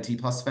 70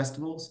 plus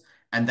festivals,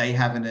 and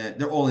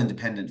they're all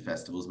independent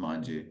festivals,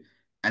 mind you,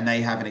 and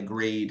they have an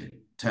agreed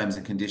terms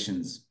and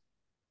conditions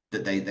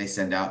that they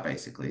send out,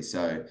 basically.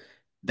 So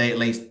they at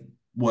least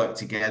work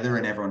together,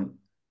 and everyone,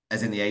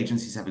 as in the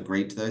agencies, have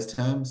agreed to those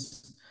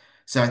terms.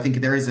 So I think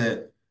there is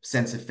a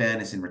sense of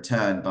fairness in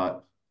return,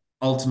 but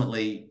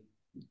ultimately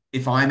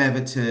if I'm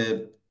ever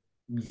to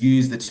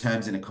use the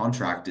terms in a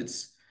contract,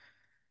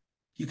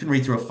 you can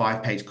read through a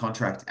 5-page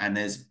contract and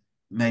there's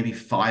maybe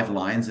 5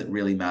 lines that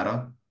really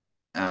matter.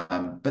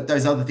 But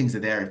those other things are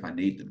there if I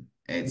need them.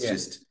 It's Yeah.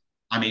 just,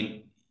 I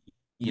mean,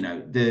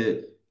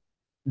 the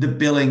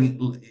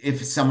billing,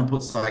 if someone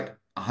puts like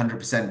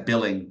 100%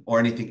 billing or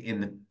anything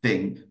in the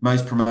thing,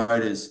 most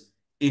promoters,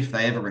 if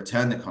they ever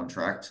return the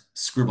contract,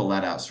 scribble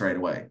that out straight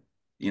away.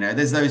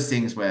 There's those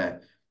things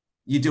where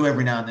you do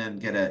every now and then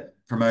get a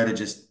promoter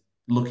just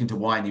looking to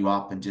wind you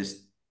up and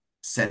just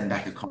send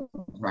back a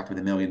contract with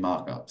a million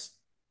markups.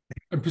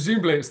 And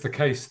presumably it's the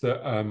case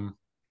that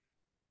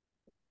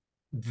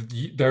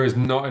there is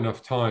not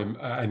enough time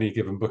at any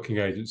given booking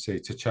agency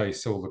to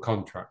chase all the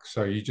contracts.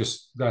 So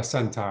they're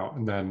sent out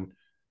and then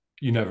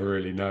you never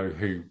really know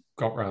who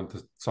got round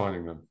to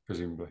signing them,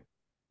 presumably.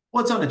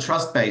 Well, it's on a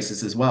trust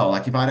basis as well.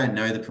 Like if I don't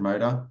know the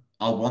promoter,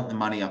 I'll want the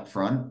money up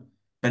front.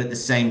 But at the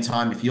same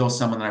time, if you're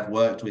someone that I've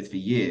worked with for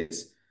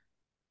years,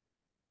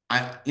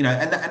 and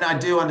I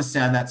do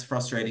understand that's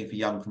frustrating for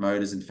young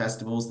promoters and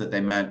festivals that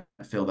they might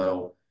feel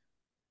they'll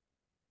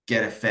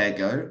get a fair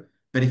go.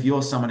 But if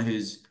you're someone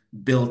who's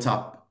built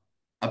up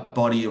a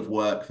body of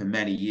work for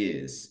many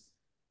years,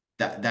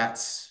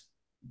 that's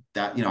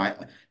that,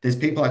 there's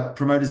people like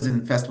promoters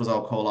in festivals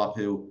I'll call up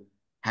who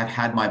have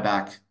had my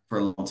back for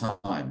a long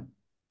time.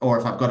 Or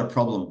if I've got a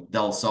problem,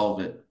 they'll solve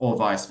it, or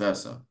vice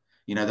versa.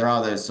 There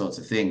are those sorts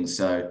of things.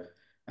 So,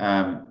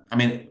 I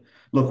mean,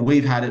 look,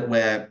 we've had it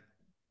where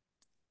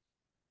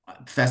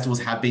festivals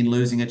have been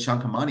losing a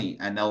chunk of money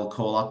and they'll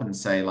call up and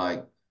say,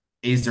 like,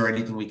 is there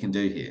anything we can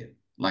do here?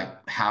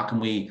 Like, how can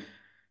we,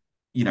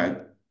 you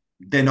know,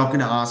 they're not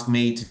going to ask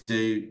me to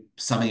do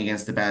something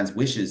against the band's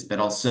wishes, but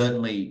I'll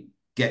certainly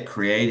get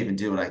creative and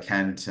do what I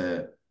can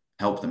to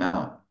help them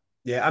out.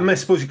 Yeah, I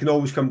suppose you can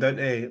always come down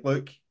to,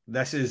 look,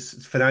 this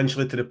is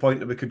financially to the point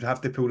that we could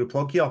have to pull the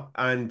plug here.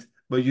 And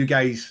well, you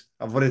guys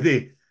have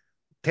already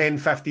 10,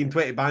 15,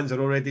 20 bands are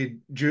already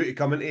due to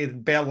come into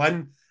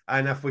Berlin.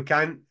 And if we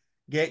can't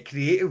get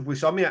creative with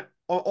some of it,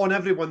 on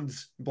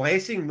everyone's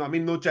blessing, I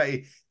mean, no try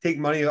to take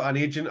money out of an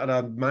agent or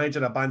a manager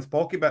of a band's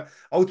pocket, but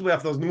ultimately,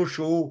 if there's no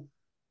show,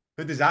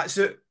 who does that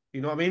suit?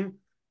 You know what I mean?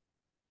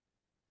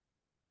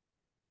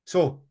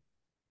 So,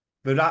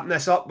 we're wrapping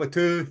this up with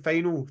two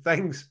final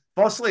things.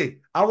 Firstly,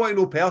 I want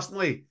to know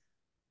personally,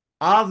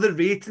 are the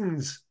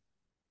Reytons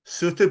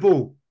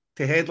suitable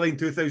to headline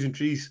 2000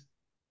 Trees?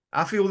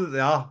 I feel that they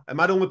are. Am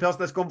I the only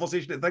person in this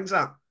conversation that thinks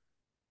that?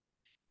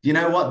 You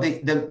know what?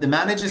 The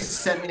manager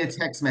sent me a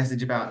text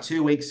message about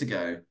 2 weeks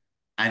ago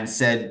and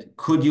said,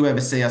 could you ever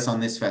see us on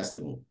this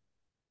festival?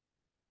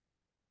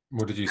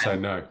 What did you say?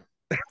 And No.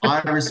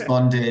 I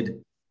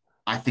responded,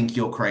 I think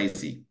you're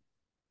crazy.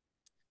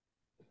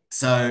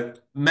 So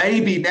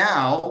maybe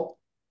now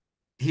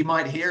he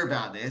might hear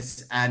about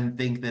this and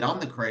think that I'm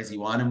the crazy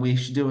one and we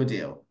should do a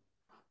deal.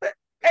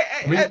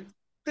 I mean,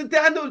 Did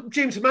I know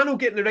James Manno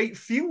getting the right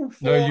feel no,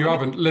 for? you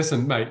haven't.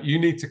 Listen, mate, you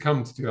need to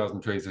come to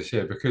 2000 Trees this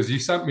year because you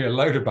sent me a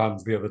load of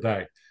bands the other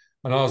day,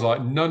 and I was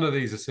like, none of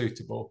these are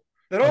suitable.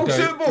 They're I all don't.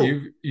 suitable.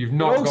 You've They're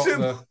not all got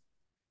suitable. the.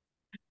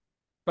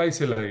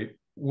 Basically,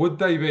 would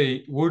they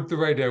be? Would the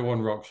Radio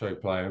One Rock Show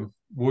play them?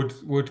 Would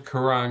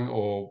Kerrang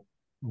or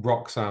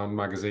Rock Sound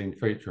magazine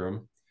feature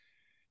them?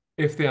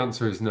 If the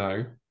answer is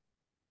no,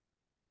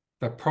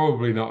 they're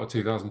probably not a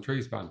 2000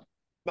 Trees band.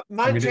 I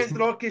mean, it's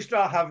Manchester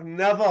Orchestra have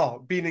never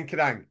been in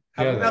Kerrang.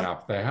 Have yeah, they never.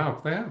 have. They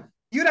have. They have.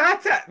 You're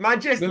at it.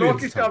 Manchester Millions of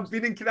Orchestra have times.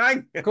 been in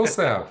Kerrang. Of course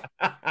they have.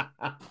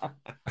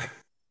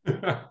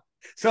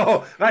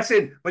 So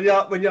listen, when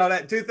you're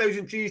at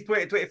 2000 Trees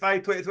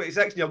 2025,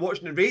 2026, and you're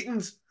watching the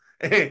ratings,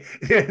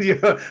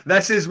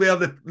 this is where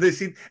the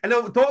scene. And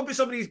I'll talk about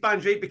some of these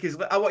bands, right? Because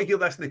I want to hear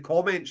this in the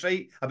comments,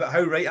 right? About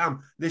how right I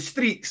am. The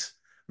Streets,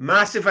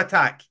 Massive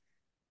Attack.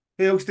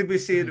 Who else did we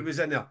say that was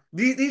in there?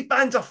 These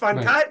bands are Mate,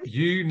 fantastic.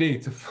 you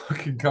need to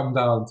fucking come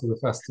down to the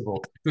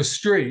festival. The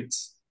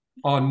streets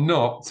are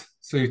not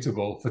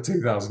suitable for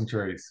 2000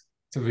 trees,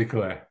 to be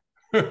clear.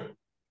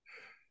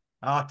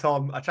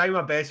 Tom, I try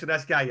my best for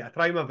this guy. I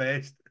try my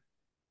best.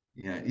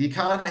 Yeah, you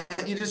can't,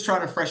 you're just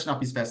trying to freshen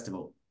up his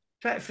festival.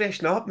 Try to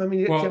freshen up. I mean,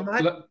 you're Well,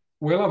 mad.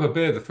 we'll have a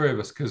beer, the three of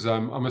us, because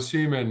I'm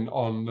assuming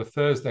on the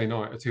Thursday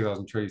night of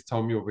 2000 trees,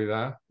 Tom, you'll be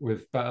there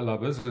with Better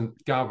Lovers, and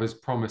Gav has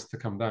promised to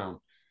come down.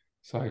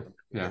 So,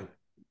 yeah.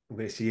 I'm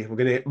gonna see. We're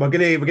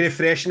gonna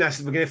freshen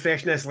this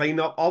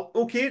lineup up.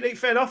 Okay, right,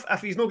 fair enough.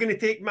 If he's not gonna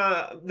take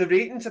the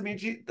ratings, I mean,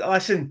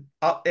 listen,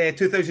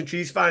 2000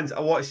 Trees fans, I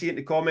want to see in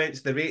the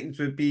comments. The ratings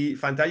would be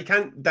fantastic. You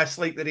can't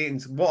dislike the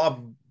ratings. What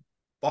a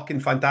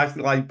fucking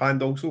fantastic live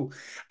band, also.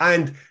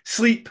 And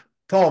Sleep,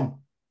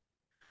 Tom.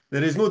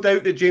 There is no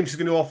doubt that James is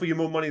going to offer you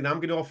more money than I'm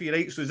going to offer you,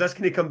 right? So is this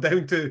going to come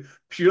down to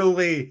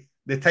purely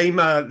the time,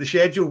 the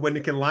schedule when they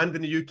can land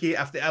in the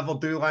UK, if they ever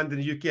do land in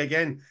the UK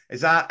again?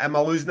 Am I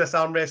losing this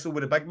arm wrestle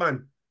with a big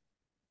man?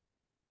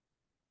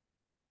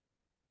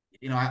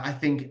 I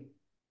think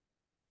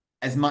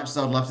as much as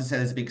I'd love to say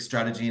there's a big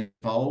strategy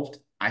involved,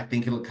 I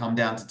think it'll come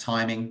down to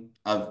timing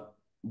of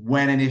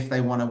when and if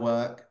they want to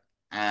work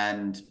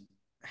and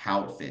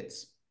how it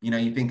fits. You know,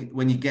 you think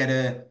when you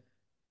get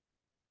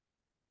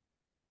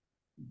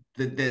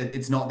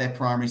it's not their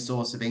primary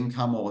source of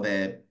income or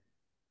their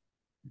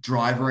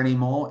driver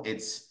anymore.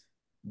 It's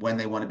when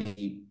they want to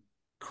be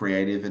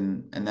creative,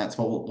 and that's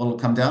what it'll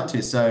come down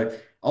to. So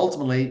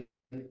ultimately,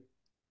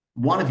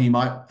 one of you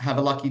might have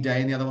a lucky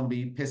day and the other one will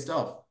be pissed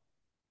off.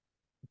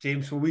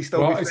 James, will we still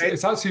be Well, friends?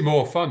 it's actually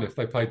more fun if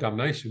they play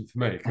Damnation for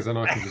me, because then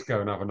I can just go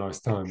and have a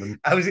nice time and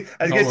I was going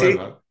not to worry say,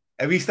 about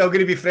it. are we still going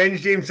to be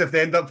friends, James, if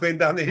they end up playing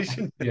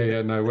Damnation?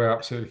 Yeah, no, we're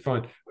absolutely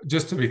fine.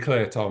 Just to be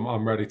clear, Tom,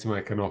 I'm ready to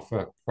make an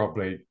offer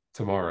probably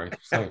tomorrow.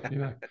 So,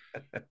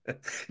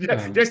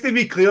 Just to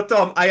be clear,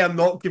 Tom, I am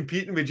not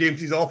competing with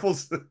James's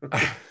offers.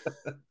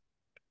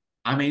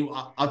 I mean,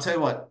 I'll tell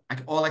you what,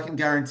 all I can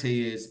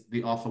guarantee is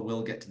the offer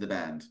will get to the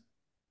band.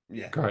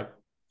 Yeah. Great.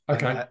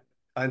 Okay.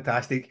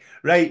 Fantastic.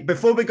 Right,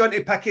 before we go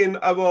into picking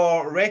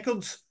our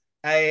records,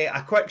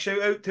 a quick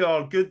shout out to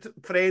our good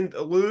friend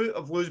Lou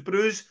of Lou's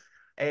Brews.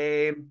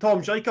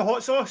 Tom, do you like a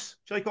hot sauce?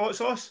 Do you like a hot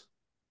sauce?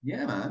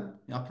 Yeah, man.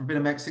 Up for a bit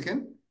of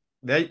Mexican.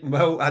 Right.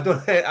 Well, I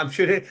don't. I'm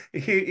sure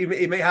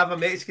he might have a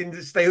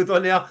Mexican styled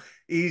on there.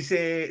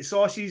 His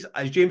sauces,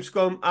 as James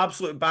called them,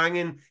 absolute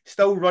banging.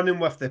 Still running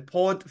with the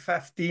Pod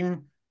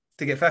 15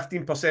 to get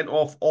 15%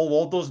 off all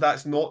orders.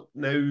 That's not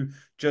now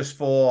just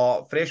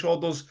for fresh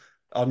orders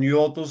or new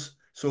orders.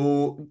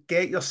 So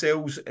get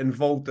yourselves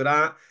involved with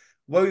that.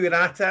 While you're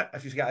at it,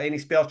 if you've got any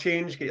spare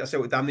change, get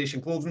yourself at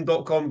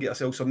damnationclothing.com. Get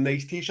yourself some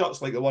nice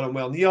t-shirts like the one I'm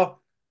wearing here.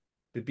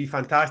 It'd be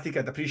fantastic.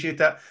 I'd appreciate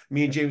it.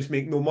 Me and James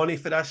make no money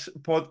for this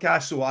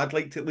podcast, so I'd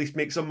like to at least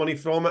make some money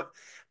from it.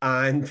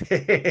 And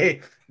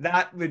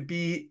that would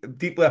be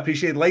deeply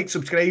appreciated. Like,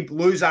 subscribe.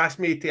 Lou's asked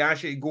me to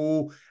actually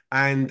go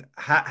and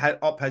hit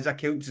up his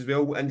accounts as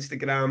well,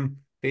 Instagram,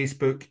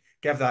 Facebook.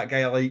 Give that guy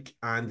a like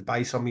and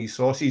buy some of his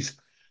sauces.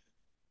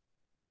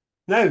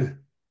 Now,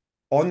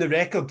 on the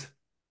record,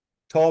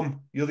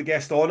 Tom, you're the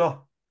guest honour.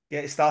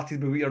 Get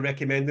started with what you're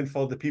recommending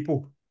for the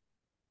people.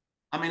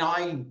 I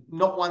mean,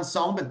 not one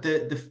song, but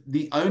the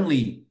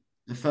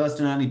first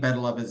and only Better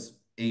Lovers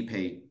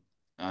EP.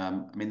 I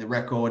mean, the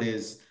record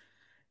is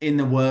in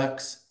the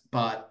works,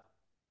 but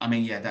I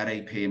mean, yeah, that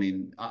EP. I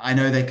mean, I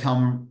know they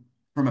come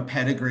from a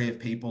pedigree of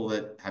people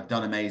that have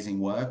done amazing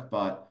work,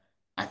 but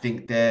I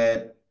think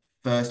their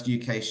first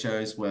UK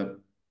shows were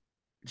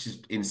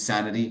just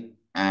insanity,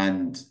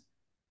 and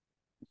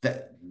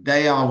that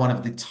they are one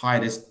of the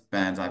tightest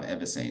bands I've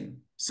ever seen.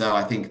 So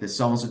I think the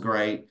songs are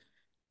great.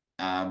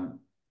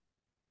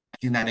 I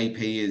think that EP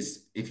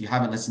is, if you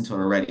haven't listened to it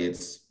already,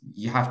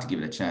 you have to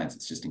give it a chance.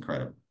 It's just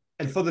incredible.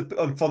 And for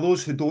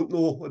those who don't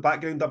know the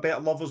background of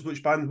Better Lovers,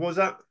 which band was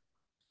that?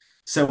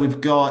 So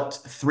we've got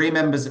three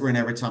members that were in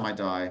Every Time I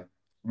Die,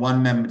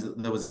 one member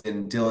that was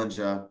in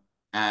Dillinger,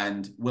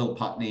 and Will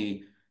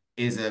Putney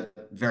is a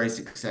very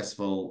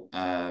successful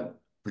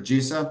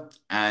producer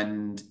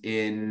and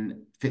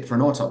in Fit for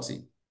an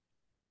Autopsy.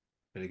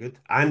 Very good.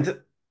 And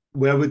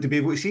where would they be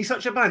able to see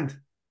such a band?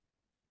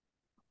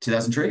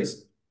 2000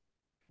 Trees.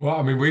 Well,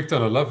 I mean, we've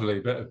done a lovely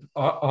bit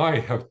of, I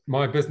have,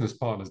 my business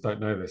partners don't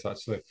know this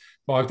actually,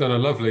 but I've done a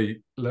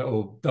lovely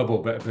little double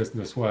bit of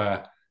business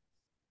where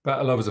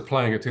Better Lovers are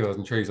playing at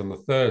 2000 Trees on the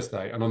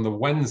Thursday, and on the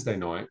Wednesday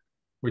night,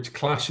 which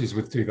clashes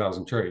with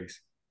 2000 Trees,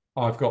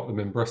 I've got them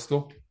in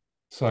Bristol.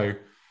 So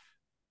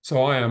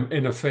I am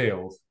in a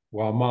field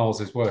while Miles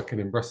is working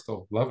in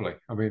Bristol. Lovely.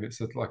 I mean, it's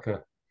like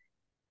a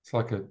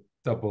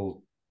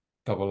double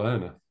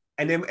earner.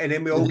 And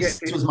then we all get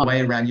This was my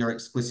way around your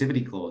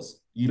exclusivity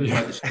clause. You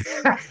Yeah. promote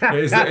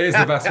the it is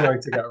the best way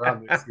to get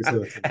around the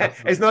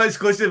exclusivity. It's not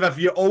exclusive if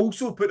you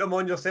also put them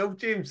on yourself,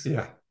 James.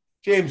 Yeah.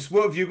 James,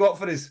 what have you got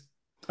for us?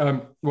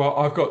 Well,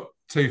 I've got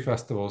two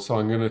festivals, so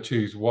I'm going to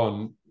choose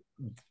one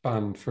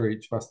band for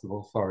each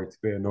festival. Sorry to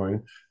be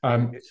annoying.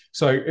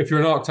 So if you're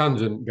an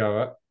Arctangent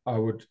goer, I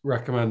would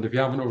recommend, if you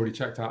haven't already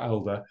checked out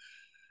Elder,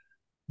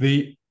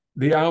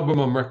 the album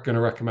I'm going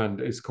to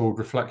recommend is called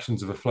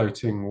Reflections of a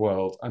Floating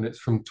World, and it's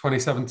from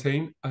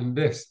 2017. And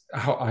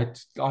I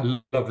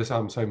love this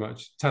album so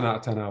much. 10 out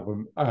of 10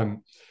 album.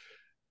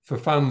 For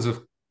fans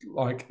of,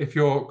 like, if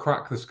you're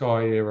Crack the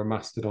Sky era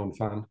Mastodon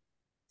fan,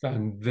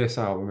 then this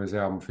album is the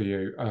album for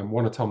you.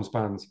 One of Tom's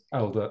bands,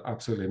 Elder,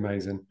 absolutely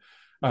amazing.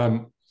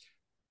 And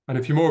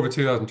if you're more of a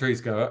 2000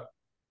 Trees goer,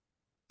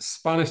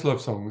 Spanish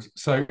love songs.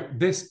 So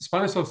this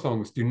Spanish love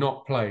songs do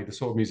not play the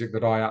sort of music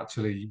that I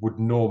actually would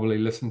normally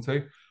listen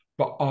to,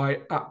 but I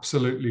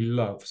absolutely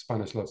love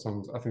Spanish love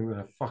songs. I think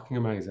they're fucking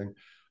amazing.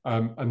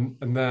 And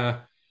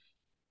they're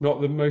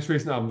not the most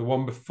recent album. The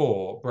one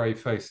before Brave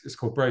Face, it's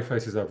called Brave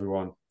Faces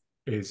Everyone,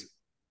 is,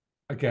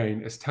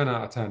 again, it's 10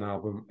 out of 10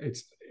 album.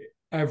 It's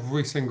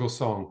every single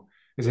song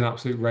is an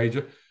absolute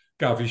rager.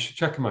 Gav, you should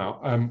check them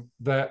out.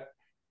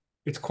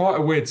 It's quite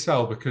a weird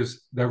sell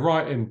because they're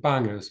writing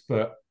bangers,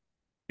 but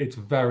it's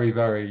very,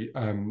 very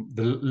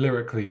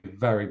lyrically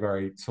very,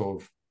 very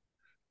sort of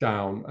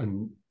down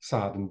and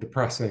sad and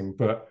depressing,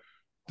 but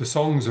the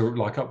songs are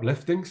like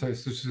uplifting. So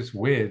it's just this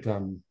weird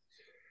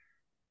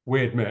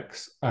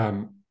mix.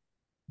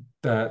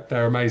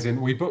 They're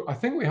amazing. I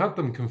think we had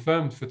them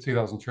confirmed for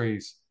 2000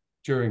 Trees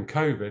during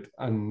COVID,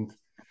 and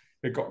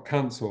it got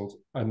cancelled,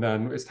 and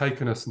then it's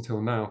taken us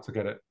until now to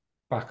get it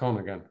back on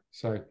again.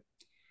 So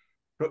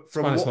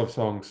Spanish Love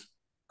Songs,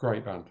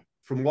 great band.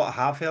 From what I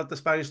have heard, the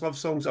Spanish Love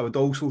Songs, I would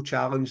also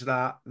challenge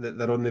that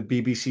they're on the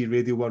BBC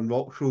Radio 1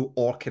 Rock Show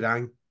or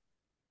Kerrang.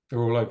 They're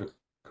all over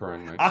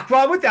Kerrang, mate.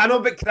 Well, what do I know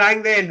about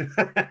Kerrang then?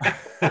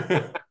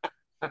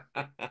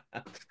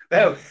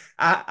 Well,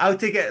 I'll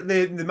take it.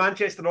 The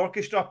Manchester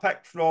Orchestra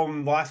pick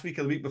from last week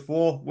or the week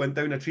before went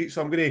down a treat,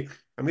 so I'm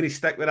gonna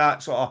stick with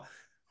that sort of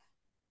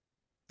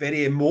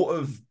very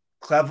emotive,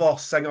 clever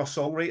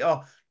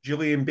singer-songwriter,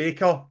 Julian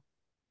Baker,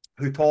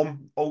 who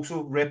Tom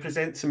also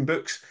represents in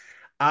books.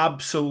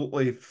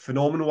 Absolutely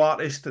phenomenal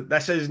artist.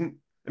 This isn't.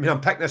 I mean,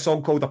 I'm picking a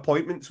song called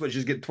Appointments, which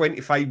has got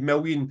 25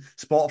 million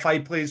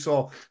Spotify plays.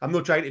 So I'm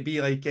not trying to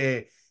be like,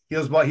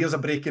 here's a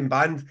breaking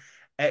band.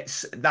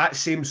 It's that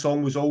same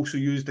song was also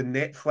used in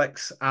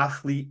Netflix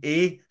Athlete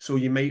A, so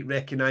you might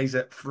recognise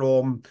it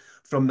from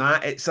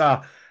that. It's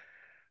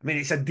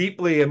a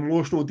deeply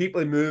emotional,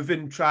 deeply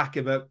moving track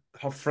about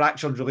her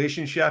fractured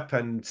relationship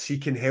and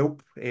seeking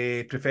help,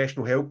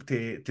 professional help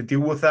to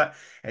deal with it.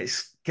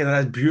 It's kind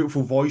of this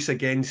beautiful voice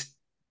against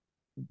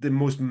the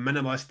most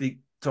minimalistic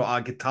sort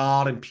of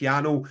guitar and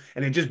piano,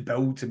 and it just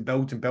builds and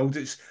builds and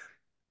builds.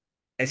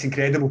 It's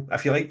incredible.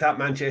 If you like that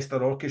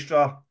Manchester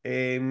Orchestra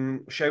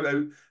shout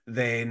out,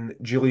 then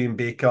Julian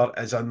Baker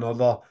is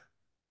another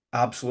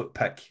absolute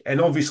pick.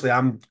 And obviously,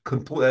 I'm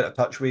completely out of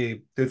touch with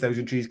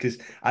 2000 Trees because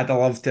I'd have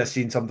loved to have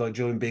seen somebody like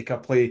Julian Baker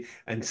play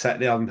and sit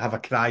there and have a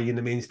cry in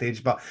the main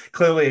stage. But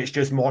clearly, it's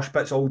just mosh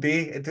pits all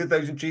day at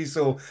 2000 Trees.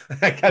 So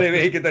I can't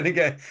wait to get in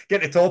and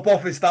get the top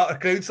off and start a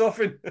crowd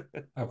surfing.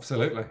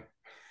 Absolutely.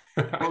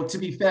 Well, to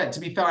be fair,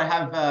 I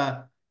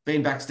have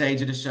been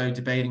backstage at a show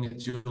debating with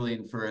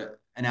Julian for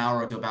an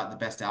hour or two about the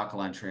best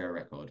Alkaline Trio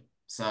record.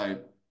 So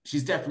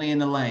she's definitely in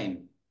the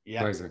lane.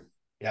 Yeah. Amazing.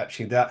 Yep,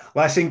 she did.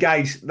 Listen,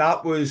 guys,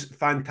 that was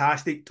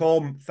fantastic.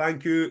 Tom,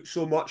 thank you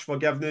so much for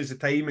giving us the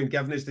time and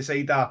giving us the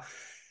side of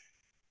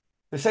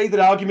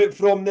the argument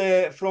from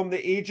the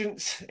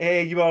agents.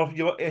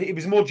 It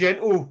was more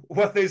gentle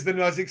with us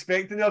than I was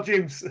expecting there,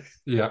 James.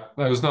 Yeah,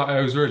 it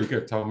was really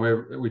good, Tom.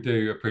 We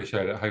do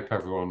appreciate it. I hope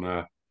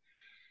everyone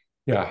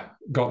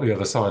got the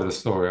other side of the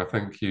story. I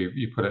think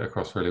you put it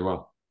across really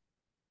well.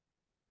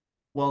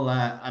 Well,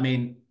 I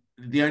mean,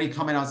 the only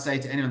comment I'd say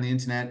to anyone on the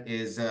internet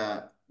is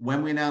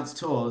when we announce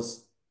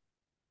tours,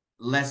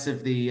 less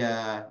of the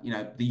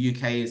the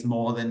UK is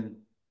more than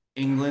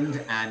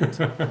England,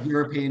 and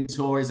European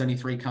tour is only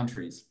 3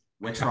 countries.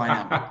 We're trying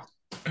out.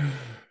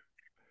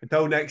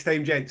 Until next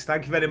time, gents.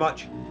 Thank you very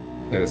much.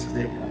 Yes.